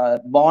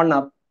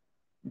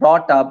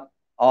brought up,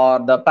 or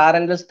the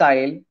parental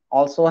style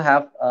also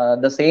have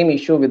the same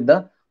issue with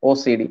the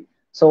OCD.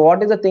 So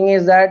what is the thing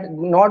is that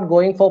not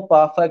going for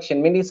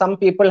perfection. Maybe some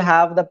people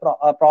have the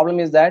problem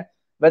is that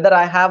whether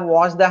I have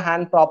washed the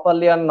hand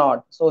properly or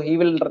not. So he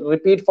will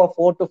repeat for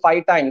 4 to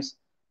 5 times.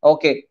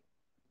 Okay.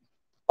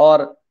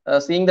 Or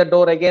seeing the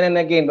door again and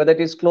again, whether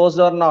it is closed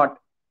or not.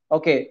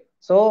 Okay.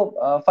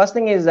 So first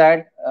thing is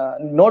that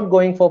not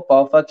going for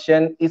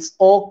perfection. It's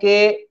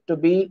okay to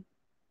be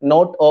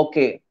not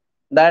okay.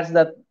 That's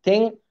the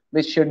thing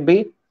which should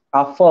be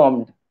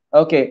affirmed.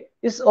 Okay.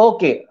 It's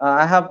okay.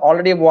 I have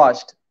already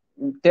washed.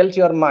 Tell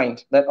your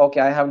mind that,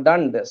 okay, I have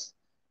done this.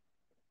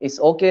 It's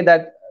okay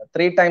that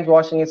 3 times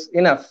washing is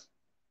enough.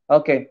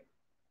 Okay.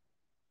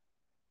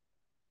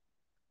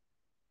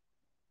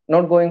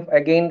 Not going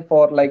again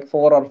for like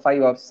 4 or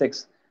 5 or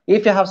 6.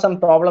 If you have some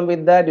problem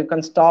with that, you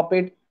can stop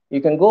it.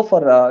 You can go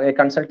for a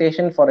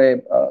consultation for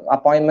a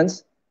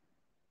appointments.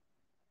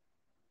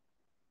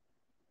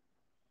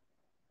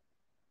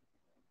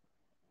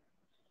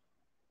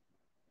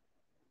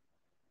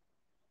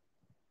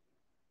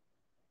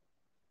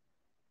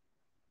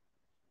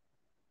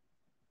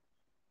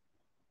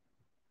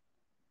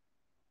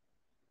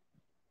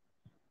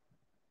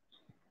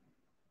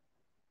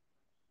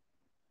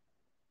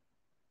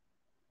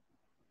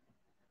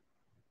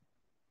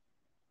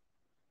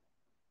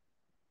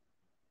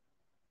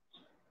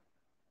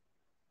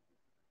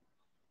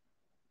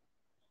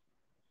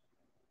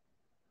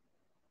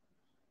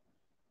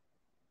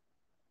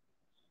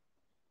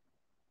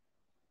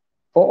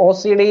 For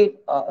OCD,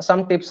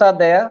 some tips are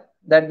there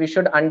that we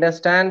should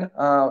understand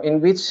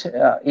in which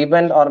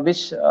event or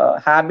which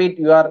habit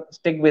you are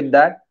stick with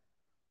that.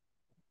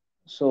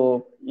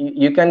 So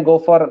you can go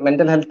for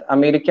Mental Health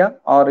America,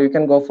 or you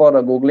can go for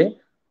Googling.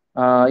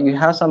 You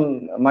have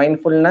some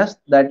mindfulness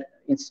that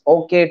it's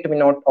okay to be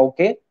not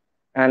okay,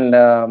 and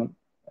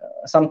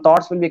some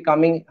thoughts will be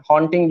coming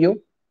haunting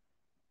you.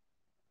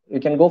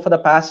 You can go for the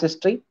past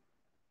history,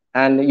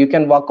 and you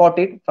can work out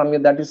it from you.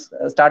 That is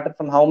started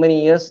from how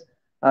many years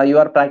you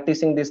are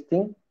practicing this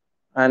thing,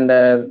 and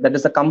that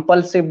is a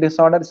compulsive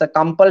disorder. It's a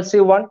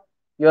compulsive one.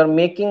 You are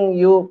make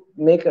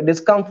a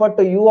discomfort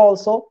to you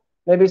also,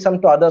 maybe some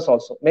to others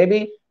also.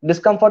 Maybe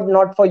discomfort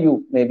not for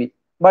you, maybe,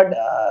 but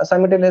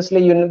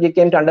simultaneously you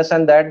came to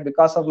understand that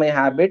because of my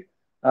habit,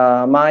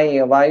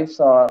 my wife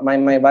or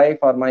my wife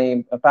or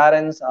my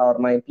parents or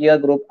my peer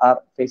group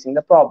are facing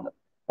the problem.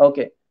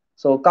 Okay.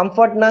 So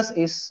comfortness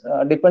is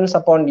depends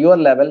upon your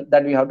level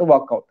that we have to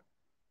work out.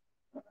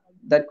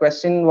 That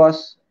question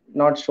was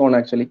not shown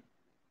actually.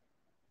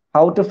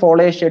 How to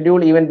follow a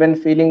schedule even when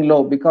feeling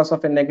low because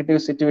of a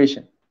negative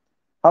situation.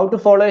 How to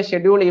follow a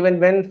schedule even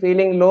when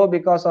feeling low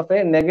because of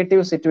a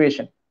negative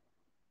situation.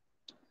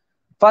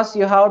 First,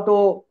 you have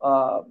to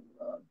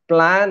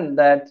plan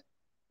that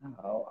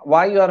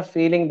why you are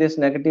feeling this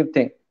negative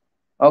thing.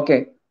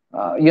 Okay.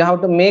 You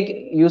have to make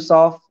use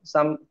of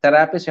some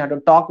therapist. You have to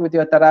talk with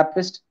your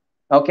therapist.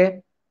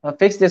 Okay.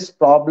 Fix this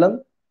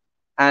problem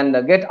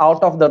and get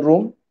out of the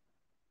room.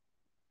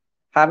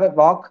 Have a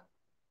walk.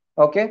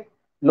 Okay.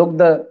 Look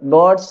the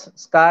birds,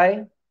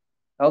 sky.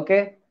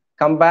 Okay.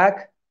 Come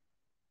back.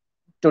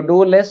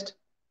 To-do list.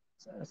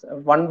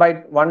 1 by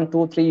 1,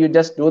 2, 3. You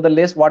just do the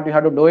list. What you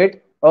have to do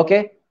it.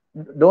 Okay.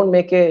 Don't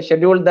make a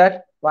schedule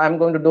that I'm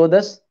going to do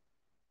this.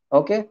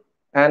 Okay.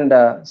 And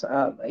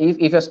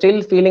if you're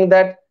still feeling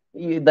that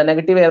the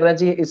negative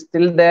energy is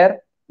still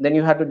there, then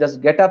you have to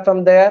just get up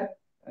from there,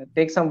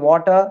 take some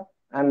water,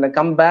 and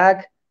come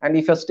back. And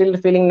if you're still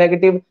feeling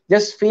negative,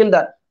 just feel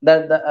that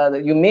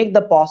you make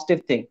the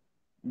positive thing.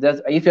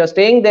 Just if you're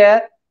staying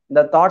there,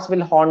 the thoughts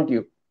will haunt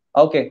you.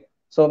 Okay.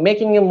 So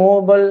making you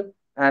movable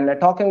and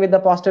talking with the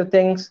positive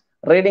things,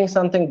 reading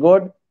something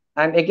good,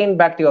 and again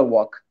back to your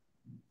work.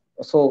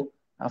 So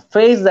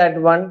face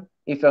that one.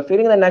 If you're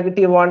feeling the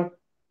negative one,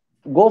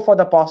 go for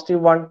the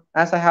positive one.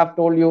 As I have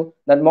told you,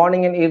 that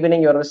morning and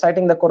evening you're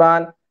reciting the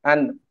Quran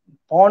and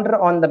ponder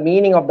on the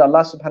meaning of the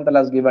Allah subhanahu wa ta'ala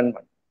has given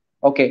one.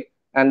 Okay,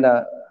 and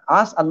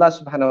ask Allah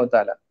subhanahu wa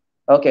ta'ala.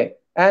 Okay,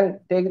 and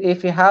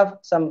if you have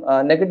some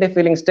negative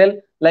feelings still,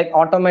 like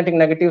automatic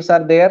negative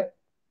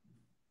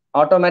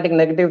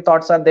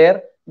thoughts are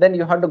there, then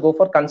you have to go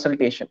for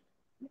consultation.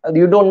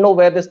 You don't know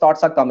where these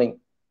thoughts are coming.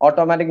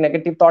 Automatic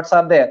negative thoughts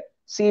are there.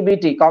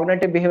 CBT,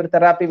 cognitive behavior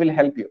therapy, will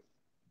help you,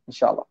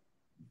 inshallah.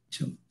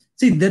 Sure.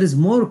 See, there is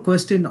more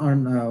question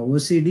on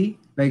OCD.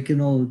 Like,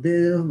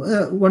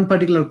 one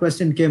particular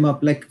question came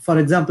up. Like, for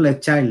example, a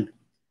child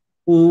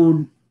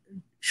who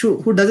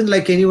who doesn't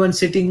like anyone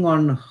sitting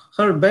on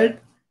her bed,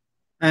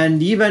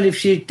 and even if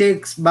she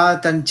takes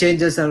bath and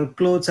changes her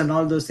clothes and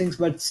all those things,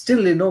 but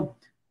still,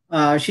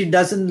 she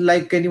doesn't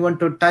like anyone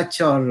to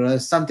touch or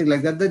something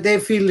like that. They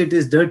feel it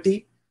is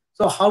dirty.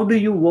 So how do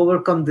you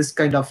overcome this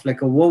kind of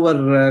like a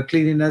over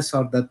cleanliness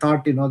or the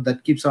thought,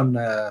 that keeps on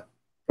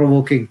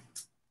provoking?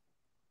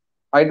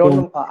 I don't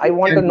So know. I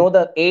want to know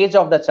the age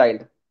of the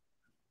child.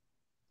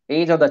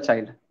 Age of the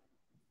child.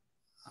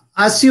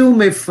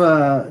 assume if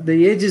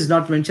the age is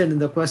not mentioned in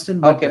the question,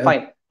 but Okay,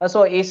 fine.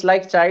 So it's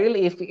like child.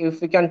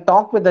 If you can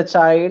talk with the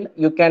child,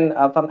 you can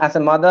from as a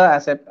mother,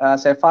 as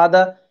a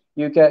father,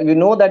 you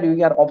know that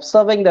you are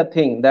observing the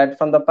thing that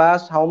from the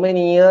past how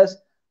many years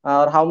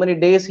or how many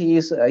days he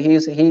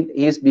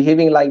is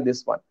behaving like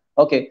this one.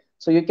 Okay,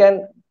 so you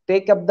can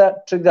take up the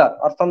trigger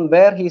or from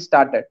where he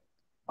started,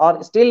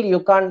 or still you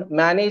can't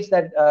manage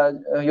that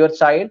your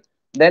child,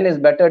 then it's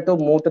better to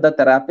move to the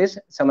therapist,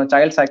 some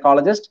child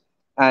psychologist,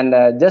 and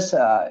just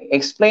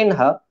explain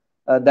her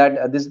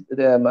that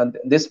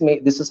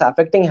this is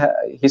affecting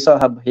his or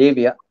her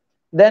behavior.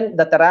 Then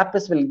the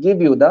therapist will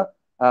give you the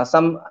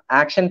some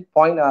action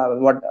point,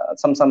 what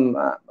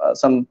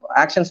some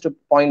actions to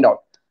point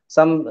out,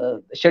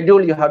 some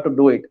schedule you have to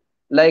do it,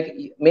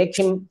 like make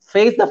him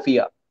face the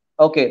fear.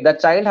 Okay, the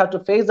child have to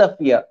face the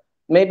fear.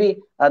 Maybe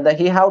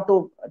he have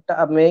to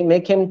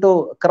make him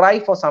to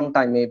cry for some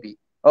time, maybe.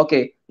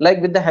 Okay,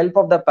 like with the help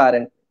of the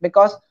parent,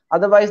 because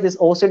otherwise this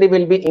OCD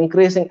will be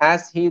increasing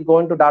as he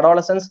going to the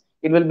adolescence.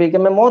 It will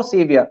become a more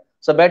severe.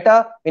 So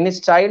better in his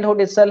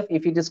childhood itself,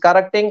 if it is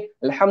correcting,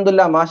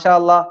 alhamdulillah,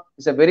 mashallah,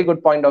 is a very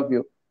good point of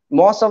view.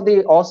 Most of the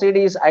OCD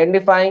is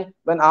identifying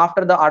when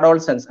after the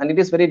adolescence, and it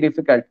is very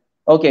difficult.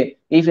 Okay,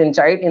 if in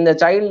the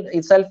child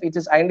itself it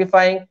is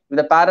identifying, if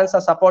the parents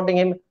are supporting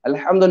him,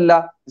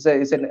 alhamdulillah,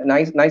 it's a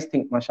nice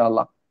thing,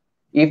 mashallah.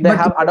 If they but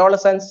have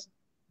adolescence,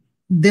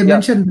 they yeah,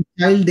 mentioned the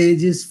child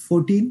age is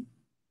 14.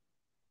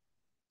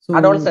 So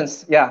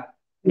adolescence, yeah,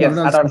 yes,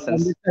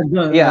 adolescence.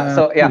 adolescence, yeah.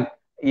 So yeah,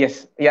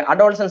 yes, yeah,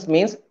 adolescence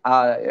means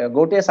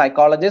go to a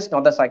psychologist,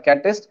 not a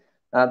psychiatrist.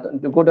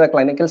 To go to a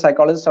clinical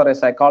psychologist or a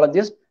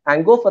psychologist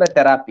and go for a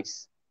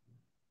therapist,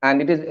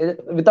 and it is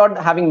without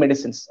having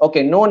medicines.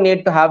 Okay, no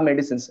need to have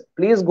medicines.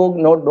 Please go,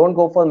 no, don't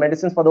go for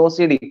medicines for the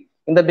OCD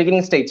in the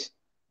beginning stage.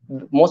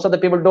 Most of the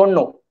people don't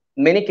know.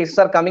 Many cases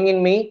are coming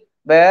in me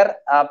where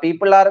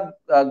people are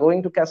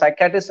going to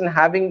psychiatrists and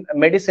having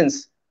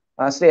medicines,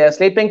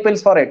 sleeping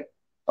pills for it.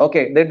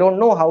 Okay, they don't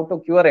know how to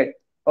cure it.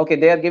 Okay,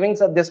 they are giving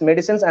this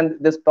medicines and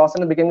this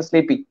person is becoming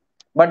sleepy,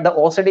 but the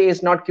OCD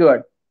is not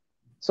cured.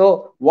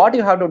 So what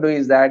you have to do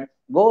is that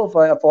go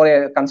for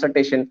a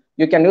consultation.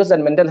 You can use that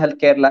mental health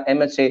care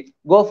MHA,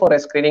 go for a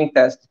screening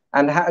test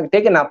and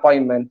take an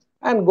appointment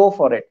and go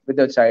for it with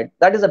your child.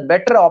 That is a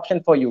better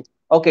option for you.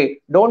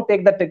 Okay, don't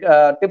take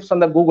the tips from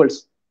the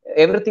Googles.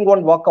 Everything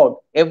won't work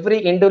out. Every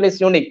individual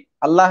is unique.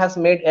 Allah has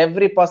made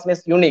every person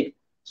is unique.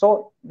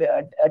 So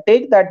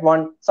take that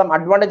one. Some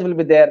advantage will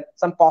be there.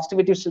 Some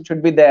positivity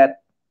should be there.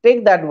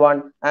 Take that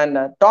one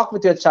and talk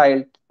with your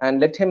child and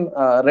let him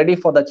ready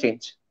for the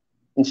change.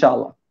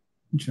 Inshallah.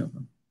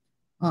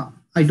 Inshallah.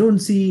 I don't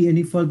see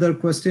any further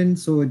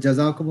questions. So,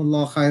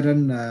 Jazakumullah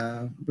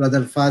khairan,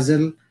 Brother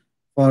Fazil,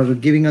 for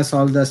giving us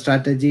all the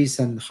strategies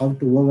and how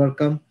to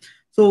overcome.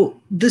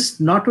 So, this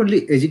not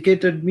only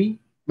educated me,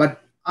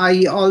 but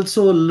I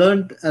also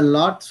learned a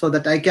lot so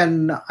that I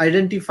can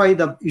identify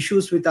the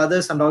issues with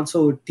others and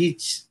also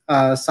teach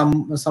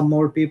some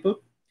more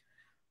people.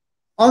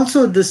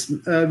 Also, this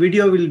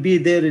video will be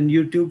there in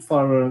YouTube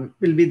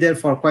will be there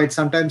for quite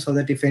some time, so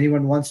that if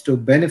anyone wants to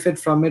benefit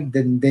from it,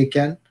 then they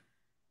can.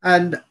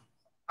 And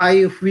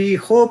we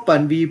hope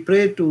and we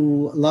pray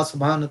to Allah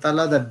subhanahu wa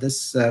ta'ala that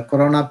this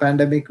corona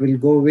pandemic will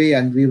go away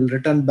and we will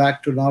return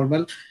back to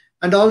normal.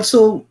 And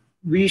also,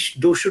 we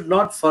should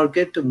not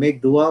forget to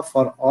make dua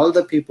for all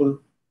the people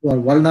who are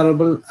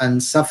vulnerable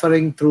and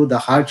suffering through the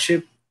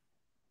hardship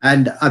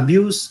and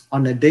abuse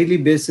on a daily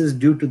basis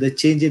due to the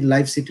change in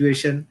life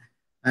situation,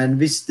 and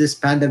which this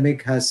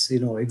pandemic has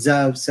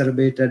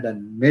exacerbated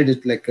and made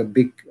it like a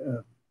big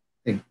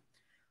thing.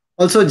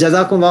 Also,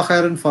 Jazakumullah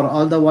khairan for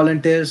all the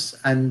volunteers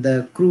and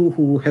the crew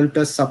who helped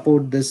us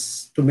support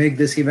this to make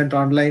this event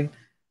online.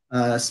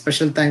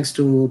 Special thanks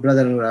to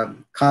Brother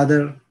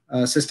Khader,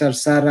 Sister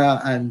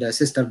Sarah, and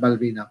Sister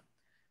Balbina.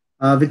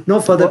 With no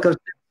further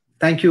questions,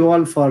 thank you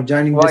all for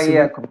joining this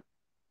event.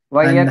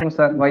 Waiyakum,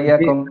 sir.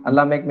 Waiyakum.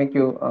 Allah make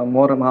you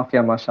more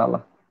mafia,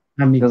 mashallah.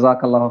 Ameen.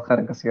 Jazakallahu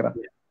khairan kasira.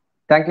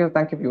 Thank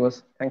you,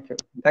 viewers. Thank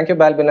you,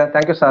 Balbina.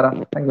 Thank you, Sarah.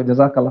 Thank you,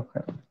 Jazakallah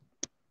khair.